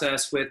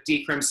process with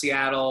Decrim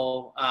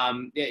Seattle,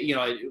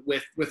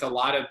 with a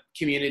lot of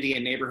community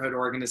and neighborhood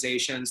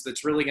organizations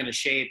that's really going to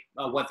shape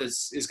what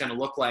this is going to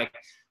look like.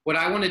 What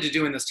I wanted to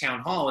do in this town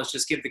hall is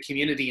just give the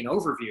community an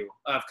overview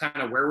of kind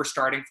of where we're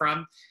starting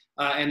from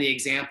and the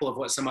example of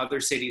what some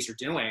other cities are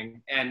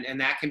doing. And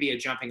that can be a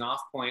jumping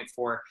off point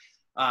for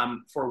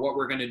what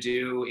we're going to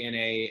do in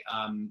a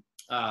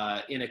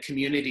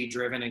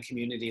community-driven and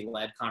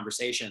community-led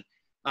conversation.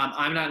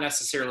 I'm not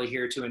necessarily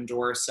here to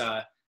endorse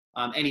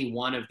any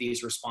one of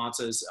these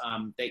responses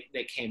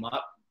that came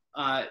up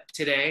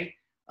today,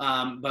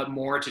 but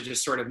more to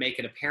just sort of make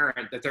it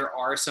apparent that there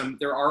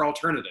are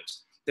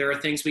alternatives. There are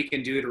things we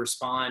can do to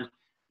respond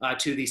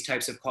to these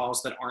types of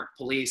calls that aren't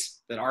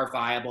police, that are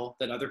viable,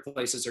 that other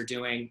places are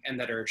doing, and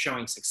that are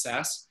showing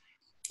success.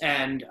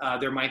 And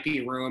there might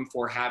be room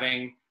for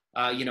having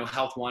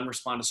Health One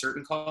respond to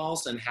certain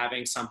calls and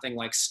having something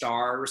like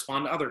STAR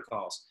respond to other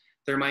calls.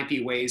 There might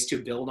be ways to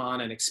build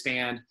on and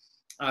expand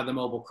the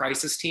mobile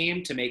crisis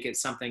team to make it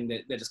something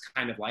that is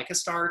kind of like a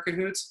STAR or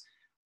Cahoots.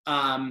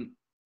 I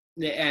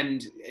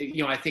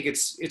think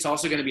it's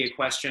also going to be a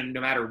question,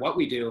 no matter what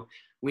we do,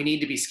 we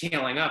need to be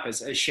scaling up,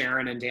 as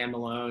Sharon and Dan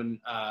Malone,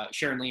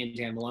 Sharon Lee and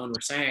Dan Malone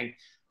were saying,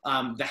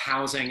 the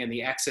housing and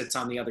the exits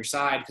on the other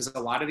side, because a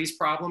lot of these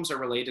problems are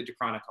related to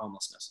chronic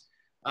homelessness.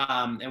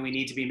 And we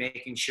need to be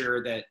making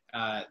sure that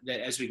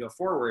as we go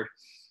forward,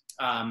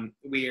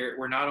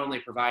 we're not only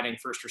providing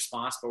first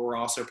response, but we're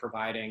also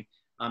providing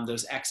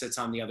those exits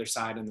on the other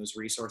side and those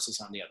resources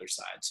on the other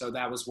side. So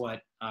that was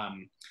what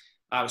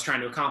I was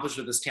trying to accomplish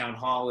with this town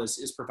hall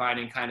is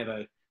providing kind of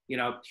a,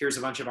 here's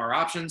a bunch of our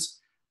options.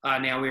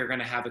 Now we are going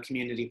to have a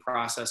community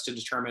process to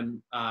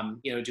determine,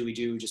 do we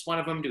do just one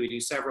of them? Do we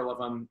do several of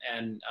them?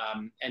 And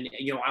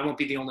I won't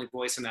be the only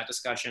voice in that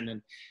discussion.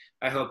 And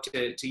I hope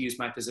to use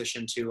my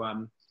position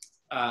to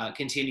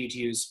continue to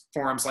use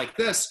forums like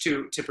this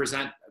to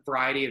present a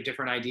variety of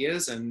different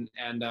ideas and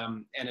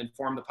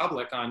inform the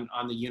public on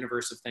the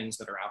universe of things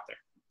that are out there.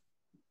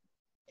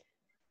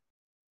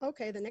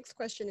 Okay, the next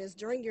question is,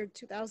 during your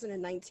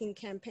 2019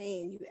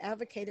 campaign, you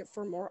advocated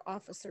for more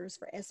officers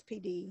for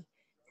SPD.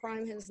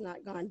 Crime has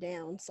not gone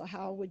down, so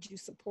how would you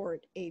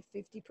support a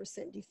 50%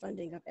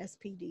 defunding of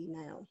SPD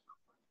now?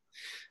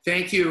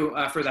 Thank you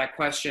for that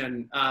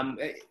question.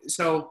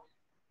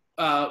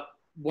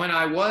 When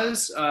I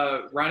was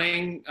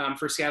running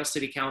for Seattle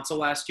City Council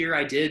last year,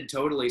 I did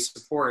totally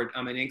support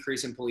an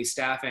increase in police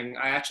staffing.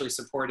 I actually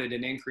supported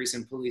an increase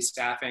in police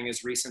staffing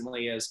as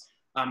recently as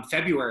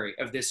February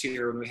of this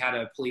year when we had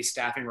a police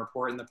staffing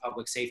report in the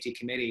Public Safety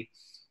Committee.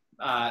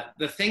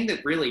 The thing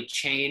that really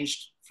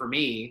changed for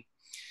me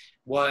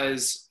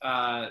was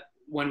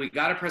when we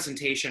got a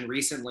presentation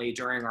recently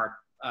during our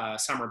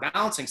summer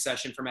balancing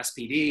session from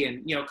SPD,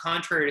 and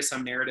contrary to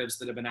some narratives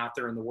that have been out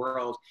there in the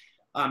world,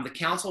 the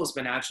council has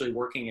been actually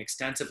working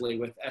extensively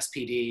with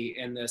SPD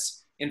in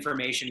this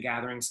information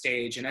gathering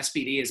stage, and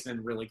SPD has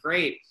been really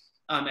great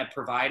at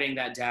providing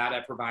that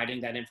data,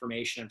 providing that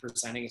information, and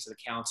presenting it to the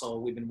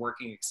council. We've been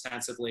working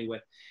extensively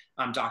with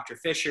Dr.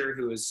 Fisher,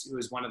 who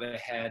is one of the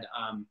head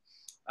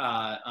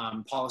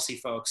policy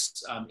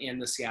folks in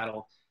the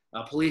Seattle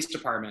Police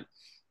Department.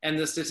 And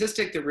the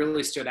statistic that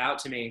really stood out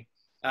to me,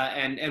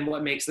 and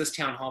what makes this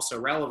town hall so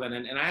relevant,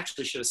 and I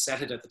actually should have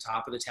said it at the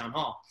top of the town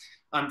hall,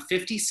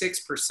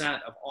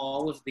 56% of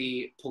all of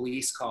the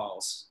police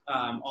calls,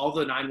 all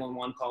the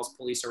 911 calls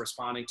police are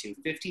responding to,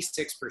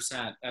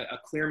 56%, a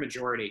clear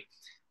majority,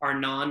 are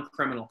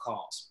non-criminal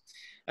calls.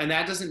 And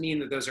that doesn't mean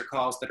that those are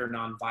calls that are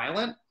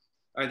non-violent.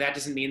 or that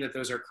doesn't mean that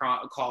those are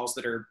calls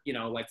that are, you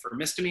know, like for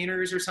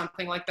misdemeanors or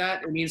something like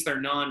that. It means they're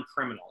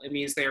non-criminal. It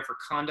means they are for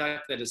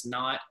conduct that is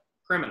not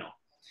criminal.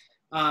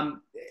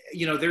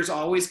 You know, there's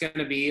always going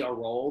to be a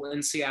role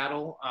in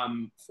Seattle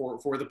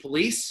for the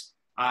police.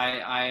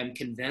 I am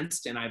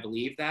convinced, and I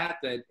believe that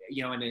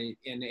you know,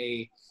 in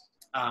a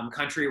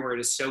country where it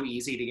is so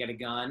easy to get a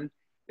gun,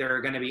 there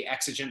are going to be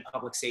exigent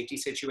public safety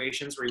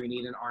situations where you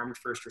need an armed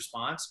first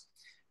response.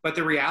 But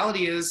the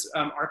reality is,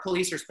 our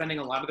police are spending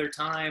a lot of their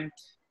time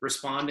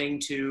responding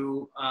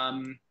to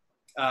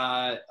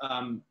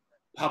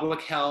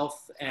public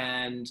health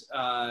and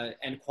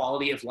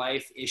quality of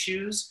life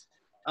issues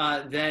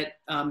that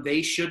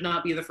they should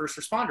not be the first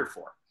responder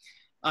for.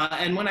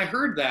 And when I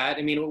heard that,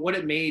 I mean, what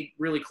it made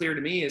really clear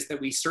to me is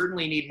that we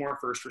certainly need more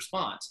first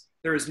response.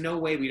 There is no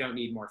way we don't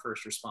need more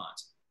first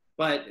response,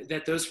 but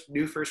that those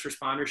new first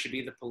responders should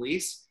be the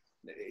police.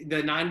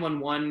 The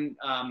 911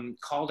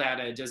 call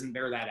data doesn't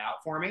bear that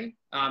out for me.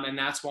 And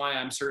that's why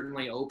I'm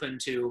certainly open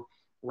to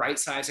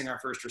right-sizing our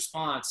first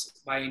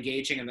response by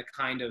engaging in the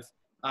kind of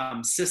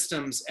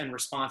systems and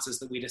responses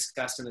that we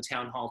discussed in the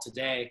town hall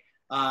today.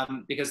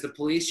 Because the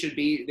police should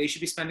be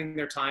spending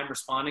their time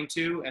responding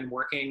to and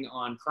working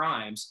on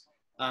crimes.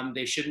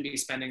 They shouldn't be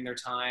spending their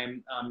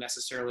time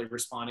necessarily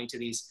responding to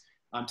these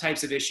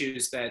types of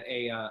issues that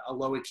a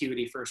low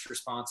acuity first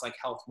response like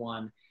Health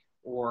One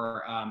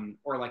or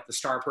like the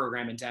STAR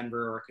program in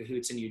Denver or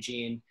Cahoots in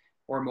Eugene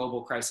or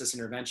Mobile Crisis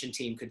Intervention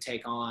Team could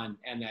take on.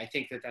 And I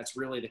think that that's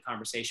really the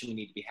conversation we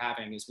need to be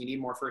having, is we need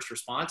more first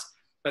response,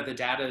 but the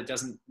data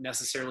doesn't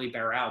necessarily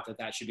bear out that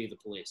that should be the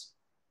police.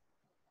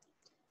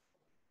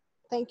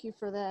 Thank you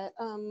for that.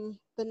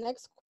 The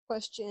next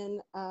question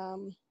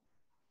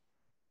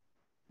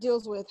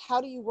deals with,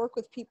 how do you work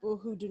with people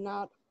who do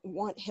not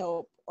want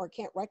help or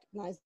can't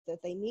recognize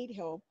that they need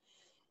help,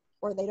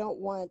 or they don't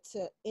want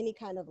any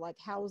kind of like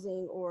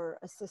housing or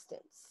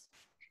assistance?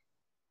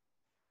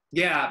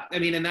 Yeah, I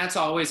mean, and that's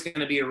always going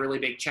to be a really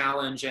big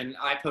challenge. And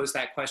I pose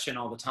that question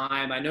all the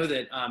time. I know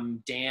that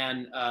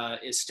Dan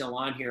is still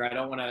on here. I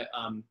don't want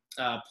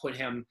to put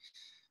him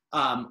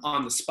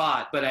on the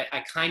spot, but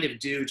I kind of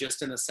do,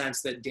 just in the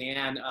sense that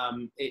Dan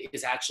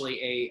is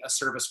actually a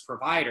service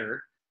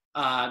provider.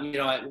 You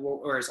know,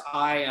 whereas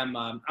I'm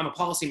a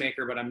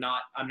policymaker, but I'm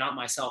not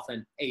myself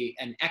an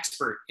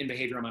expert in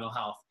behavioral mental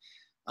health.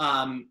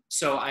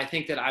 So I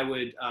think that I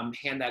would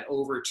hand that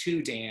over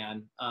to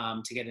Dan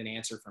to get an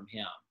answer from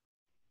him.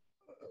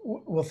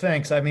 Well,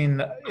 thanks. I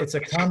mean, it's a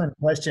common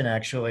question,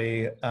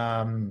 actually.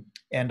 And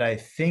I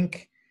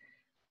think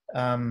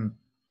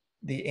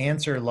the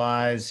answer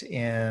lies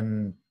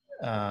in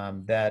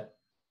that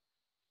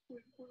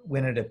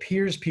when it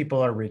appears people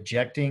are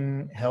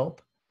rejecting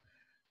help,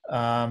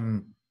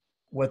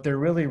 what they're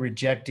really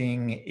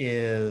rejecting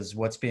is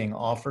what's being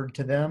offered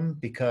to them,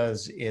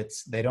 because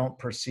they don't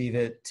perceive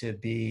it to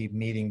be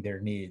meeting their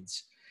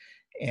needs.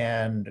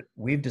 And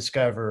we've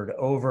discovered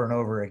over and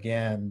over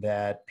again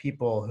that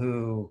people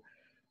who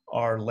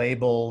are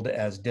labeled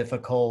as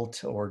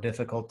difficult or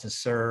difficult to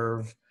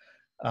serve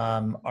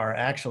are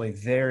actually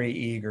very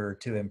eager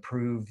to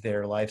improve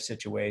their life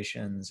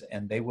situations,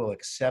 and they will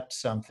accept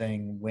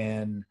something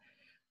when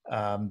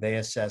they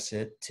assess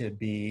it to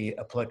be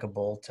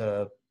applicable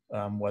to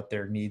what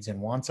their needs and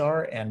wants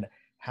are. And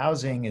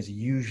housing is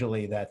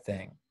usually that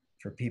thing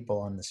for people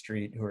on the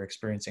street who are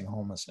experiencing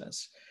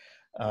homelessness.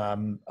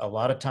 A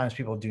lot of times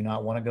people do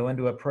not want to go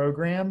into a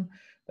program.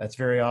 That's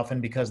very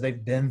often because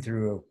they've been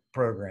through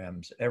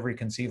programs, every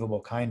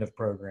conceivable kind of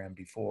program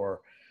before.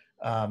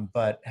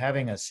 But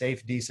having a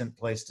safe, decent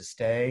place to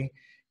stay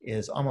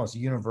is almost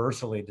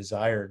universally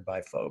desired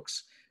by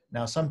folks.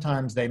 Now,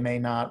 sometimes they may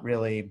not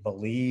really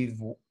believe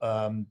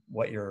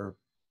what you're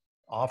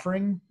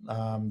offering,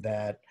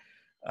 that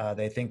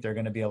they think there are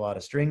going to be a lot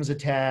of strings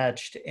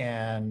attached,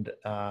 and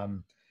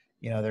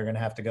you know, they're going to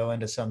have to go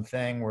into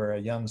something where a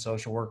young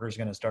social worker is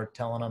going to start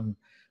telling them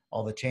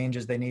all the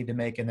changes they need to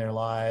make in their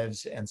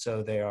lives. And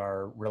so they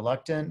are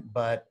reluctant.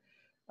 But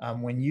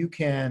when you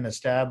can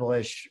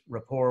establish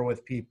rapport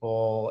with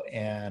people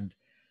and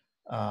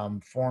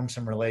form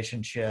some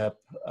relationship,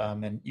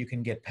 and you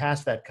can get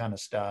past that kind of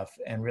stuff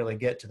and really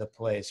get to the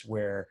place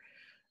where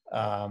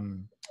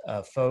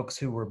folks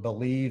who were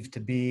believed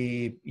to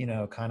be, you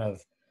know, kind of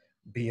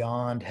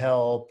beyond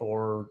help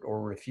or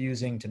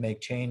refusing to make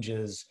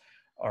changes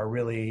are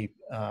really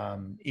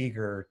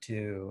eager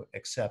to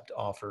accept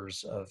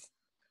offers of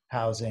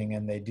housing,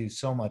 and they do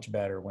so much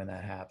better when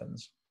that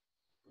happens.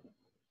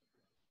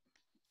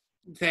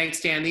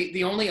 Thanks, Dan.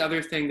 The only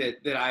other thing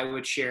that I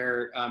would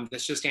share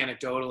that's just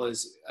anecdotal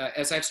is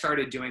as I've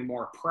started doing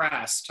more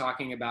press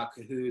talking about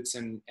Cahoots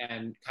and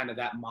kind of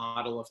that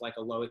model of like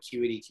a low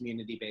acuity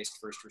community-based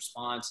first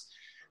response,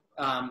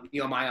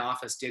 you know, my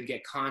office did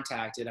get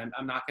contacted.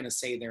 I'm not going to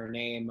say their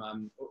name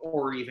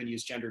or even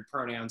use gendered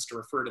pronouns to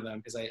refer to them,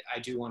 because I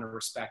do want to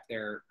respect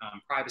their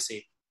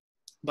privacy.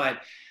 But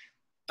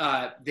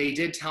they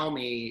did tell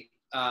me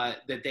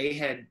that they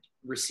had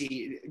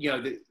received, you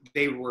know,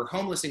 they were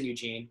homeless in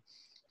Eugene,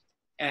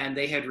 and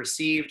they had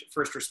received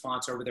first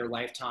response over their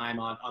lifetime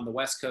on the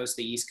West Coast,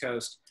 the East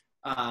Coast,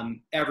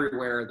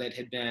 everywhere that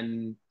had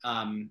been,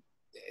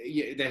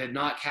 that had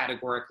not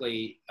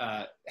categorically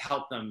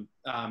helped them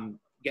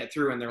get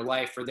through in their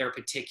life for their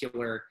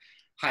particular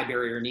high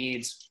barrier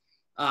needs.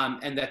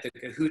 And that the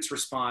Cahoots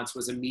response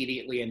was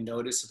immediately and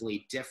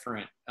noticeably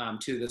different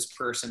to this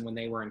person when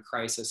they were in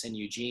crisis in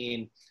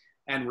Eugene,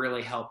 and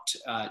really helped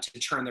to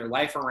turn their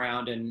life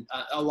around. And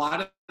a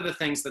lot of the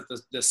things that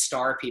the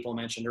STAR people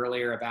mentioned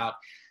earlier about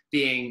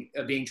being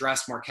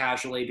dressed more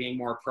casually, being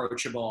more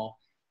approachable,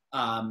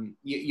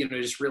 you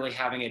know, just really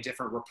having a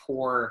different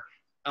rapport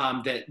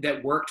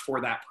that worked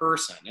for that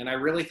person. And I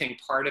really think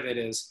part of it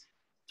is,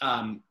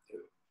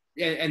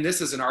 and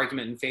this is an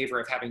argument in favor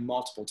of having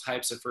multiple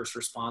types of first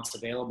response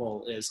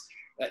available, is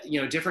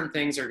you know, different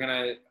things are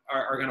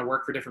gonna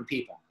work for different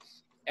people.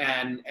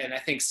 And I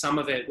think some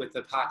of it with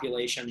the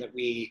population that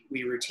we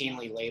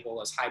routinely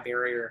label as high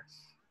barrier,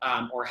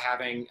 or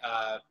having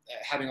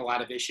a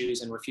lot of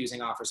issues and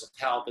refusing offers of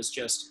help, is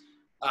just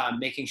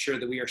making sure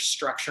that we are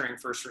structuring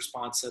first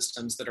response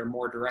systems that are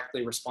more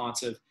directly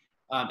responsive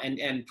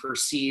and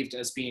perceived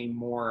as being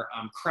more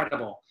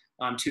credible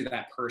to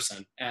that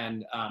person.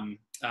 And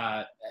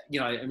you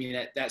know, I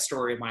mean, that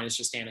story of mine is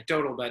just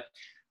anecdotal, but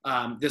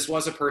this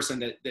was a person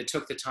that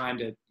took the time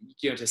to,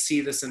 you know, to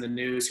see this in the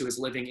news, who was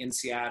living in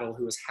Seattle,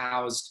 who is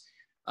housed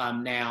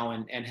now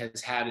and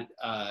has had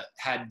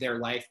their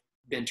life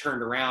been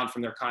turned around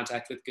from their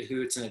contact with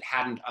Cahoots, and it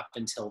hadn't up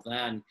until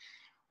then.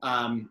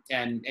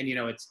 And you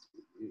know,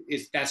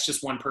 that's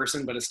just one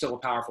person, but it's still a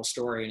powerful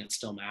story and it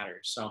still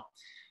matters. So,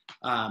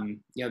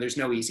 you know, there's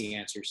no easy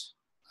answers.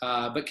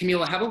 But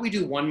Camila, how about we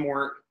do one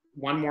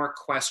more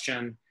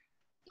question?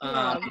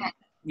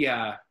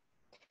 Yeah.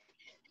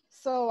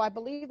 So I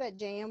believe that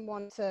JM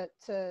wanted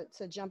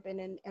to jump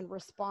in and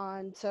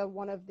respond to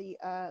one of the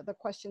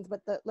questions,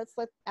 but let's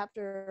let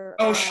after.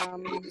 Oh,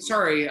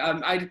 sorry,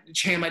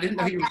 JM, I didn't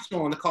know you were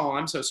still on the call.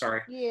 I'm so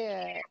sorry.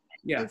 Yeah.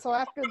 Yeah. And so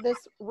after this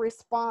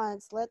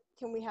response,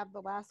 can we have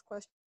the last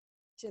question?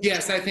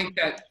 Yes, I think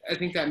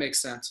that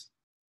makes sense.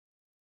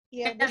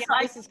 Yeah,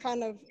 this is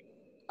kind of.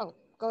 Oh,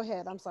 go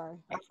ahead. I'm sorry.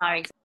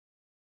 Sorry.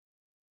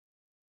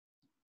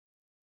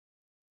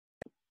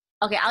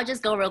 Okay, I'll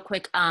just go real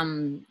quick.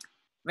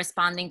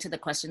 Responding to the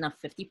question of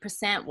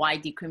 50%, why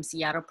Decrim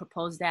Seattle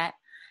proposed that.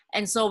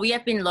 And so we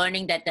have been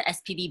learning that the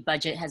SPD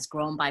budget has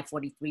grown by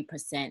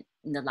 43%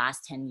 in the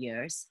last 10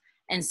 years.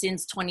 And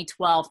since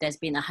 2012, there's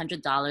been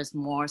 $100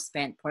 more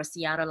spent per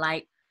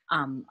Seattleite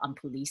on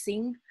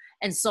policing.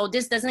 And so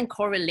this doesn't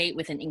correlate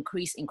with an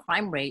increase in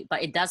crime rate,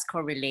 but it does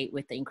correlate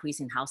with the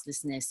increase in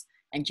houselessness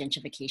and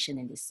gentrification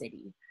in the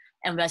city.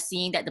 And we're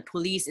seeing that the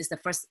police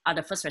are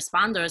the first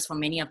responders for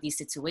many of these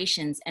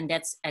situations, and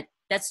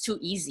that's too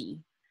easy.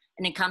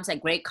 And it comes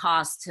at great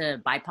cost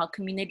to BIPOC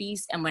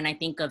communities. And when I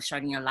think of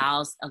Sharon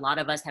Laos, a lot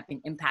of us have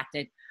been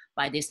impacted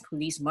by this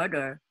police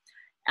murder.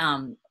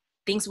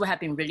 Things would have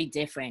been really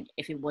different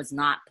if it was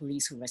not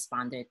police who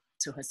responded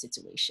to her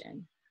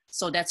situation.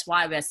 So that's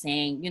why we're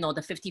saying, you know,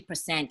 the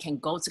 50% can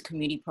go to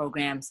community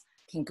programs,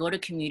 can go to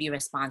community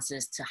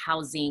responses, to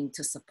housing,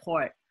 to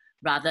support,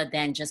 rather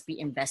than just be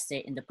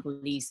invested in the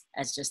police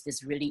as just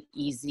this really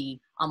easy,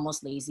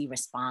 almost lazy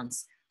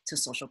response to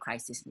social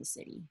crisis in the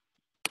city.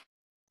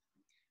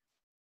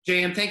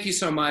 JM, thank you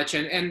so much.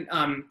 And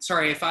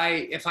sorry, if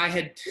I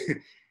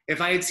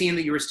had seen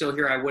that you were still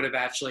here, I would have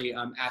actually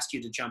asked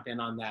you to jump in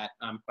on that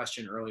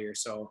question earlier.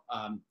 So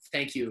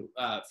thank you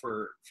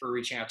for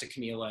reaching out to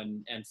Camila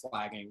and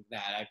flagging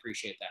that. I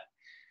appreciate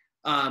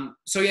that.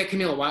 So yeah,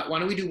 Camila, why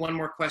don't we do one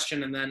more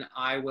question, and then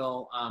I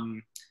will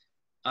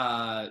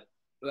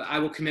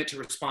commit to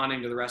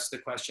responding to the rest of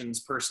the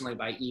questions personally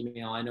by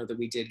email. I know that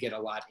we did get a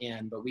lot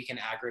in, but we can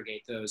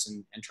aggregate those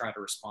and try to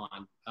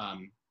respond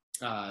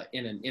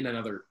in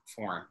another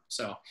forum.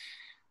 So,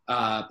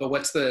 but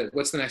what's the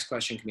next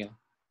question, Camila?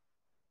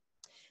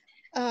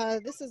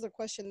 This is a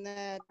question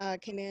that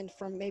came in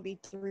from maybe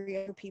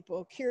 3 other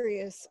people.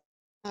 Curious,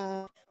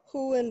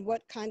 who and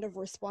what kind of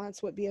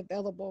response would be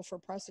available for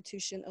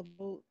prostitution,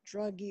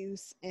 drug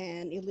use,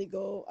 and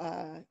illegal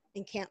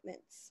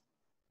encampments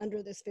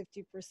under this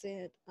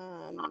 50%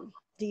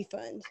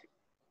 defund?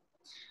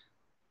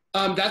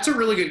 That's a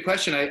really good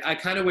question. I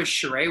kind of wish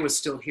Sharon was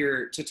still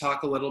here to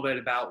talk a little bit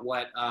about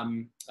what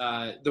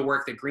the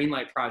work that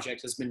Greenlight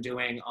Project has been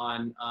doing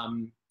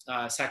on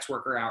sex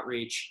worker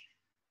outreach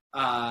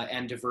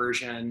and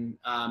diversion.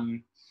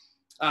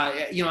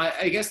 You know,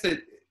 I guess that,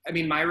 I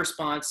mean, my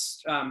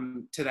response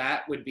to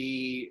that would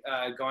be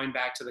going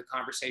back to the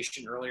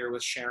conversation earlier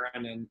with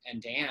Sharon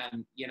and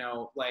Dan, you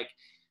know, like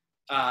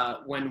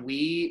when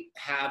we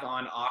have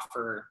on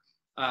offer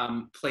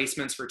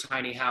placements for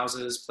tiny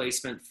houses,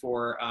 placement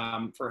for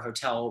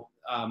hotel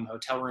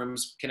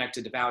rooms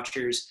connected to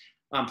vouchers,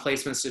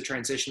 placements to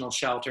transitional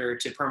shelter,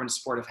 to permanent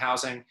supportive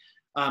housing.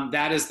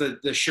 That is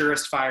the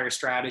surest fire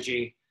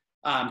strategy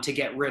to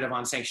get rid of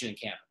unsanctioned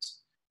encampments.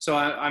 So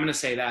I'm going to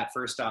say that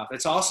first off.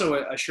 It's also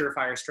a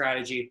surefire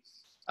strategy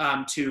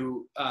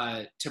to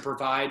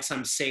provide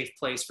some safe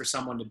place for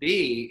someone to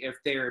be if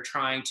they are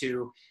trying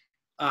to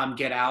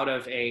get out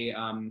of a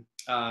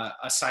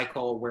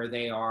cycle where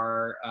they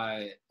are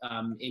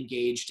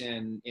engaged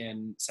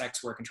in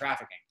sex work and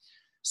trafficking.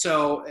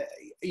 So,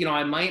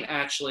 I might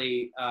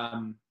actually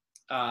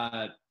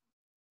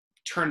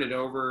turn it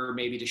over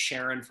maybe to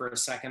Sharon for a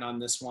second on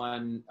this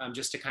one,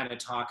 just to kind of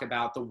talk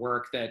about the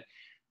work that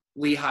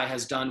Lehigh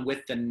has done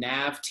with the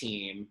NAV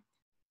team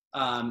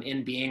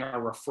in being a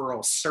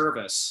referral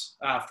service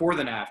for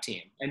the NAV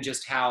team, and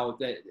just how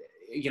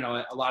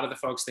a lot of the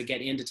folks that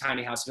get into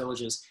tiny house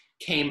villages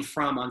came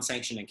from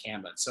unsanctioned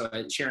encampment. So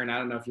Sharon, I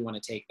don't know if you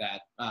want to take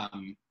that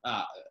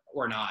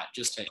or not,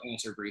 just to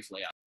answer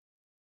briefly.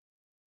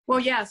 Well,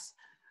 yes.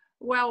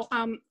 Well,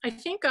 I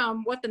think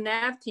what the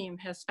NAV team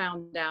has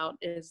found out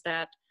is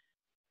that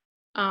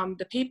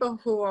the people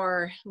who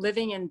are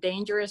living in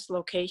dangerous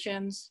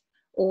locations,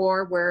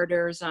 or where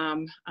there's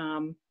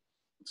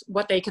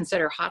what they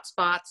consider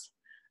hotspots,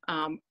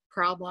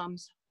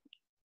 problems,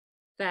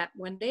 that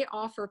when they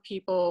offer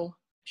people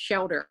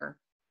shelter,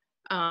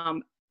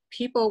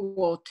 people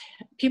will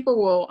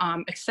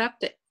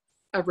accept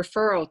a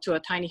referral to a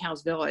tiny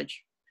house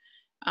village.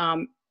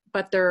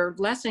 But they're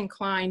less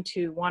inclined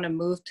to want to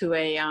move to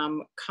a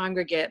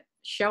congregate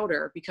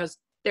shelter because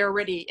they're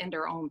already in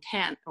their own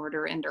tent or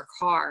they're in their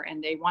car,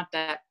 and they want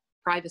that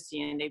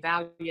privacy and they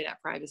value that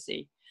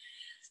privacy.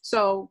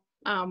 So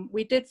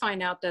we did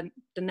find out that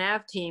the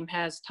NAV team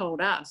has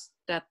told us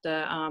that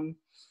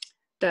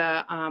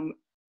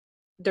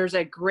there's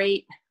a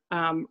great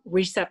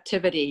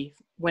receptivity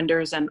when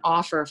there's an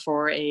offer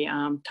for a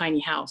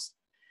tiny house.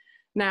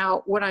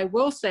 Now, what I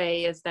will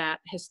say is that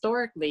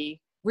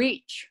historically,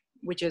 REACH,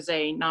 which is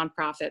a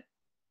nonprofit,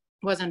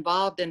 was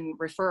involved in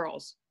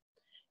referrals.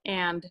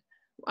 And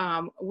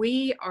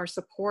we are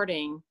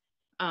supporting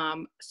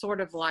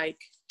sort of like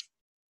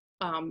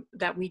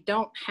that we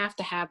don't have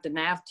to have the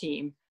NAV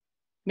team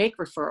make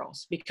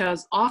referrals,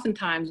 because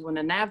oftentimes when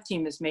the NAV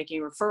team is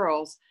making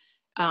referrals,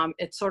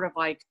 it's sort of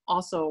like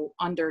also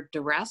under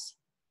duress.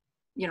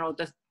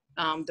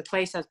 The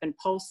place has been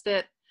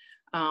posted.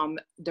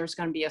 There's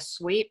going to be a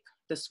sweep.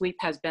 The sweep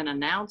has been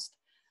announced.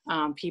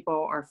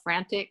 People are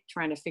frantic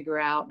trying to figure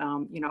out,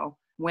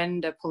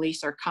 when the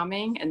police are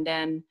coming, and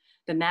then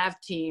the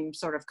NAV team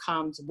sort of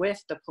comes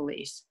with the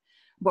police.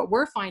 What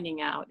we're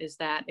finding out is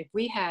that if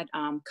we had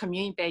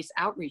community-based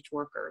outreach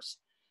workers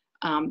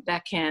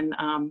that can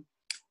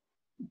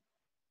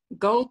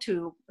go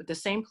to the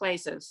same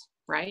places,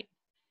 right,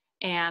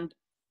 and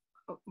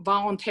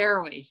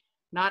voluntarily,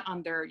 not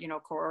under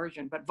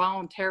coercion, but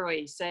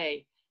voluntarily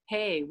say,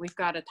 hey, we've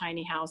got a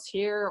tiny house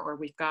here, or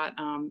we've got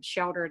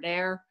shelter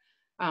there.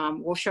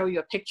 We'll show you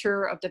a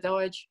picture of the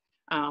village.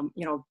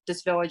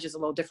 This village is a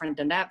little different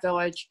than that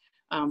village.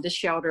 This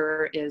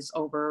shelter is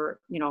over,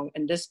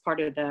 in this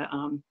part of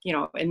the,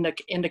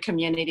 in the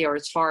community, or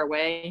it's far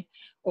away.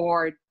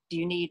 Or do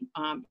you need,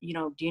 do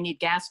you need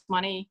gas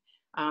money?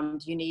 Do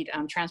you need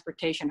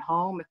transportation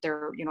home if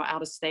they're,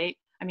 out of state?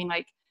 I mean,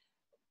 like,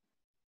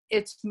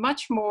 it's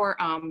much more,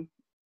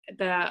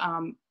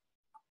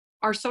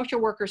 our social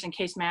workers and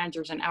case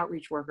managers and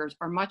outreach workers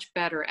are much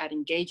better at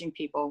engaging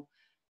people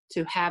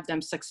to have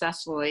them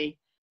successfully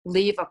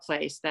leave a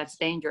place that's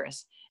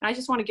dangerous. And I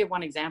just want to give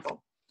one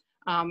example.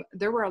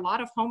 There were a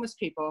lot of homeless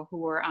people who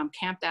were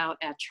camped out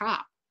at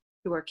CHOP,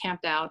 who were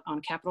camped out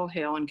on Capitol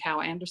Hill and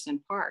Cal Anderson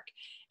Park.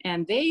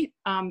 And they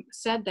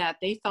said that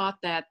they thought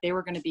that they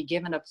were going to be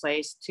given a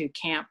place to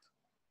camp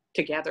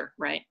together,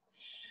 right?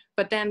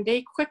 But then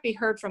they quickly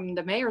heard from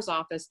the mayor's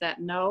office that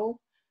no,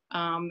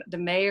 the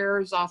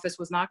mayor's office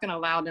was not going to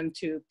allow them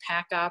to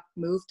pack up,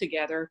 move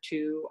together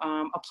to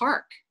a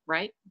park,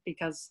 right?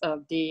 Because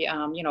of the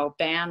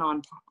ban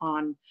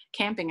on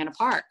camping in a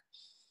park.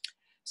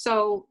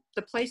 So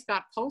the place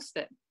got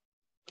posted,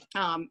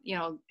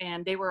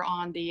 and they were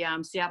on the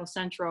Seattle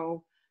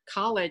Central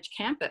College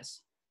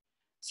campus.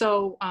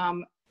 So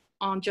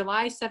on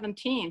July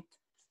 17th,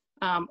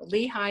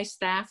 Lehigh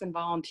staff and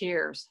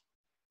volunteers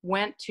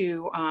went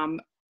to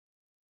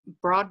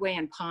Broadway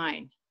and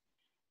Pine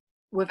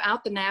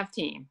without the NAV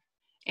team.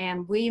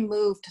 And we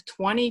moved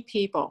 20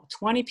 people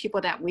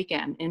that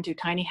weekend into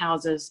tiny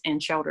houses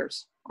and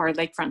shelters, our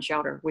lakefront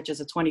shelter, which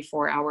is a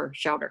 24-hour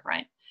shelter,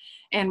 right?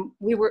 And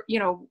we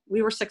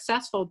were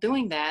successful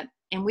doing that,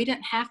 and we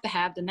didn't have to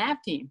have the NAV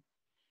team.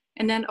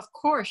 And then, of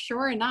course,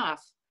 sure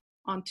enough,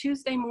 on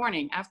Tuesday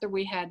morning, after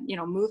we had,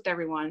 moved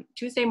everyone,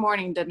 Tuesday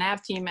morning, the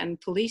NAV team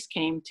and police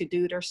came to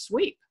do their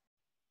sweep.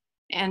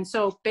 And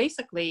so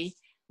basically,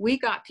 we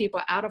got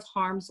people out of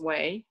harm's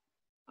way,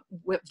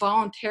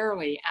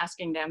 voluntarily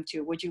asking them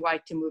to, would you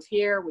like to move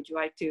here? Would you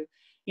like to,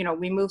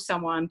 we moved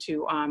someone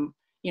to,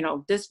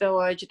 this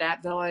village,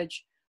 that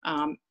village,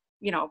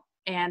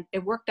 and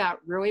it worked out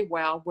really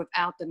well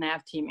without the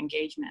NAV team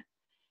engagement.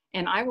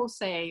 And I will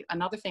say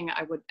another thing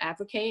I would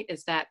advocate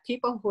is that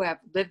people who have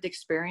lived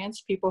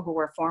experience, people who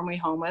were formerly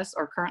homeless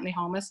or currently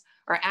homeless,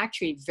 are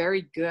actually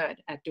very good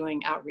at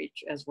doing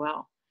outreach as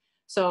well.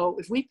 So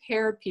if we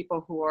paired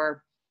people who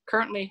are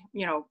currently,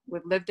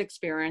 with lived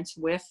experience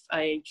with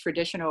a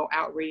traditional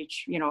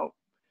outreach,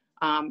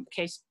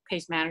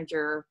 case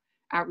manager,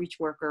 outreach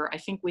worker, I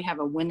think we have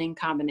a winning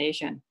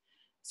combination.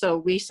 So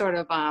we sort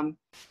of,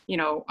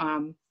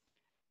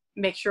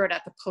 make sure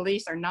that the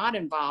police are not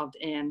involved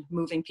in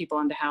moving people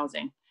into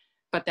housing,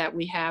 but that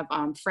we have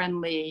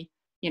friendly,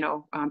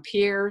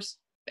 peers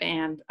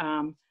and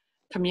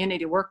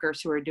community workers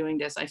who are doing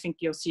this. I think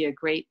you'll see a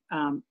great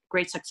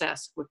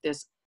success with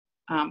this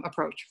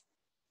approach.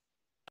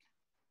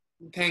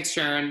 Thanks,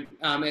 Sharon.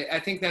 I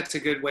think that's a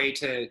good way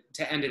to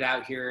end it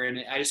out here.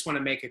 And I just want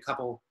to make a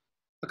couple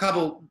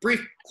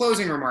brief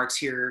closing remarks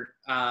here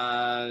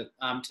to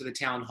the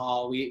town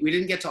hall. We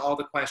didn't get to all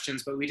the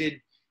questions, but we did.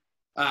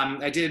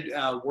 I did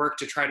work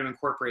to try to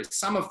incorporate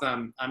some of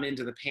them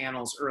into the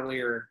panels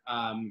earlier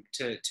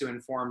to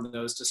inform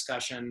those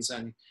discussions.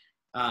 And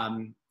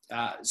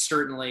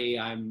certainly,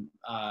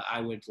 I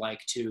would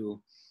like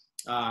to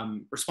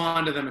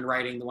respond to them in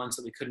writing, the ones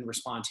that we couldn't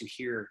respond to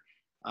here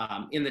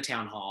in the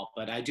town hall.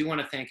 But I do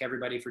want to thank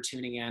everybody for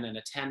tuning in and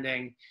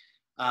attending.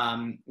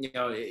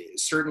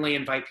 Certainly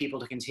invite people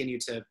to continue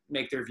to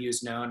make their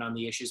views known on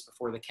the issues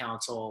before the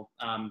council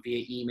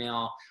via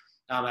email.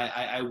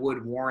 I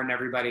would warn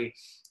everybody,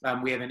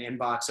 we have an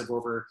inbox of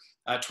over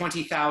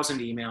 20,000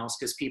 emails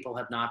because people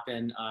have not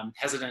been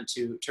hesitant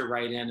to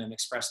write in and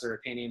express their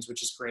opinions,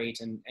 which is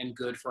great and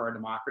good for our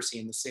democracy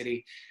in the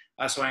city.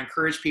 So I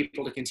encourage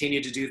people to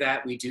continue to do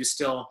that. We do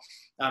still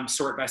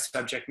sort by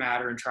subject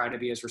matter and try to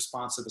be as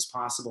responsive as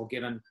possible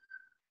given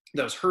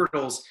those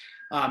hurdles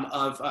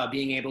of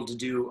being able to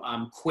do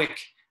quick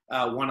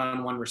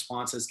one-on-one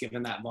responses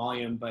given that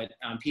volume. But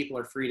people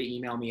are free to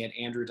email me at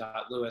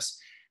andrew.lewis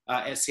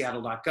at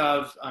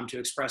seattle.gov to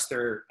express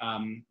their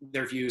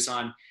views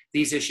on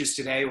these issues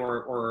today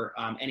or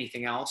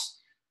anything else.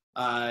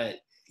 I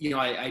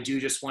do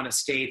just want to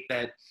state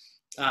that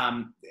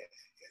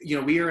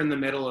we are in the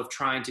middle of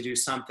trying to do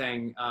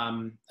something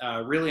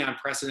really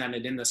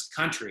unprecedented in this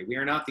country. We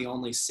are not the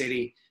only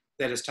city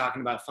that is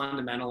talking about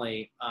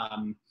fundamentally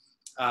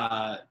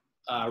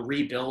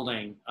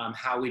rebuilding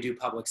how we do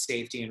public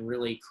safety and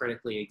really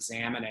critically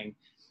examining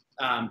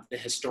the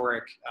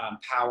historic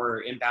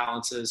power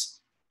imbalances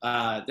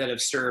that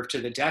have served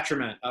to the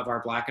detriment of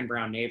our Black and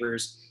brown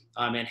neighbors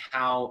and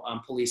how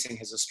policing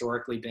has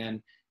historically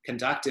been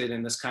conducted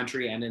in this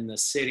country and in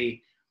this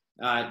city.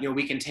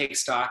 We can take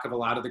stock of a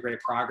lot of the great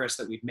progress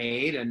that we've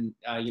made. And,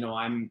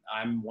 I'm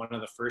one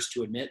of the first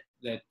to admit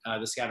that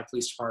the Seattle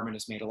Police Department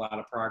has made a lot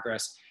of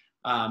progress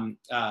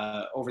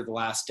over the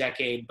last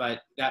decade,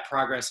 but that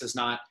progress has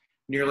not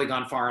nearly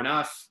gone far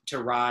enough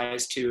to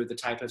rise to the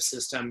type of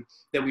system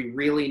that we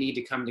really need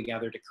to come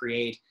together to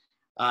create.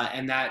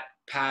 And that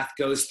path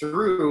goes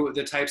through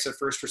the types of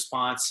first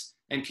response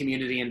and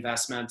community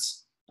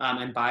investments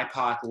and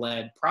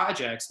BIPOC-led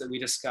projects that we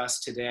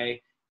discussed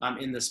today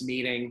in this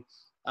meeting.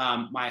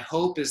 My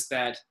hope is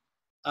that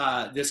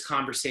this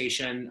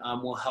conversation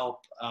will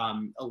help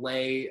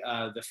allay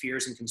the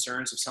fears and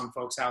concerns of some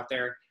folks out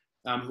there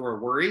who are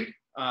worried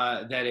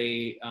that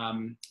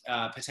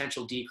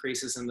potential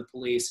decreases in the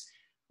police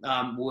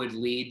would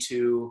lead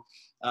to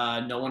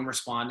no one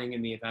responding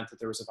in the event that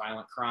there was a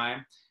violent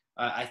crime.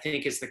 I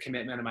think it's the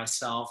commitment of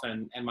myself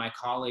and my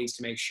colleagues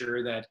to make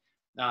sure that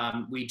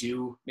we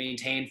do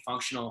maintain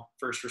functional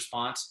first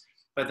response,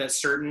 but that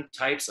certain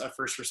types of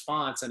first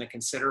response and a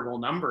considerable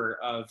number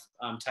of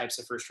types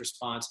of first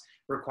response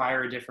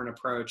require a different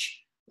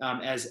approach,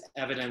 as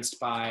evidenced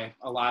by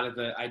a lot of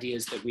the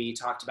ideas that we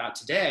talked about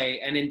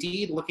today, and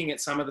indeed looking at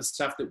some of the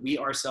stuff that we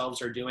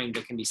ourselves are doing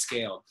that can be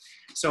scaled.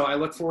 So I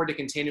look forward to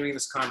continuing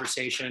this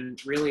conversation.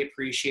 Really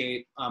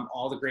appreciate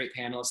all the great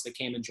panelists that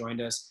came and joined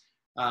us,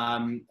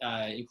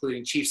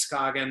 including Chief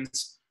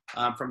Scoggins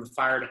from the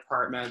fire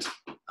department,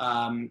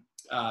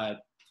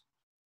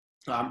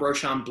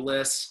 Roshan,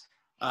 Bliss,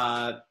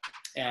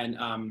 and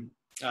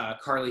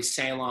Carleigh,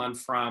 Sailon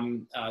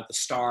from the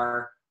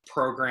STAR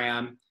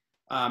program,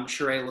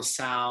 Sharon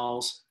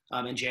LaSalle's,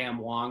 and J.M.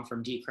 Wong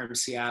from Decrim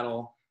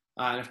Seattle,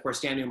 and of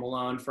course Daniel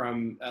Malone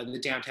from the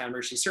Downtown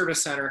Emergency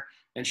Service Center,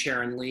 and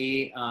Sharon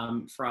Lee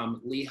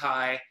from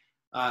Lehigh.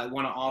 I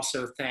want to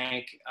also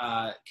thank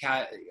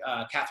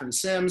Catherine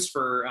Sims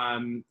for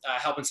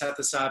helping set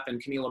this up,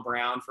 and Camila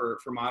Brown for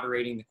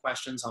moderating the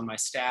questions on my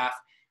staff.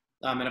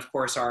 And of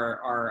course,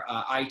 our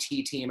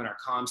IT team and our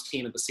comms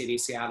team at the City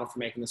of Seattle for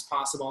making this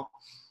possible.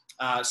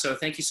 So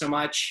thank you so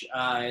much.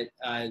 A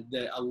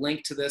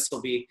link to this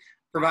will be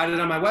provided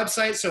on my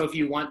website. So if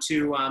you want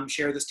to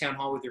share this town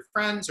hall with your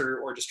friends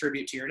or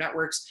distribute to your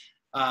networks,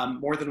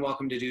 more than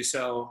welcome to do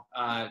so.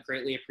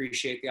 Greatly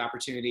appreciate the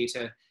opportunity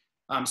to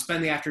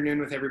spend the afternoon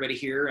with everybody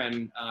here,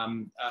 and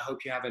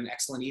hope you have an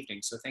excellent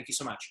evening. So thank you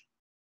so much.